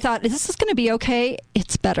 And I thought, this is going to be okay.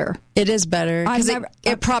 It's better. It is better because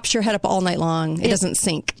it props your head up all night long. It doesn't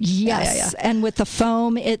sink. Yes. Yeah. And with the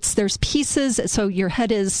foam, there's pieces, so your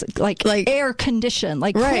head is like air conditioned,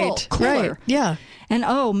 like cooler. Right. Yeah. And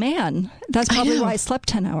oh man, that's probably why I slept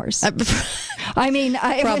 10 hours. I mean,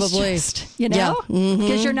 it was just,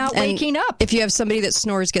 because you're not waking up. If you have somebody that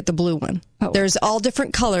snores, get the blue one. There's all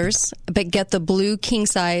different colors, but get the blue king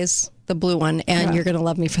size, the blue one, and you're going to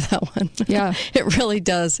love me for that one. Yeah. It really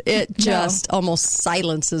does. It just almost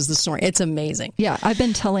silences the snoring. It's amazing. Yeah, I've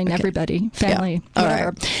been telling everybody, family,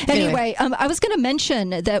 whatever. Right. Anyway, I was going to mention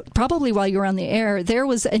that probably while you were on the air, there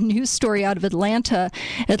was a news story out of Atlanta.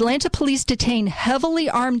 Atlanta police detained heavily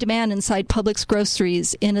armed man inside Publix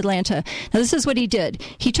groceries in Atlanta. Now, this is what he did.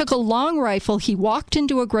 He took a long rifle. He walked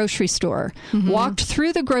into a grocery store, walked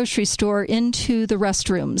through the grocery store into the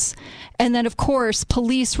restrooms. And then, of course,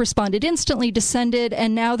 police responded instantly, descended,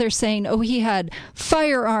 and now they're saying, he had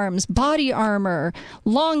firearms, body armor,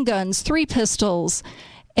 long guns, 3 pistols,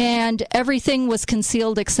 and everything was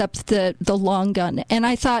concealed except the long gun. And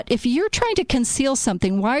I thought, if you're trying to conceal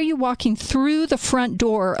something, why are you walking through the front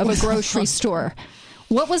door of a grocery store?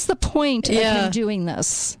 What was the point of him doing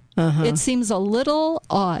this? It seems a little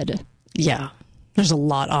odd. Yeah, there's a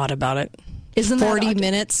lot odd about it. Isn't 40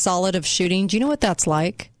 minutes solid of shooting? Do you know what that's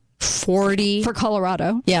like? 40 for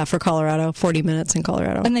Colorado. Yeah, for Colorado. 40 minutes in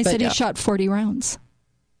Colorado. And they said he shot 40 rounds.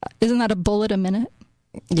 Isn't that a bullet a minute?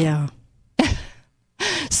 Yeah.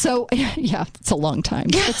 So, yeah, it's a long time.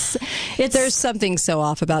 There's something so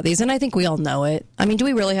off about these, and I think we all know it. I mean, do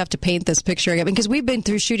we really have to paint this picture again? Because we've been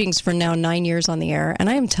through shootings for now 9 years on the air, and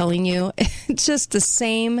I am telling you, it's just the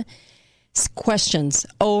same questions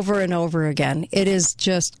over and over again. It is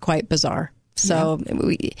just quite bizarre. So,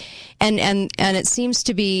 and it seems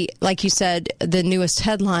to be, like you said, the newest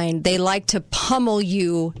headline, they like to pummel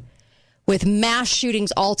you with mass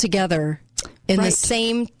shootings all together in the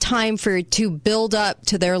same time to build up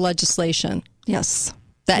to their legislation. Yes.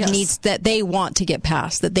 That they want to get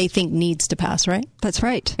passed, that they think needs to pass, right? That's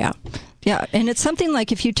right. Yeah. Yeah, and it's something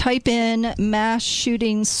like if you type in mass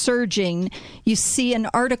shooting surging, you see an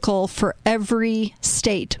article for every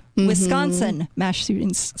state. Wisconsin, mass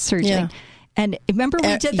shootings surging. Yeah. And remember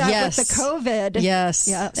we did that with the COVID. Yes.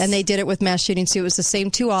 And they did it with mass shootings too. It was the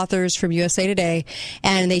same 2 authors from USA Today,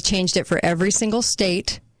 and they changed it for every single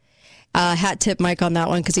state. Hat tip Mike on that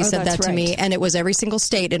one because he said that to me. And it was every single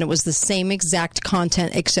state, and it was the same exact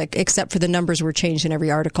content except for the numbers were changed in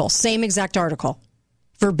every article. Same exact article.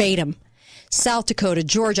 Verbatim. South Dakota,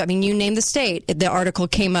 Georgia, I mean, you name the state, the article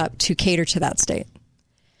came up to cater to that state.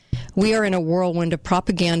 We are in a whirlwind of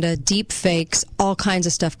propaganda, deep fakes, all kinds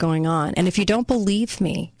of stuff going on. And if you don't believe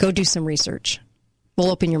me, go do some research.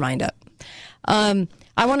 We'll open your mind up. I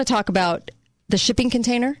want to talk about the shipping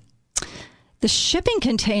container. The shipping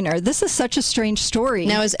container. This is such a strange story.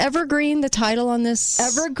 Now, is Evergreen the title on this?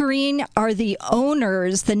 Evergreen are the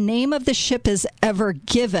owners. The name of the ship is Ever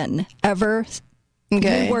Given.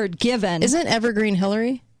 The word given. Isn't Evergreen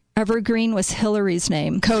Hillary? Evergreen was Hillary's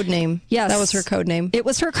name. Code name. Yes. That was her code name. It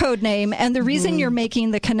was her code name. And the reason you're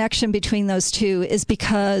making the connection between those two is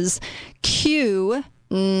because Q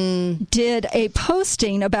did a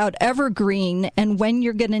posting about Evergreen and when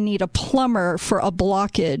you're going to need a plumber for a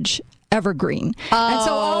blockage Evergreen. And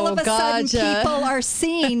so all of a sudden people are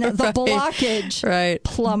seeing the blockage. Right.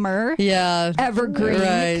 Plummer. Yeah.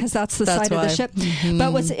 Evergreen. Because that's the side of the ship. Mm-hmm.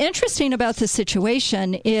 But what's interesting about this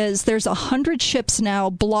situation is there's 100 ships now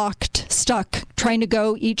blocked, stuck, trying to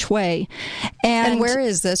go each way. And where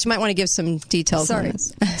is this? You might want to give some details on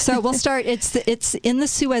this. So we'll start. It's in the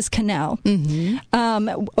Suez Canal,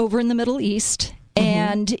 over in the Middle East.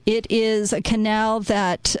 And it is a canal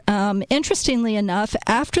that, interestingly enough,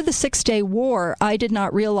 after the Six-Day War, I did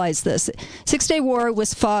not realize this. Six-Day War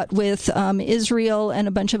was fought with Israel and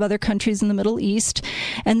a bunch of other countries in the Middle East.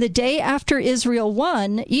 And the day after Israel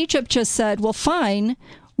won, Egypt just said, well, fine,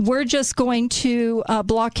 we're just going to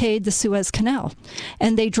blockade the Suez Canal.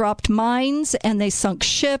 And they dropped mines and they sunk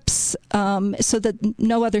ships so that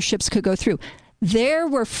no other ships could go through. There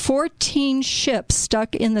were 14 ships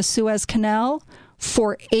stuck in the Suez Canal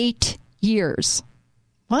for 8 years.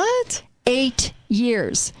 What? 8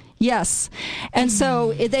 years. Yes. And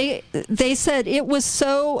so they said it was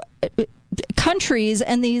so... countries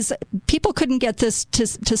and these people couldn't get this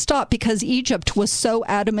to stop because Egypt was so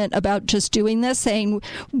adamant about just doing this, saying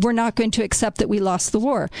we're not going to accept that we lost the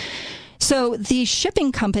war. So the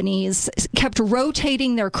shipping companies kept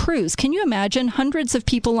rotating their crews. Can you imagine hundreds of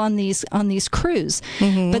people on these crews?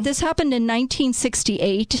 But this happened in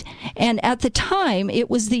 1968, and at the time it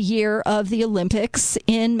was the year of the Olympics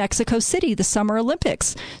in Mexico City, the Summer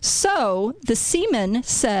Olympics. So the seamen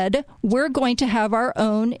said, we're going to have our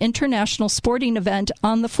own international sporting event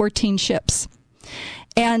on the 14 ships.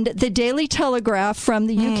 And the Daily Telegraph from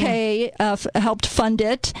the UK helped fund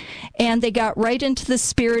it, and they got right into the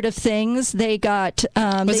spirit of things. They got...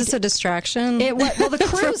 was this a distraction? Well, the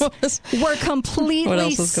crews were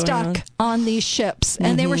completely stuck on these ships,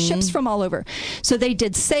 and they were ships from all over. So they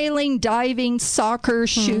did sailing, diving, soccer,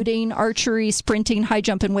 shooting, archery, sprinting, high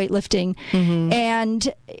jump, and weightlifting.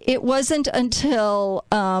 And it wasn't until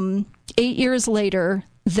 8 years later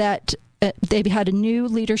that... they had a new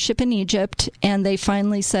leadership in Egypt, and they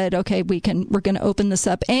finally said, okay, we're going to open this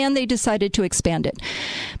up, and they decided to expand it.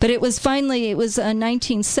 But it was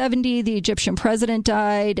 1970, the Egyptian president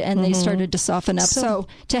died, and they started to soften up. So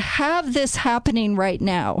to have this happening right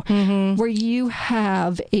now, where you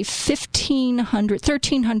have a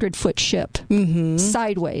 1,300 foot ship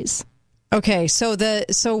sideways. Okay,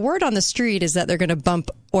 so word on the street is that they're going to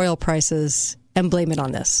bump oil prices and blame it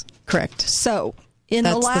on this. Correct. So... in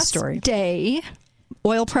the last day,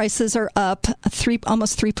 oil prices are up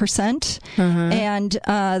almost 3%, and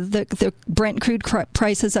the Brent crude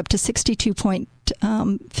price is up to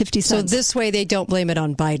 62.50 cents. So this way, they don't blame it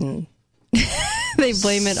on Biden. They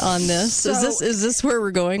blame it on this. So, is this where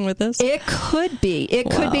we're going with this? It could be. It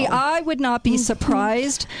could be. I would not be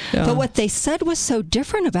surprised. But what they said was so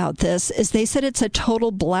different about this is they said it's a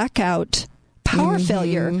total blackout power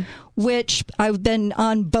failure, which I've been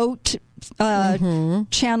on boat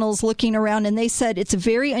channels looking around, and they said it's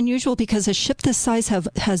very unusual because a ship this size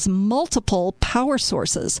has multiple power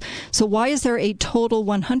sources. So why is there a total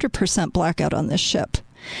 100% blackout on this ship?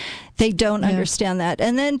 They don't understand that.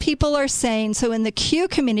 And then people are saying, so in the Q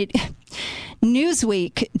community,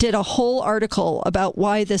 Newsweek did a whole article about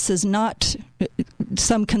why this is not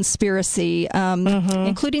some conspiracy,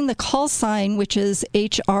 including the call sign, which is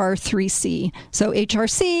HR3C. So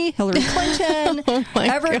HRC, Hillary Clinton,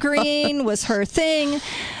 Evergreen was her thing.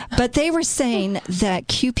 But they were saying that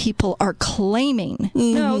Q people are claiming.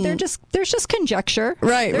 No, there's just conjecture.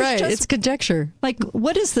 Right. It's conjecture. Like,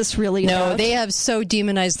 what is this really about? No, they have so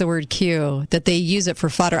demonized the word Q that they use it for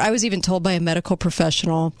fodder. I was even told by a medical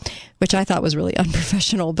professional, which I thought was really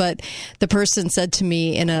unprofessional, but the person said to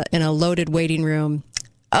me in a loaded waiting room,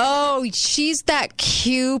 "Oh, she's that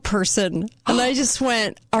Q person." And I just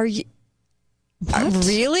went, "Are you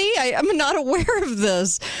really? I'm not aware of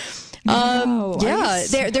this."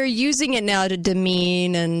 They're using it now to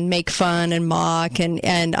demean and make fun and mock,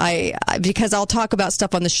 and I because I'll talk about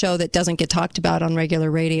stuff on the show that doesn't get talked about on regular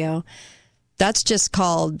radio. That's just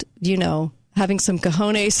called, having some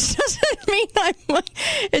cojones.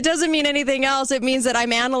 It doesn't mean anything else. It means that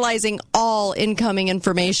I'm analyzing all incoming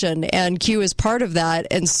information, and Q is part of that.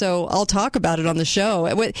 And so I'll talk about it on the show.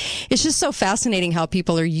 It's just so fascinating how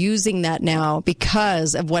people are using that now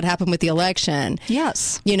because of what happened with the election.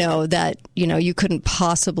 Yes. That you couldn't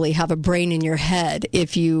possibly have a brain in your head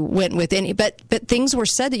if you went with any. But things were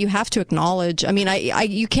said that you have to acknowledge. I mean,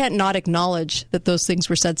 you can't not acknowledge that those things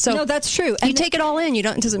were said. So no, that's true. You take it all in. It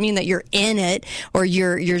doesn't mean that you're in it or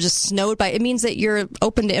you're just snowed it means that you're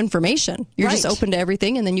open to information. You're just open to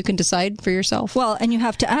everything, and then you can decide for yourself. Well, and you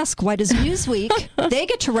have to ask, why does Newsweek, they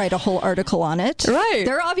get to write a whole article on it. Right.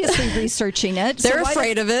 They're obviously researching it. They're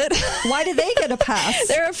afraid of it. Why do they get a pass?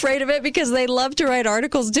 They're afraid of it because they love to write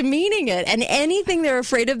articles demeaning it. And anything they're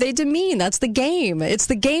afraid of, they demean. That's the game. It's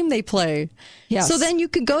the game they play. Yes. So then you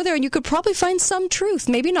could go there and you could probably find some truth.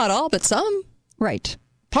 Maybe not all, but some. Right.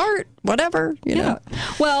 Part, whatever, you know.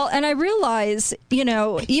 Well, and I realize,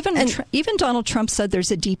 even Donald Trump said there's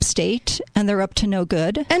a deep state and they're up to no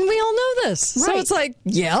good. And we all know this. Right. So it's like,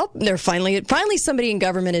 they're finally somebody in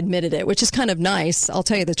government admitted it, which is kind of nice. I'll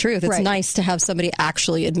tell you the truth. It's nice to have somebody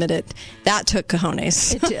actually admit it. That took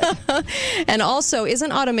cojones. It did. And also,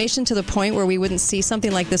 isn't automation to the point where we wouldn't see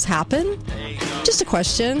something like this happen? Just a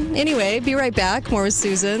question. Anyway, be right back. More with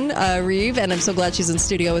Susan Reeve, and I'm so glad she's in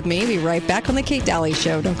studio with me. Be right back on the Kate Daly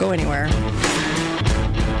Show. Don't go anywhere.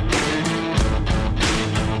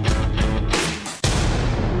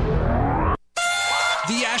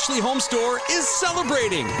 The Ashley Home Store is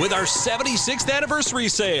celebrating with our 76th anniversary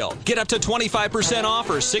sale. Get up to 25% off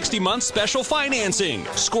or 60-month special financing.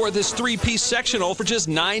 Score this 3-piece sectional for just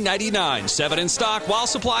 $9.99. 7 in stock while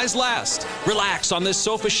supplies last. Relax on this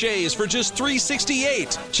sofa chaise for just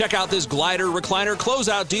 $368. Check out this glider recliner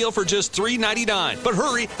closeout deal for just $399. But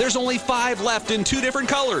hurry, there's only 5 left in 2 different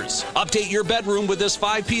colors. Update your bedroom with this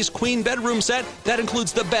 5-piece queen bedroom set that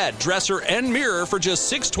includes the bed, dresser, and mirror for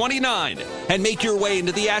just $629. And make your way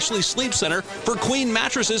into the Ashley Sleep Center for queen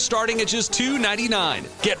mattresses starting at just $299.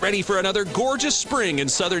 Get ready for another gorgeous spring in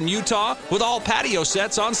southern Utah with all patio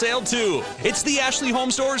sets on sale too. It's the Ashley Home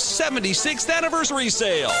Store's 76th anniversary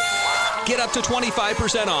sale. Get up to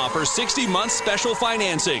 25% off or 60-month special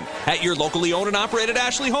financing at your locally owned and operated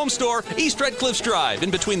Ashley Home Store, East Red Cliffs Drive, in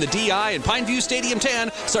between the DI and Pineview Stadium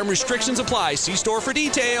 10. Some restrictions apply. See store for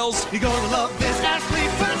details. You're gonna love this Ashley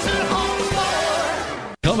Furniture Home Store.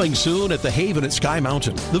 Coming soon at the Haven at Sky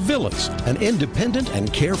Mountain, The Villas, an independent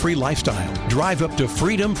and carefree lifestyle. Drive up to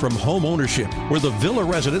freedom from home ownership, where the villa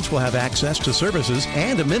residents will have access to services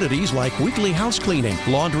and amenities like weekly house cleaning,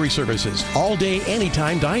 laundry services, all-day,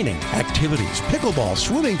 anytime dining, activities, pickleball,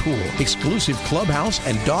 swimming pool, exclusive clubhouse,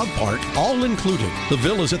 and dog park, all included. The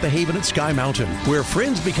Villas at the Haven at Sky Mountain, where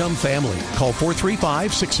friends become family. Call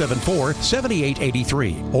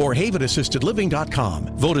 435-674-7883 or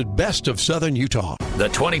havenassistedliving.com. Voted best of Southern Utah.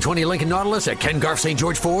 The 2020 Lincoln Nautilus at Ken Garff St.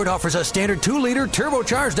 George Ford offers a standard 2-liter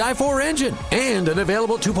turbocharged i4 engine and an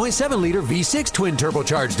available 2.7-liter V6 twin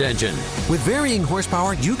turbocharged engine. With varying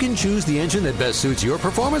horsepower, you can choose the engine that best suits your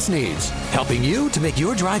performance needs, helping you to make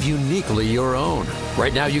your drive uniquely your own.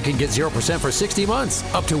 Right now, you can get 0% for 60 months,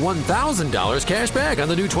 up to $1,000 cash back on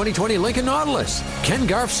the new 2020 Lincoln Nautilus. Ken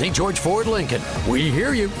Garff St. George Ford Lincoln. We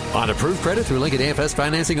hear you. On approved credit through Lincoln AFS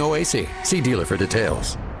Financing OAC. See dealer for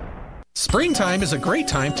details. Springtime is a great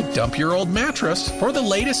time to dump your old mattress for the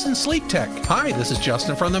latest in sleep tech. Hi, this is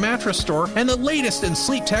Justin from the Mattress Store, and the latest in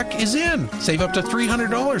sleep tech is in. Save up to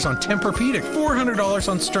 $300 on Tempur-Pedic, $400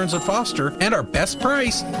 on Stearns & Foster, and our best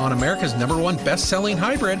price on America's #1 best-selling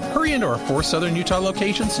hybrid. Hurry into our 4 Southern Utah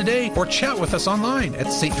locations today or chat with us online at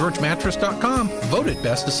stgeorgemattress.com. Voted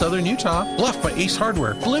best of Southern Utah. Bluff by Ace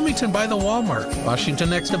Hardware, Bloomington by the Walmart, Washington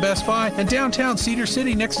next to Best Buy, and downtown Cedar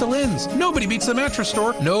City next to Lynn's. Nobody beats the Mattress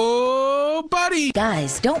Store. Nobody!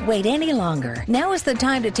 Guys, don't wait any longer. Now is the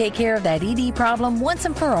time to take care of that ED problem once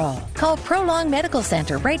and for all. Call Prolong Medical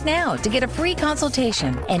Center right now to get a free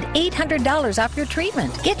consultation and $800 off your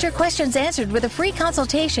treatment. Get your questions answered with a free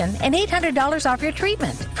consultation and $800 off your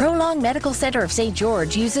treatment. Prolong Medical Center of St.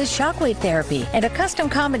 George uses shockwave therapy and a custom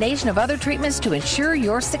combination of other treatments to ensure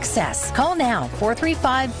your success. Call now,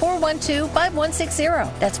 435-412-5160.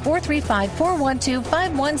 That's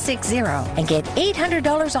 435-412-5160 and get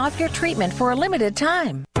 $800 off your treatment for a limited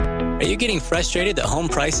time. Are you getting frustrated that home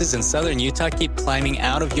prices in southern Utah keep climbing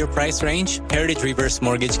out of your price range? Heritage Reverse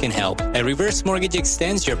Mortgage can help. A reverse mortgage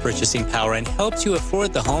extends your purchasing power and helps you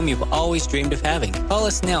afford the home you've always dreamed of having. Call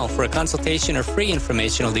us now for a consultation or free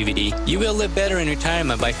informational DVD. You will live better in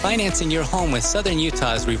retirement by financing your home with Southern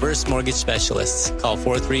Utah's reverse mortgage specialists. Call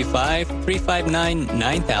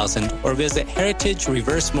 435-359-9000 or visit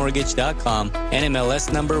heritagereversemortgage.com.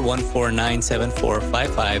 NMLS number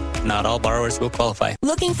 1497455. Not all borrowers will qualify.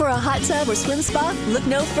 Looking for a hot tub or swim spa? Look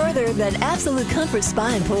no further than Absolute Comfort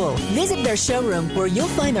Spa and Pool. Visit their showroom where you'll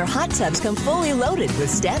find their hot tubs come fully loaded with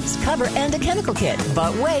steps, cover, and a chemical kit.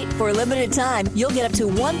 But wait, for a limited time, you'll get up to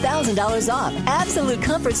 $1,000 off. Absolute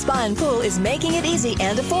Comfort Spa and Pool is making it easy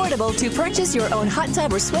and affordable to purchase your own hot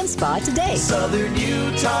tub or swim spa today. Southern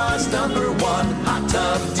Utah's #1 hot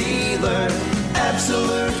tub dealer.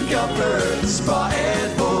 Absolute Comfort Spa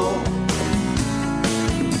and Pool.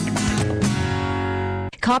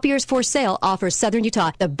 Copiers for Sale offers Southern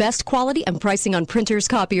Utah the best quality and pricing on printers,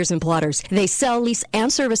 copiers, and plotters. They sell, lease,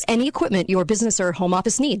 and service any equipment your business or home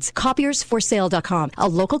office needs. Copiersforsale.com, a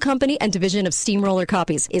local company and division of Steamroller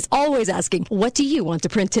Copies, is always asking, what do you want to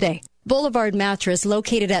print today? Boulevard Mattress,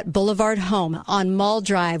 located at Boulevard Home on Mall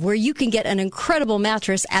Drive, where you can get an incredible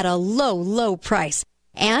mattress at a low, low price.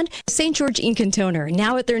 And St. George Ink and Toner,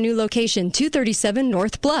 now at their new location, 237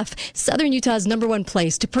 North Bluff, Southern Utah's #1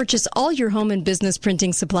 place to purchase all your home and business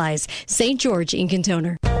printing supplies. St. George Ink and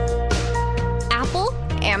Toner. Apple,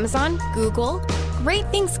 Amazon, Google. Great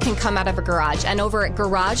things can come out of a garage, and over at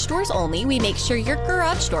Garage Doors Only, we make sure your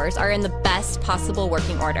garage doors are in the best possible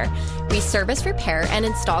working order. We service, repair, and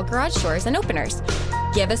install garage doors and openers.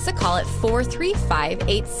 Give us a call at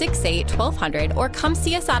 435-868-1200 or come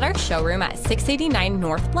see us at our showroom at 689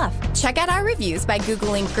 North Bluff. Check out our reviews by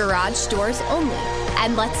Googling Garage Doors Only,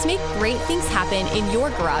 and let's make great things happen in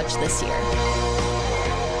your garage this year.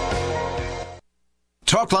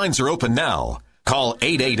 Talk lines are open now. Call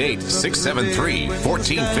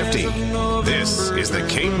 888-673-1450. This is the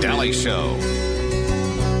Kate Daly Show.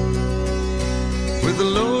 With a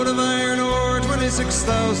load of iron ore,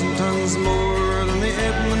 26,000 tons more than the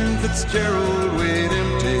Edmund Fitzgerald weighed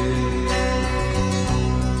empty.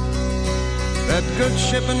 That good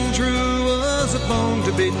ship and true was a bone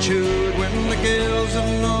to be chewed when the gales of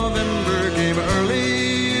November came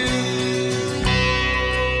early.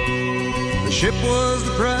 The ship was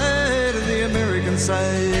the pride of the American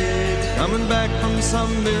side, coming back from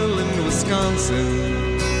some mill in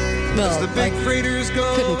Wisconsin. Well, I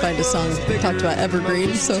couldn't find a song that talked about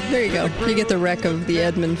Evergreen, so there you go. You get the wreck of the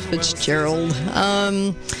Edmund Fitzgerald.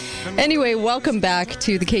 Anyway, welcome back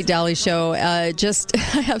to the Kate Daly Show. I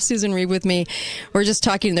have Susan Reed with me. We're just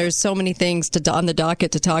talking. There's so many things on the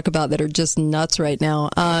docket to talk about that are just nuts right now.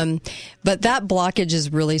 But that blockage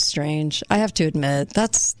is really strange. I have to admit,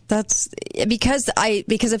 that's because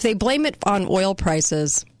if they blame it on oil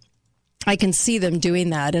prices, I can see them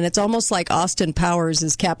doing that, and it's almost like Austin Powers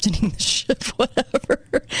is captaining the ship, whatever.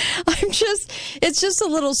 It's just a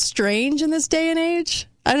little strange in this day and age.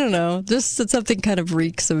 I don't know. Something kind of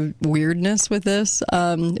reeks of weirdness with this,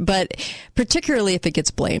 but particularly if it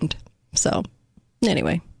gets blamed. So,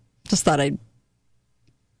 anyway, just thought I'd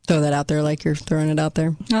throw that out there like you're throwing it out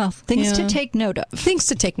there. Oh, things to take note of. Things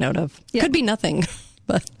to take note of. Yeah. Could be nothing,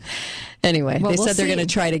 but anyway, they said they're going to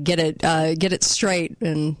try to get it straight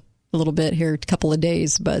and a little bit here, a couple of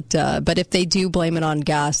days, but if they do blame it on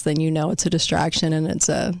gas, then it's a distraction and it's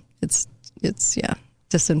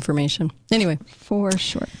disinformation. Anyway, for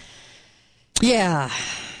sure. Yeah.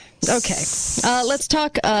 Okay. Let's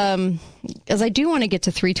talk. As I do want to get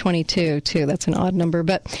to 322 too. That's an odd number,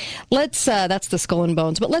 but let's. That's the Skull and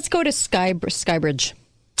Bones. But let's go to Skybridge.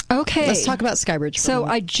 Okay. Let's talk about Skybridge. So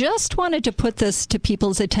I just wanted to put this to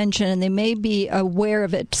people's attention, and they may be aware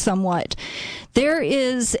of it somewhat. There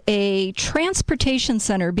is a transportation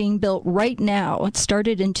center being built right now. It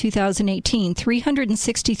started in 2018,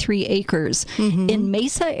 363 acres in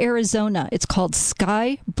Mesa, Arizona. It's called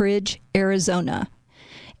Skybridge, Arizona.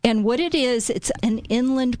 And what it is, it's an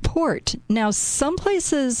inland port. Now, some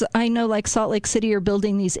places I know, like Salt Lake City, are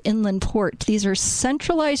building these inland ports. These are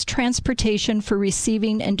centralized transportation for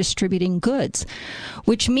receiving and distributing goods,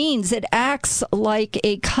 which means it acts like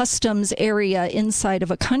a customs area inside of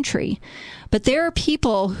a country. But there are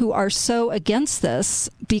people who are so against this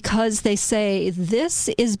because they say this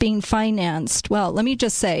is being financed. Well, let me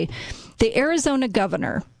just say, the Arizona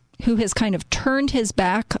governor, who has kind of turned his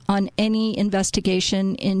back on any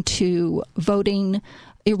investigation into voting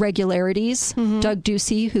irregularities. Doug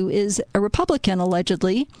Ducey, who is a Republican,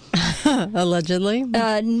 allegedly,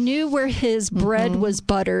 knew where his bread was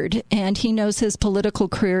buttered, and he knows his political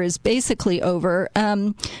career is basically over.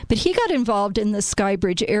 But he got involved in the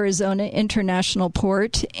Skybridge, Arizona International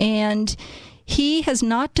Port, and he has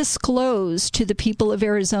not disclosed to the people of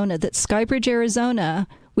Arizona that Skybridge, Arizona,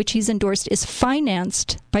 which he's endorsed, is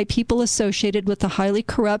financed by people associated with the highly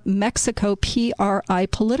corrupt Mexico PRI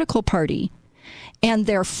political party and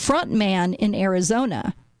their front man in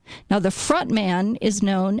Arizona. Now, the front man is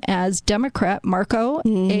known as Democrat Marco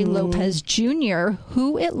A. Lopez Jr.,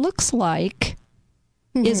 who it looks like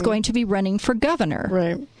is going to be running for governor.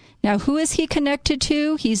 Right. Now, who is he connected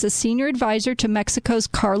to? He's a senior advisor to Mexico's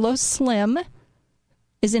Carlos Slim.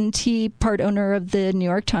 Isn't he part owner of the New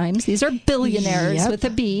York Times? These are billionaires with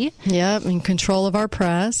a B. Yep, in control of our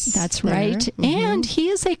press. That's right. And he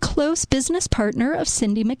is a close business partner of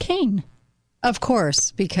Cindy McCain. Of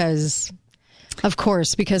course, because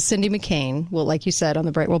Cindy McCain will, like you said on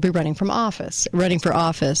the break, will be running for office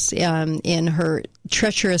in her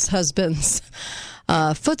treacherous husband's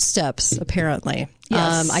footsteps, apparently.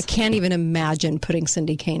 Yes. I can't even imagine putting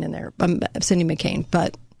Cindy McCain,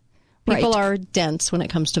 but people are dense when it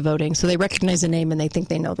comes to voting, so they recognize a name and they think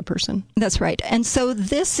they know the person. That's right. And so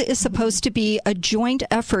this is supposed to be a joint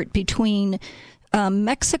effort between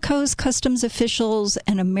Mexico's customs officials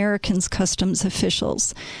and Americans' customs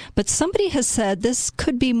officials. But somebody has said this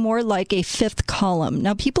could be more like a fifth column.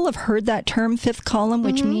 Now, people have heard that term, fifth column,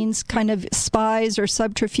 which means kind of spies or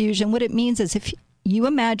subterfuge. And what it means is if you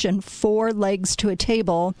imagine 4 legs to a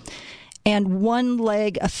table, and one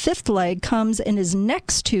leg, a fifth leg, comes and is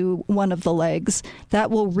next to one of the legs,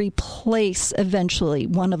 that will replace eventually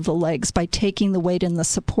one of the legs by taking the weight and the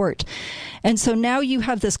support. And so now you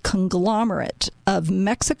have this conglomerate of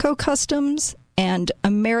Mexico customs and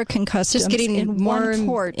American customs just getting in more one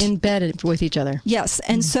port. embedded with each other. Yes,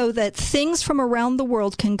 and so that things from around the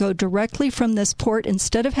world can go directly from this port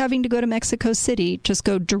instead of having to go to Mexico City, just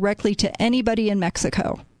go directly to anybody in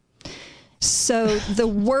Mexico. So the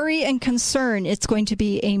worry and concern, it's going to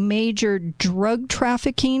be a major drug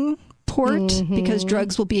trafficking port because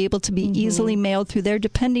drugs will be able to be easily mailed through there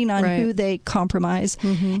depending on who they compromise,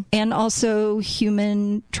 and also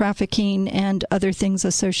human trafficking and other things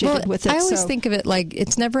associated with it. I always think of it like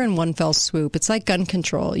it's never in one fell swoop. It's like gun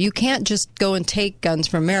control. You can't just go and take guns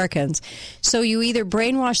from Americans. So you either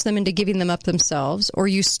brainwash them into giving them up themselves, or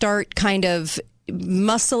you start kind of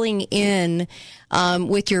muscling in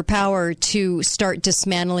with your power to start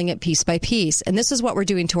dismantling it piece by piece. And this is what we're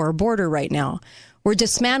doing to our border right now. We're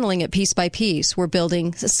dismantling it piece by piece. We're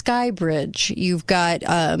building a sky bridge. You've got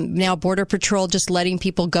now Border Patrol just letting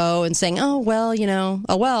people go and saying, under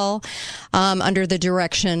the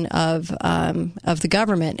direction of the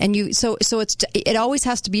government. And so it always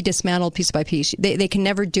has to be dismantled piece by piece. They can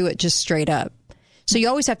never do it just straight up. So you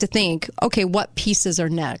always have to think, okay, what pieces are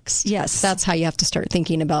next? Yes. That's how you have to start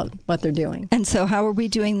thinking about what they're doing. And so how are we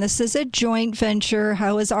doing this as a joint venture?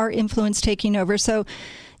 How is our influence taking over? So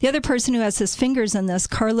the other person who has his fingers in this,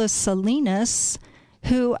 Carlos Salinas,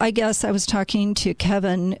 who I guess I was talking to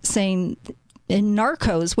Kevin saying in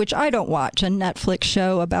Narcos, which I don't watch, a Netflix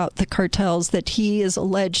show about the cartels that he is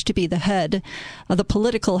alleged to be the head, the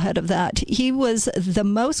political head of that. He was the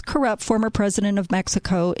most corrupt former president of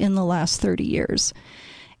Mexico in the last 30 years.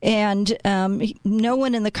 And no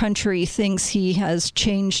one in the country thinks he has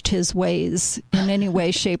changed his ways in any way,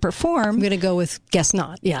 shape, or form. I'm going to go with guess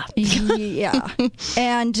not. Yeah. Yeah.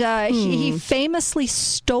 And he famously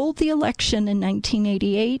stole the election in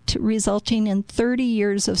 1988, resulting in 30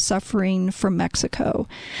 years of suffering from Mexico.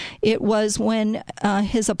 It was when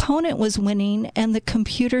his opponent was winning and the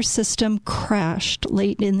computer system crashed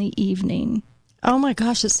late in the evening. Oh, my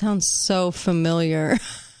gosh, it sounds so familiar.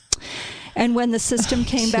 And when the system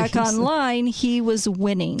came back online, he was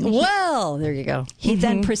winning. Well, there you go. He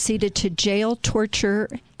then proceeded to jail, torture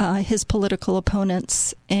his political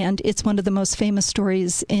opponents. And it's one of the most famous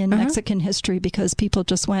stories in Mexican history because people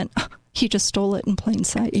just went, he just stole it in plain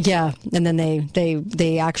sight. Yeah. And then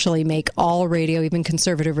they actually make all radio, even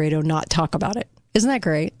conservative radio, not talk about it. Isn't that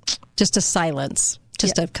great? Just a silence.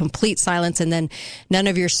 Just a complete silence, and then none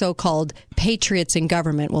of your so-called patriots in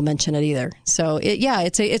government will mention it either. So,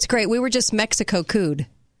 it's great. We were just Mexico-cooed.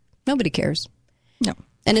 Nobody cares. No.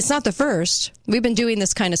 And it's not the first. We've been doing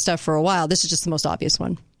this kind of stuff for a while. This is just the most obvious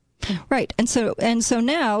one. Right. And so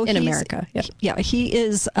now in America. Yeah. He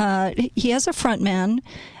is. He has a front man.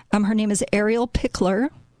 Her name is Ariel Pickler.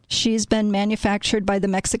 She's been manufactured by the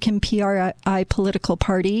Mexican PRI political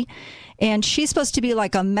party. And she's supposed to be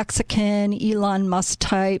like a Mexican Elon Musk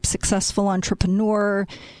type, successful entrepreneur.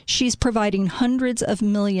 She's providing hundreds of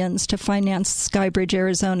millions to finance Skybridge,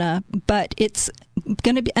 Arizona. But it's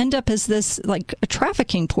going to end up as this, like a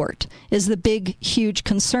trafficking port is the big, huge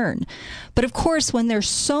concern. But of course, when there's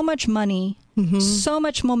so much money, so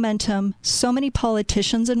much momentum, so many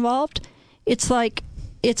politicians involved, it's like,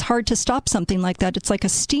 it's hard to stop something like that. It's like a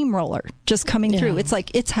steamroller just coming through. It's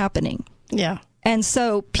like, it's happening. Yeah. And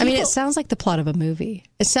so it sounds like the plot of a movie.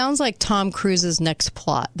 It sounds like Tom Cruise's next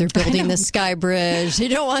plot. They're building this sky bridge. They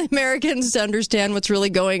don't want Americans to understand what's really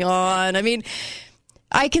going on. I mean,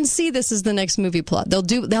 I can see this as the next movie plot.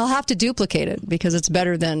 They'll have to duplicate it because it's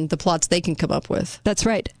better than the plots they can come up with. That's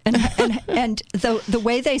right. And the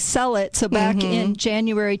way they sell it, so back in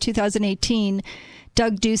January 2018,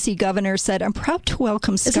 Doug Ducey, governor, said, "I'm proud to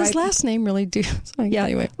welcome Sky." Is his last name really Ducey? Yeah.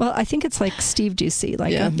 Anyway. Well, I think it's like Steve Ducey.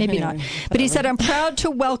 Maybe not. But he said, "I'm proud to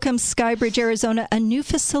welcome Skybridge, Arizona, a new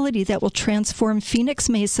facility that will transform Phoenix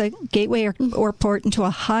Mesa Gateway Airport into a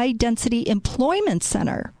high-density employment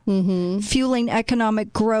center, fueling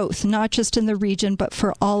economic growth, not just in the region, but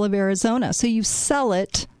for all of Arizona." So you sell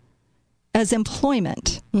it as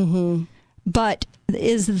employment. But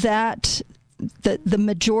is that the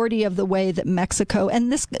majority of the way that Mexico,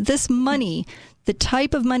 and this money, the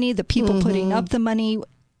type of money, the people putting up the money,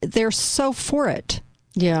 they're so for it.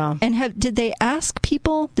 Yeah. And did they ask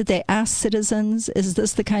people? Did they ask citizens? Is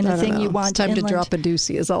this the kind of thing you want? It's time to drop a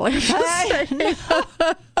doozy is all I have to say.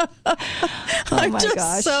 I'm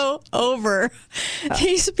just so over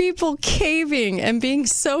these people caving and being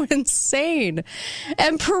so insane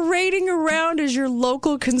and parading around as your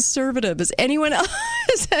local conservative. Is anyone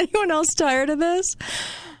else tired of this?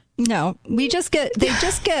 No, we just get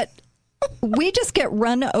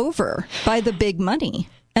run over by the big money.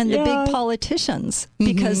 And the big politicians,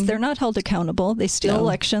 because they're not held accountable. They steal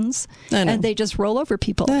elections, and they just roll over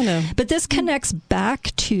people. I know. But this connects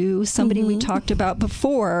back to somebody we talked about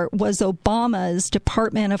before, was Obama's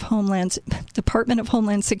Department of Homeland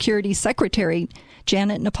Security Secretary,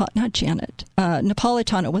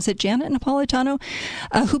 Napolitano. Was it Janet Napolitano?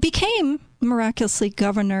 Who became, miraculously,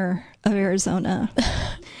 governor of Arizona.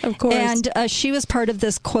 Of course. And she was part of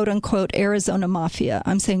this quote-unquote Arizona mafia.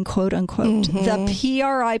 I'm saying quote-unquote. The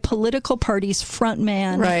PRI political party's front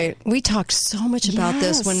man. Right. We talked so much about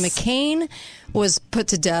this when McCain was put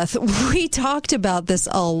to death. We talked about this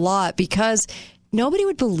a lot because nobody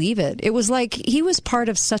would believe it. It was like he was part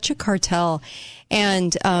of such a cartel,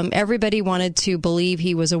 and everybody wanted to believe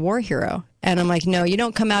he was a war hero. And I'm like, no, you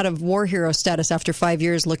don't come out of war hero status after 5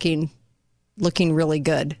 years looking really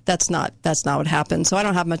good. That's not what happened. So I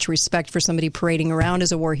don't have much respect for somebody parading around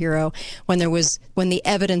as a war hero when the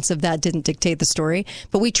evidence of that didn't dictate the story.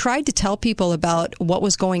 But we tried to tell people about what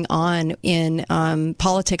was going on in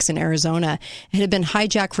politics in Arizona. It had been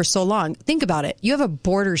hijacked for so long. Think about it. You have a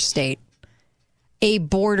border state.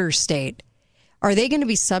 Are they going to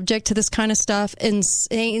be subject to this kind of stuff?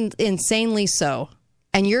 Insanely so.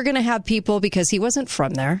 And you're going to have people, because he wasn't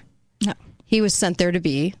from there. No. He was sent there to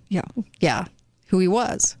be, who he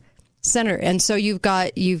was, senator. And so you've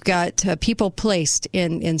got people placed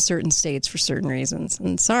in certain states for certain reasons.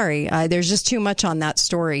 And sorry, there's just too much on that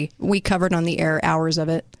story. We covered on the air hours of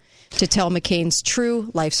it to tell McCain's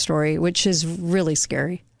true life story, which is really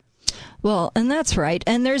scary. Well, and that's right.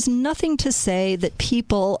 And there's nothing to say that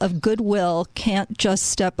people of goodwill can't just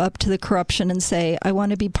step up to the corruption and say, I want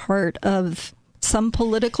to be part of some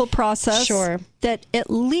political process that at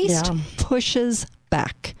least pushes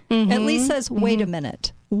back, at least says, wait a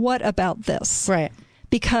minute, what about this? Right.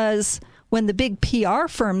 Because when the big PR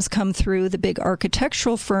firms come through, the big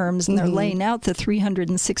architectural firms, and they're laying out the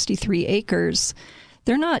 363 acres,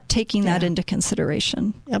 they're not taking that into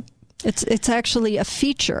consideration. Yep. It's actually a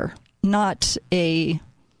feature, not a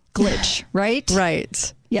glitch, right?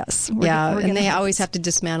 Right. Yes. And they always have to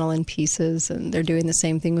dismantle in pieces, and they're doing the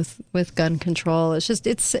same thing with gun control. It's just,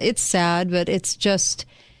 it's sad, but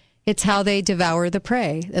it's how they devour the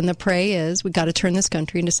prey. And the prey is, we got to turn this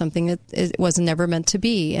country into something that it was never meant to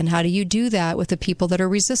be. And how do you do that with the people that are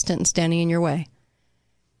resistant and standing in your way?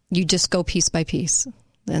 You just go piece by piece.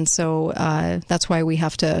 And so that's why we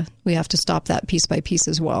have to stop that piece by piece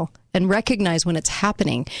as well, and recognize when it's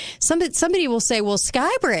happening. Somebody will say, well,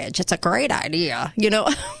 Skybridge, it's a great idea.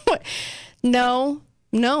 No,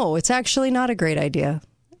 it's actually not a great idea.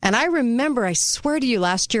 And I swear to you,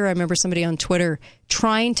 last year, I remember somebody on Twitter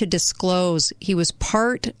trying to disclose he was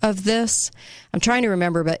part of this. I'm trying to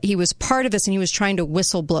remember, but he was part of this, and he was trying to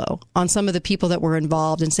whistleblow on some of the people that were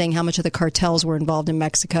involved, and saying how much of the cartels were involved in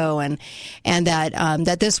Mexico, and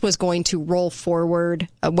that this was going to roll forward,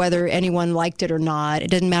 whether anyone liked it or not. It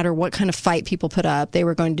didn't matter what kind of fight people put up. They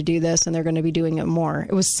were going to do this, and they're going to be doing it more.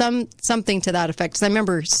 It was something to that effect. 'Cause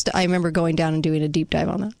I remember going down and doing a deep dive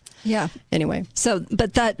on that. Yeah. Anyway. So,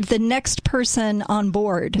 but the next person on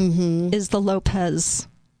board is the Lopez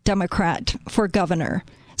Democrat for governor.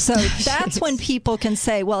 So that's when people can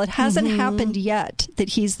say, well, it hasn't happened yet that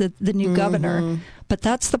he's the new governor, but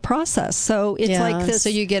that's the process. So it's like this. So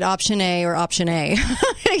you get option A or option A.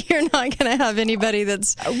 You're not going to have anybody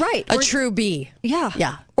that's a true B. Yeah.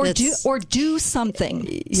 Yeah. Or do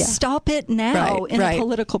something. Yeah. Stop it now in a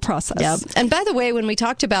political process. Yeah. And by the way, when we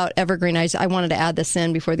talked about Evergreen, I wanted to add this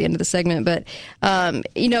in before the end of the segment, but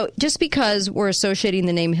just because we're associating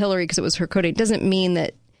the name Hillary because it was her coding doesn't mean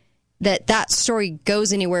that story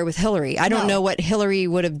goes anywhere with Hillary. I don't know what Hillary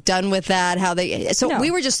would have done with that, we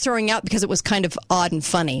were just throwing out because it was kind of odd and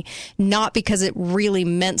funny, not because it really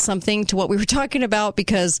meant something to what we were talking about,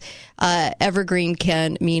 because Evergreen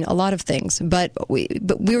can mean a lot of things. But we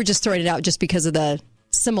were just throwing it out just because of the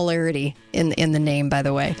similarity in the name, by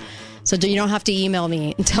the way. So you don't have to email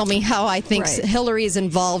me and tell me how I think Hillary is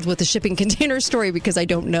involved with the shipping container story, because I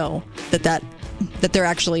don't know that that they're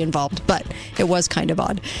actually involved, but it was kind of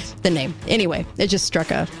odd, the name. Anyway, it just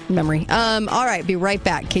struck a memory. All right, be right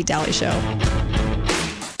back. Kate Daly Show.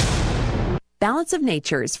 Balance of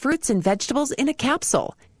Nature's fruits and vegetables in a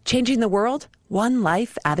capsule. Changing the world, one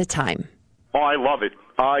life at a time. Oh, I love it.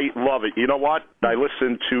 I love it. You know what? I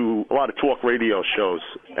listen to a lot of talk radio shows,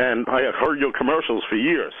 and I have heard your commercials for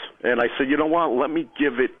years. And I said, you know what? Let me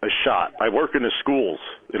give it a shot. I work in the schools,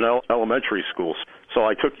 elementary schools. So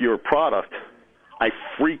I took your product. I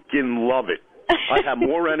freaking love it. I have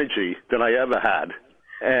more energy than I ever had.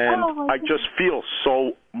 And I just feel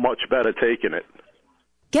so much better taking it.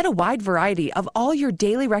 Get a wide variety of all your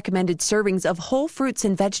daily recommended servings of whole fruits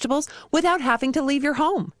and vegetables without having to leave your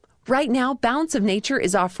home. Right now, Balance of Nature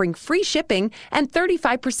is offering free shipping and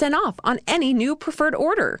 35% off on any new preferred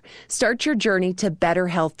order. Start your journey to better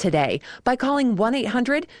health today by calling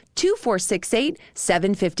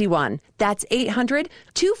 1-800-2468-751. That's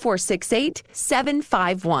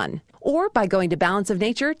 800-2468-751. Or by going to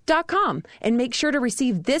balanceofnature.com and make sure to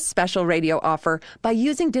receive this special radio offer by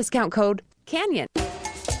using discount code CANYON.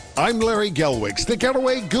 I'm Larry Gelwigs, the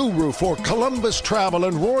getaway guru for Columbus Travel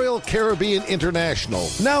and Royal Caribbean International.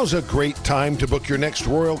 Now's a great time to book your next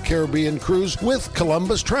Royal Caribbean cruise with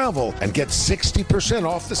Columbus Travel and get 60%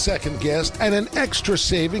 off the second guest and an extra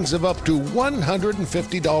savings of up to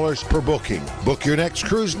 $150 per booking. Book your next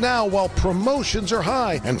cruise now while promotions are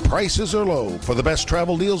high and prices are low. For the best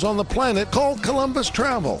travel deals on the planet, call Columbus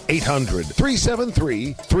Travel,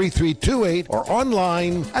 800-373-3328 or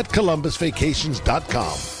online at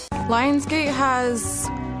columbusvacations.com. Lionsgate has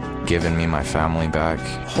given me my family back.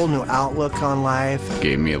 Whole new outlook on life.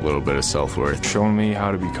 Gave me a little bit of self-worth. Shown me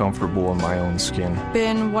how to be comfortable in my own skin.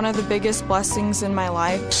 Been one of the biggest blessings in my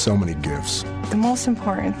life. So many gifts. The most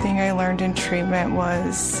important thing I learned in treatment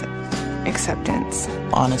was acceptance.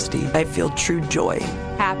 Honesty. I feel true joy.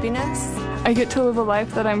 Happiness. I get to live a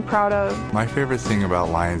life that I'm proud of. My favorite thing about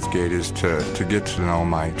Lionsgate is to get to know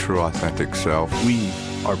my true authentic self. We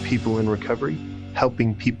are people in recovery,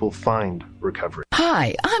 helping people find recovery.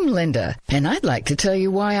 Hi, I'm Linda, and I'd like to tell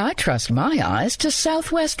you why I trust my eyes to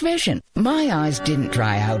Southwest Vision. My eyes didn't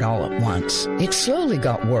dry out all at once. It slowly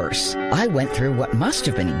got worse. I went through what must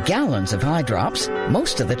have been gallons of eye drops.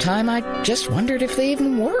 Most of the time, I just wondered if they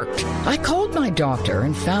even worked. I called my doctor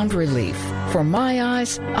and found relief. For my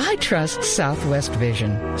eyes, I trust Southwest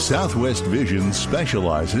Vision. Southwest Vision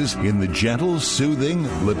specializes in the gentle, soothing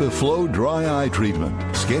LipiFlow dry eye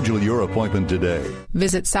treatment. Schedule your appointment today.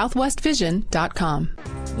 Visit southwestvision.com.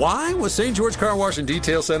 Why was St. George Car Wash and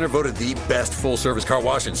Detail Center voted the best full-service car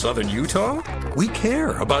wash in southern Utah? We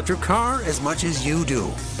care about your car as much as you do.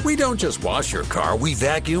 We don't just wash your car. We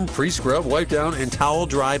vacuum, pre-scrub, wipe down, and towel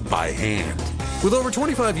dry by hand. With over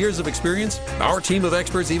 25 years of experience, our team of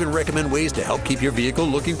experts even recommend ways to help keep your vehicle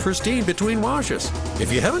looking pristine between washes.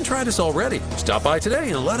 If you haven't tried us already, stop by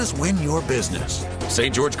today and let us win your business.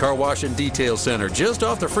 St. George Car Wash and Detail Center, just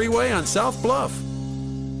off the freeway on South Bluff.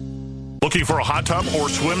 Looking for a hot tub or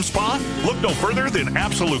swim spa? Look no further than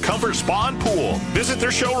Absolute Comfort Spa and Pool. Visit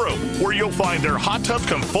their showroom, where you'll find their hot tubs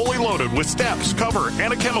come fully loaded with steps, cover,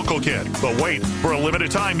 and a chemical kit. But wait, for a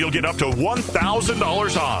limited time, you'll get up to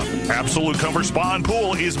 $1,000 off. Absolute Comfort Spa and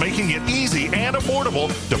Pool is making it easy and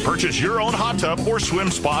affordable to purchase your own hot tub or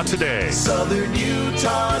swim spa today. Southern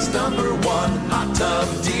Utah's #1 hot tub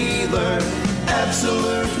dealer.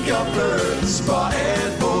 Absolute Comfort Spa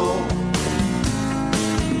and Pool.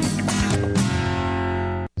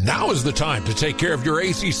 Now is the time to take care of your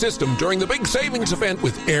AC system during the big savings event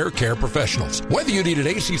with Air Care Professionals. Whether you need an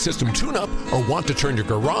AC system tune-up or want to turn your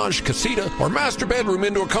garage, casita, or master bedroom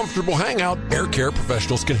into a comfortable hangout, Air Care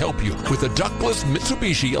Professionals can help you with a ductless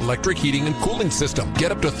Mitsubishi electric heating and cooling system.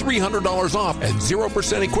 Get up to $300 off and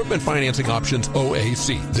 0% equipment financing options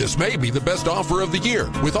OAC. This may be the best offer of the year.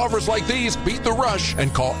 With offers like these, beat the rush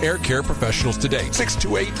and call Air Care Professionals today.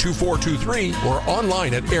 628-2423 or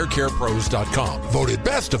online at aircarepros.com. Voted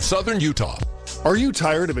best of Southern Utah. Are you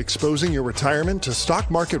tired of exposing your retirement to stock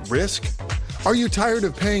market risk? Are you tired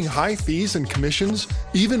of paying high fees and commissions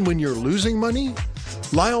even when you're losing money?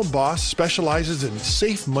 Lyle Boss specializes in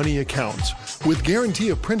safe money accounts with guarantee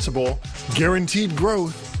of principal, guaranteed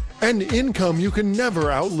growth, and income you can never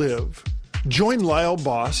outlive. Join Lyle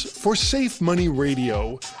Boss for Safe Money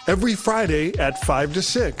Radio every Friday at 5 to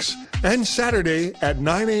 6 and Saturday at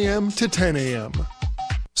 9 a.m. to 10 a.m.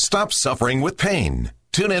 Stop suffering with pain.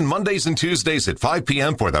 Tune in Mondays and Tuesdays at 5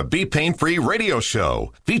 p.m. for the Be Pain Free radio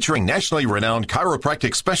show, featuring nationally renowned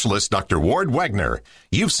chiropractic specialist Dr. Ward Wagner.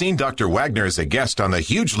 You've seen Dr. Wagner as a guest on the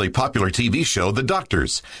hugely popular TV show The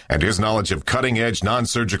Doctors, and his knowledge of cutting-edge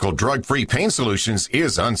non-surgical drug-free pain solutions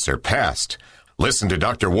is unsurpassed. Listen to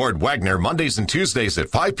Dr. Ward Wagner Mondays and Tuesdays at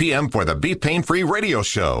 5 p.m. for the Be Pain Free Radio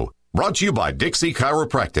Show. Brought to you by Dixie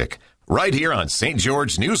Chiropractic. Right here on St.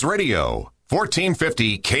 George News Radio,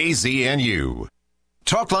 1450 KZNU.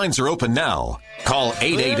 Talk lines are open now. Call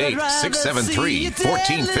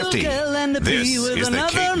 888-673-1450. This is the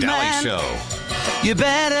Kate Daly Show. You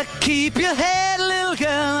better keep your head, little girl,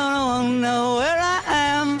 I don't know where I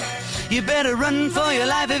am. You better run for your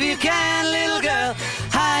life if you can, little girl.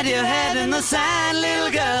 Hide your head in the sand,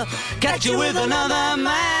 little girl. Catch you with another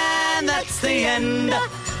man, that's the end,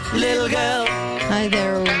 little girl. Hi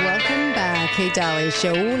there, welcome back. Kate Daly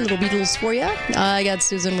Show, Little Beatles for you. I got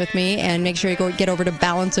Susan with me, and make sure you get over to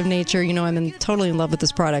Balance of Nature. You know, I'm totally in love with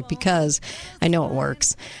this product because I know it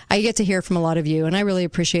works. I get to hear from a lot of you, and I really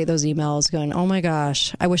appreciate those emails going, oh my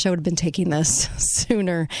gosh, I wish I would have been taking this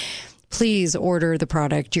sooner. Please order the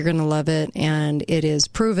product. You're going to love it, and it is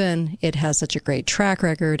proven. It has such a great track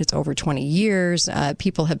record. It's over 20 years.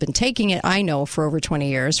 People have been taking it, I know, for over 20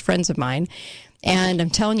 years, friends of mine. And I'm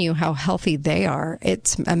telling you how healthy they are.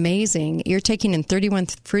 It's amazing. You're taking in 31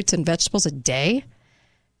 fruits and vegetables a day?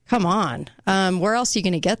 Come on. Where else are you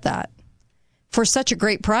going to get that? For such a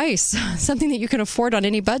great price, something that you can afford on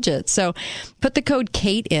any budget. So put the code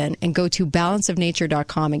KATE in and go to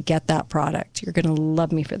balanceofnature.com and get that product. You're going to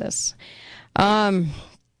love me for this.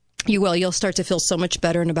 You will. You'll start to feel so much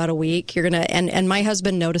better in about a week. You're going to, and my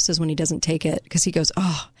husband notices when he doesn't take it because he goes,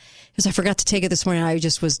 because I forgot to take it this morning. He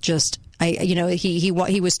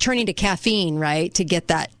was turning to caffeine, right, to get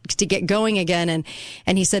going again.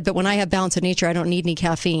 And he said, but when I have Balance of Nature, I don't need any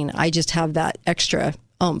caffeine. I just have that extra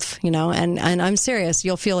oomph, and I'm serious.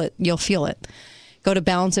 You'll feel it. Go to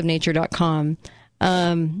balanceofnature.com.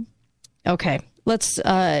 Okay. Let's,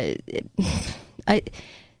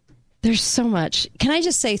 there's so much. Can I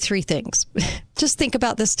just say 3 things? Just think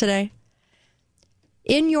about this today.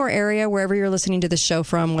 In your area, wherever you're listening to the show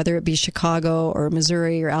from, whether it be Chicago or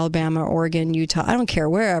Missouri or Alabama, Oregon, Utah, I don't care,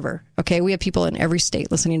 wherever. Okay, we have people in every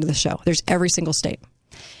state listening to the show. There's every single state.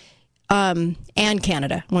 And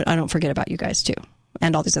Canada. I don't forget about you guys, too.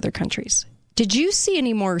 And all these other countries. Did you see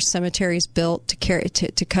any more cemeteries built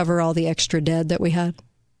to cover all the extra dead that we had?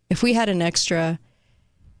 If we had an extra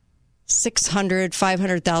 600,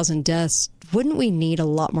 500,000 deaths, wouldn't we need a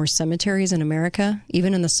lot more cemeteries in America,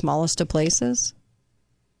 even in the smallest of places?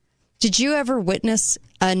 Did you ever witness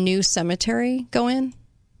a new cemetery go in?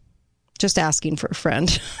 Just asking for a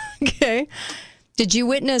friend. Okay. Did you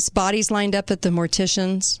witness bodies lined up at the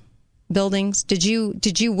morticians' buildings? Did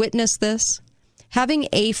you witness this? Having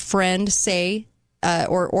a friend say,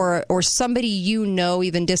 or somebody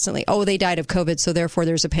even distantly, they died of COVID, so therefore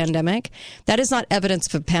there's a pandemic. That is not evidence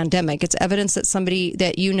of a pandemic. It's evidence that somebody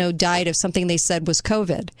that died of something they said was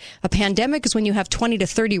COVID. A pandemic is when you have 20 to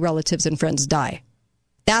 30 relatives and friends die.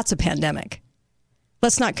 That's a pandemic.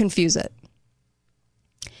 Let's not confuse it.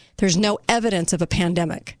 There's no evidence of a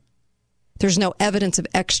pandemic. There's no evidence of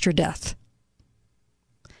extra death.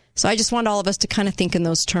 So I just want all of us to kind of think in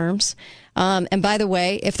those terms. And by the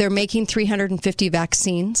way, if they're making 350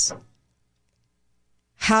 vaccines,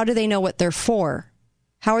 how do they know what they're for?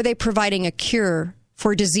 How are they providing a cure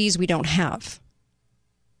for a disease we don't have?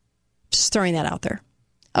 Just throwing that out there.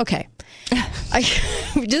 Okay.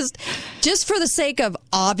 Just for the sake of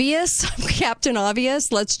obvious, Captain Obvious,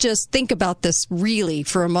 let's just think about this really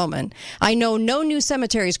for a moment. I know no new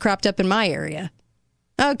cemeteries cropped up in my area.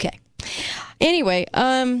 Okay. Anyway,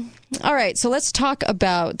 all right. So let's talk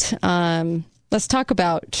about what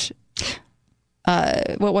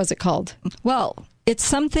was it called? Well, it's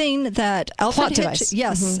something that Alfred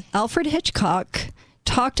Hitchcock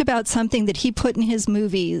talked about, something that he put in his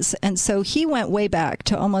movies. And so he went way back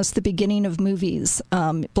to almost the beginning of movies,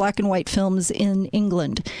 black and white films in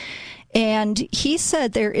England. And he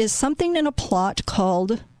said there is something in a plot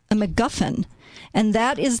called a MacGuffin. And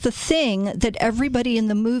that is the thing that everybody in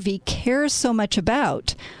the movie cares so much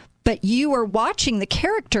about. But you are watching the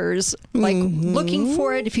characters, looking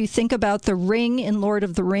for it. If you think about the ring in Lord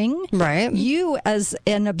of the Ring, right? You, as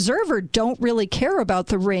an observer, don't really care about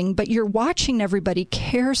the ring, but you're watching everybody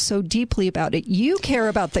care so deeply about it. You care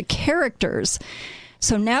about the characters.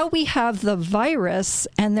 So now we have the virus,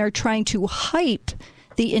 and they're trying to hype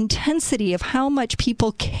the intensity of how much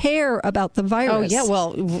people care about the virus. Oh, yeah.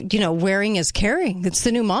 Well, wearing is caring. It's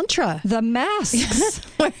the new mantra. The masks.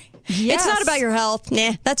 Yes. It's not about your health.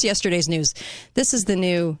 Nah, that's yesterday's news. This is the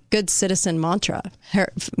new good citizen mantra.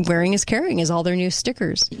 Wearing is caring is all their new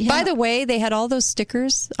stickers. Yeah. By the way, they had all those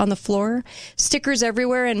stickers on the floor, stickers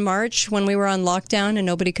everywhere in March when we were on lockdown and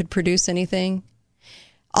nobody could produce anything.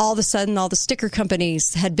 all of a sudden, all the sticker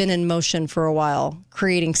companies had been in motion for a while,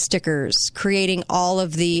 creating stickers, creating all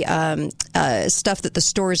of the stuff that the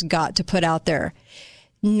stores got to put out there.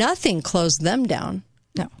 Nothing closed them down.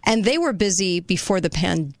 No. And they were busy before the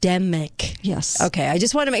pandemic. Yes. Okay. I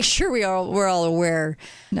just want to make sure we're all aware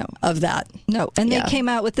of that. No. And they came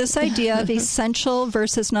out with this idea of essential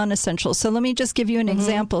versus non-essential. So let me just give you an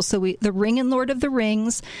example. So The Ring and Lord of the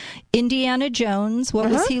Rings, Indiana Jones, what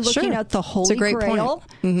was he looking at? The Holy Grail,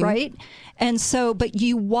 right? And so, but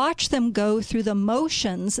you watch them go through the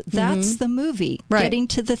motions. That's the movie, getting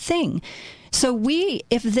to the thing. So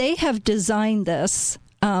if they have designed this,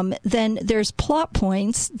 then there's plot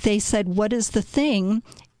points. They said, what is the thing?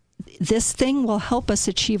 This thing will help us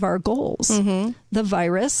achieve our goals. The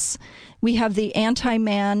virus. We have the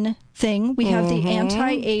anti-man thing. We have the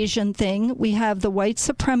anti-Asian thing. We have the white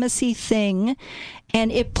supremacy thing.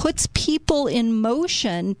 And it puts people in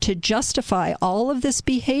motion to justify all of this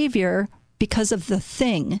behavior because of the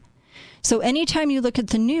thing. So anytime you look at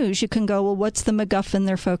the news, you can go, well, what's the MacGuffin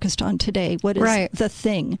they're focused on today? What is the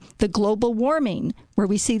thing? The global warming, where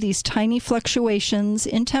we see these tiny fluctuations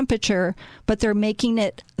in temperature, but they're making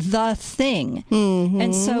it the thing.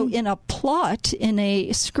 And so in a plot, in a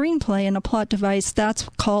screenplay, in a plot device, that's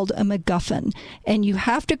called a MacGuffin. And you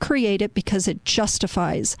have to create it because it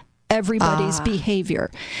justifies everybody's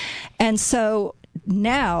behavior. And so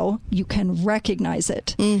now you can recognize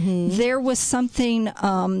it. There was something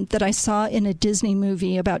that I saw in a Disney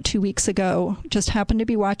movie about 2 weeks ago. Just happened to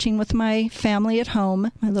be watching with my family at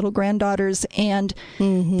home, my little granddaughters, and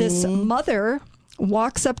this mother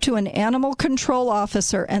walks up to an animal control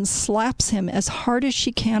officer and slaps him as hard as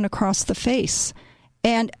she can across the face.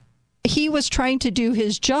 And he was trying to do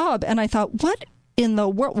his job, and I thought, what in the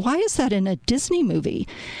world? Why is that in a Disney movie?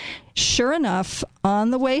 Sure enough,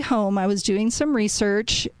 on the way home, I was doing some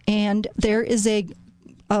research, and there is a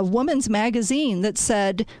woman's magazine that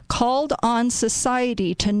said, called on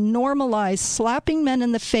society to normalize slapping men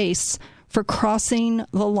in the face for crossing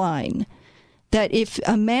the line. That if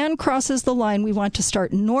a man crosses the line, we want to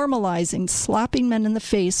start normalizing slapping men in the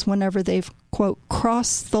face whenever they've, quote,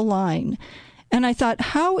 crossed the line. And I thought,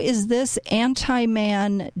 how is this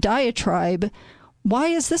anti-man diatribe? Why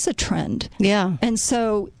is this a trend? Yeah. And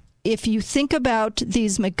so if you think about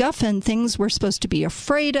these MacGuffin, things we're supposed to be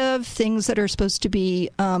afraid of, things that are supposed to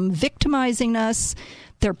be victimizing us,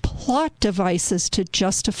 they're plot devices to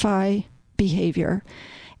justify behavior.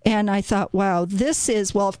 And I thought, wow, this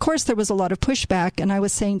is, well, of course there was a lot of pushback. And I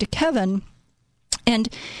was saying to Kevin, and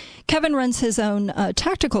Kevin runs his own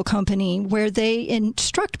tactical company where they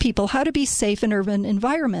instruct people how to be safe in urban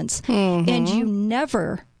environments. And you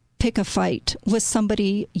never pick a fight with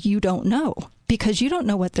somebody you don't know, because you don't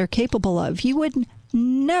know what they're capable of. You would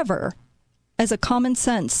never, as a common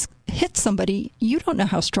sense, hit somebody. You don't know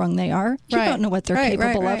how strong they are. You don't know what they're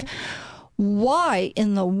capable of. Why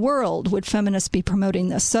in the world would feminists be promoting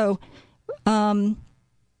this? So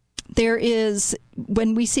there is,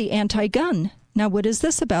 when we see anti-gun, now what is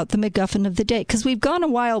this about? The MacGuffin of the day. Because we've gone a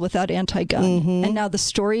while without anti-gun, and now the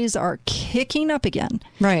stories are kicking up again.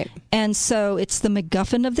 Right. And so it's the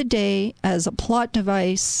MacGuffin of the day as a plot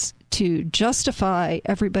device to justify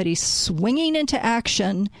everybody swinging into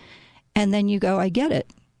action, and then you go, I get it.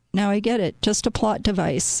 Now I get it. Just a plot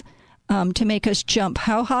device to make us jump.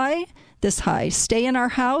 How high? This high. Stay in our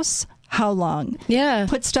house? How long? Yeah.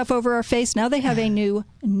 Put stuff over our face. Now they have a new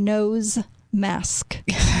nose mask.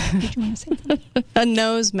 Did you want to say that? A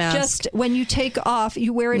nose mask. Just when you take off,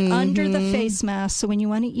 you wear it under the face mask. So when you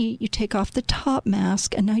want to eat, you take off the top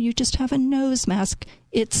mask, and now you just have a nose mask.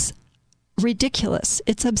 It's ridiculous.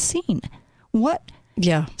 It's obscene. What?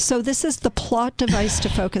 Yeah. So this is the plot device to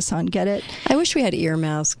focus on. Get it? I wish we had ear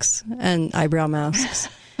masks and eyebrow masks.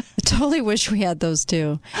 I totally wish we had those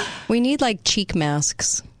too. We need like cheek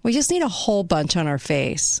masks. We just need a whole bunch on our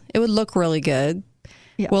face. It would look really good.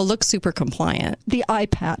 Yeah. We'll look super compliant. The eye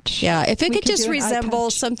patch. Yeah. If it could just resemble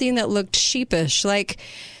something that looked sheepish, like,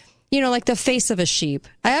 you know, like the face of a sheep.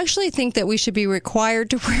 I actually think that we should be required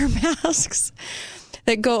to wear masks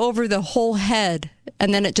that go over the whole head,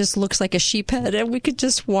 and then it just looks like a sheep head, and we could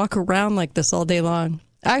just walk around like this all day long.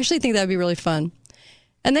 I actually think that would be really fun.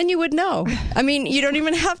 And then you would know. I mean, you don't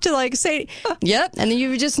even have to like say, yep, and then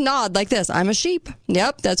you would just nod like this. I'm a sheep.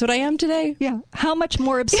 Yep, that's what I am today. Yeah. How much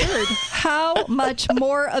more absurd? How much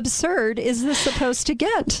more absurd is this supposed to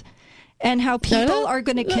get? And how people are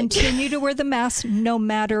going to continue to wear the mask no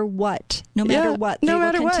matter what. No matter what. No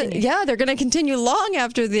matter what. Yeah, they're going to continue long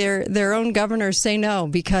after their own governors say no,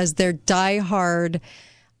 because they're diehard.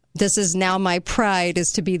 This is now my pride,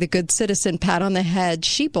 is to be the good citizen, pat on the head,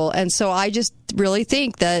 sheeple. And so I just really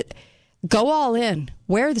think that go all in.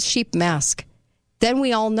 wear the sheep mask. Then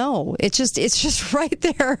we all know. It's just right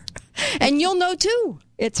there. And you'll know, too.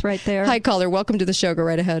 It's right there. Hi, caller. Welcome to the show. Go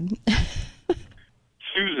right ahead.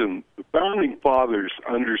 Susan, the Founding Fathers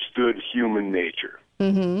understood human nature.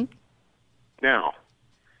 Mm-hmm. Now,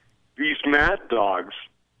 these mad dogs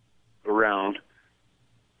around,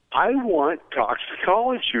 I want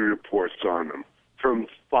toxicology reports on them from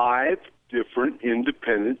 5 different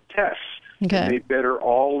independent tests. Okay. And they better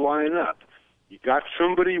all line up. You got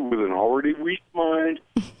somebody with an already weak mind,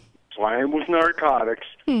 playing with narcotics,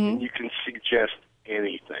 and you can suggest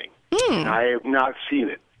anything. And I have not seen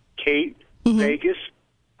it. Kate, Vegas,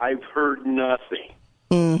 I've heard nothing.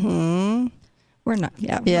 Mm-hmm. We're not.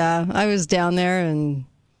 Yeah, I was down there, and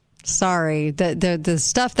sorry, the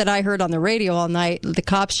stuff that I heard on the radio all night, the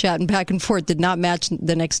cops chatting back and forth, did not match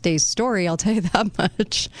the next day's story. I'll tell you that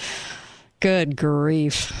much. Good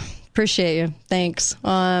grief. Appreciate you. Thanks.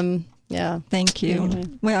 Yeah. Thank you.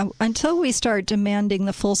 Mm-hmm. Well, until we start demanding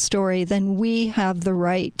the full story, then we have the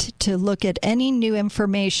right to look at any new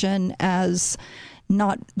information as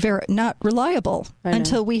not reliable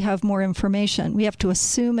until we have more information. We have to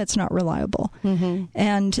assume it's not reliable. Mm-hmm.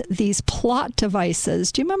 And these plot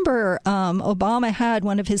devices, do you remember Obama had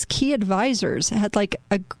one of his key advisors had like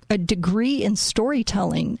a degree in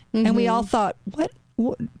storytelling, and we all thought, what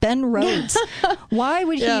Ben Rhodes? Why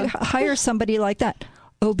would he hire somebody like that?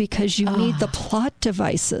 Oh, because you need the plot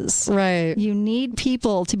devices. Right. You need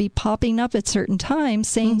people to be popping up at certain times,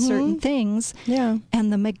 saying certain things. Yeah.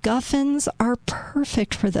 And the MacGuffins are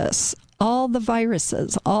perfect for this. All the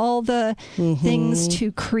viruses, all the things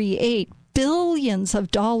to create billions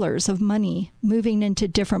of dollars of money moving into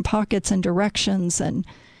different pockets and directions. And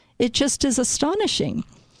it just is astonishing.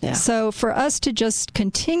 Yeah. So for us to just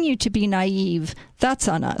continue to be naive, that's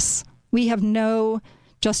on us. We have no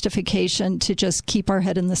justification to just keep our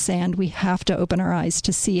head in the sand. We have to open our eyes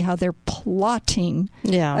to see how they're plotting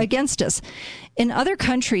against us. In other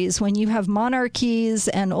countries, when you have monarchies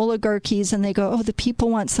and oligarchies and they go, oh, the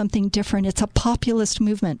people want something different, it's a populist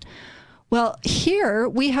movement. Well, here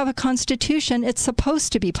we have a constitution. It's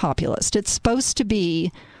supposed to be populist. It's supposed to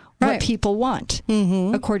be what people want,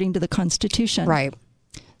 according to the Constitution. Right.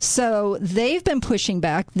 So they've been pushing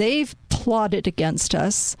back. They've plotted against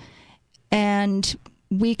us. And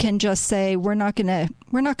we can just say we're not going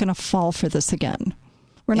to fall for this again.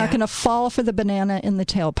 We're not going to fall for the banana in the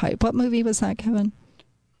tailpipe. What movie was that, Kevin?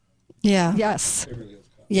 Yeah. Yes.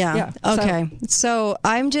 Yeah. Okay. So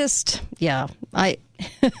I'm just I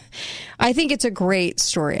think it's a great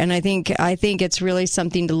story, and I think it's really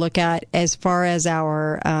something to look at as far as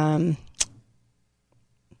our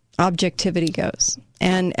objectivity goes,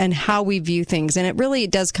 and how we view things, and it really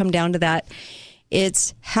does come down to that.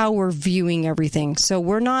 It's how we're viewing everything. So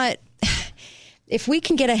we're not, if we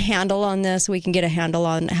can get a handle on this, we can get a handle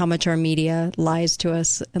on how much our media lies to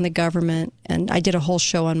us and the government. And I did a whole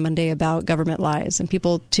show on Monday about government lies, and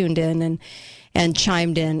people tuned in and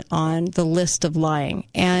chimed in on the list of lying.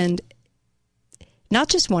 And not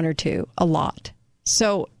just one or two, a lot.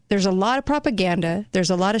 So there's a lot of propaganda. There's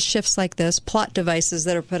a lot of shifts like this, plot devices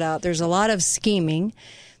that are put out. There's a lot of scheming.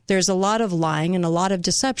 There's a lot of lying and a lot of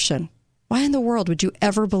deception. Why in the world would you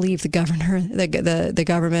ever believe the governor, the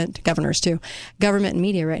government, governors too, government and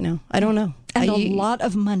media right now? I don't know. And a lot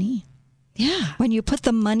of money. Yeah. When you put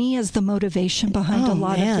the money as the motivation behind a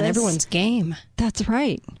lot of this. Everyone's game. That's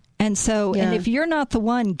right. And so, and if you're not the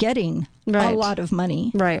one getting a lot of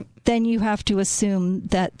money, then you have to assume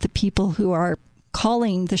that the people who are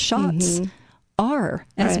calling the shots are,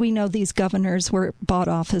 as we know, these governors were bought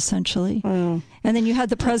off essentially. And then you had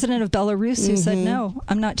the president of Belarus who said, no,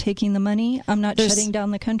 I'm not taking the money. I'm not shutting down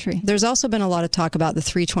the country. There's also been a lot of talk about the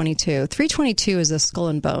 322. 322 is a skull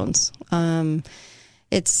and bones.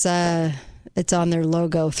 It's on their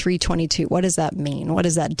logo, 322. What does that mean? What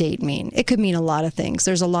does that date mean? It could mean a lot of things.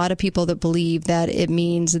 There's a lot of people that believe that it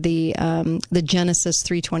means the Genesis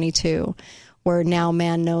 322, where now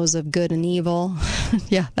man knows of good and evil.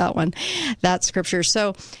 Yeah, that one, that scripture.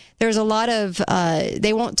 So there's a lot of,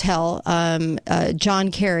 they won't tell.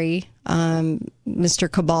 John Kerry,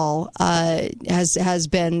 Mr. Cabal, has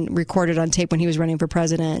been recorded on tape when he was running for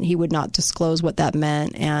president. He would not disclose what that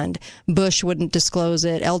meant, and Bush wouldn't disclose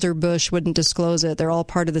it. Elder Bush wouldn't disclose it. They're all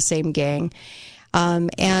part of the same gang,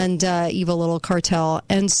 and evil little cartel.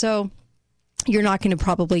 And so you're not going to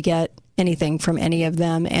probably get anything from any of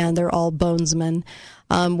them, and they're all bonesmen.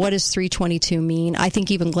 What does 322 mean? I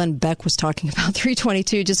think even Glenn Beck was talking about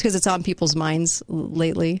 322 just because it's on people's minds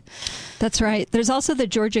lately. That's right. There's also the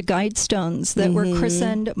Georgia Guidestones that were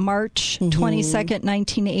christened March 22nd,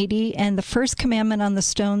 1980. And the first commandment on the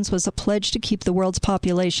stones was a pledge to keep the world's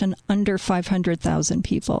population under 500,000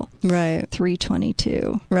 people. Right.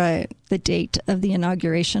 322. Right. The date of the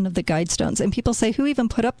inauguration of the Guidestones. And people say, who even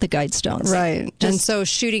put up the Guidestones? Right. And so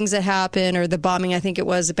shootings that happened, or the bombing, I think it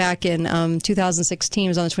was back in 2016,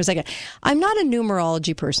 was on the 22nd. I'm not a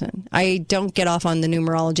numerology person. I don't get off on the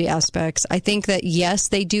numerology aspects. I think that, yes,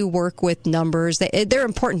 they do work with numbers. They're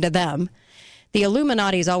important to them. The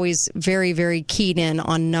Illuminati is always very, very keyed in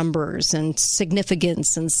on numbers and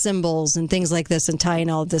significance and symbols and things like this and tying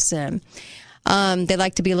all of this in. They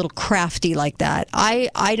like to be a little crafty like that. I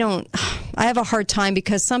have a hard time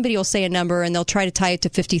because somebody will say a number and they'll try to tie it to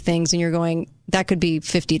 50 things, and you're going, that could be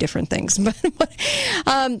 50 different things.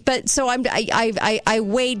 But so I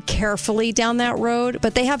weighed carefully down that road.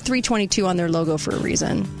 But they have 322 on their logo for a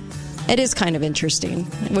reason. It is kind of interesting.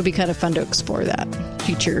 It would be kind of fun to explore that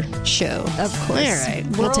future show. Of course. All right.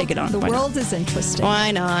 We'll take it on. The world is interesting.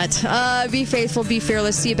 Why not? Be faithful, be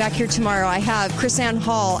fearless. See you back here tomorrow. I have Chris Ann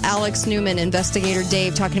Hall, Alex Newman, Investigator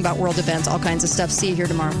Dave talking about world events, all kinds of stuff. See you here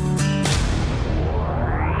tomorrow.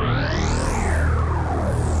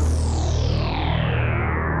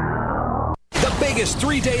 The biggest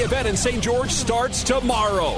 3-day event in St. George starts tomorrow.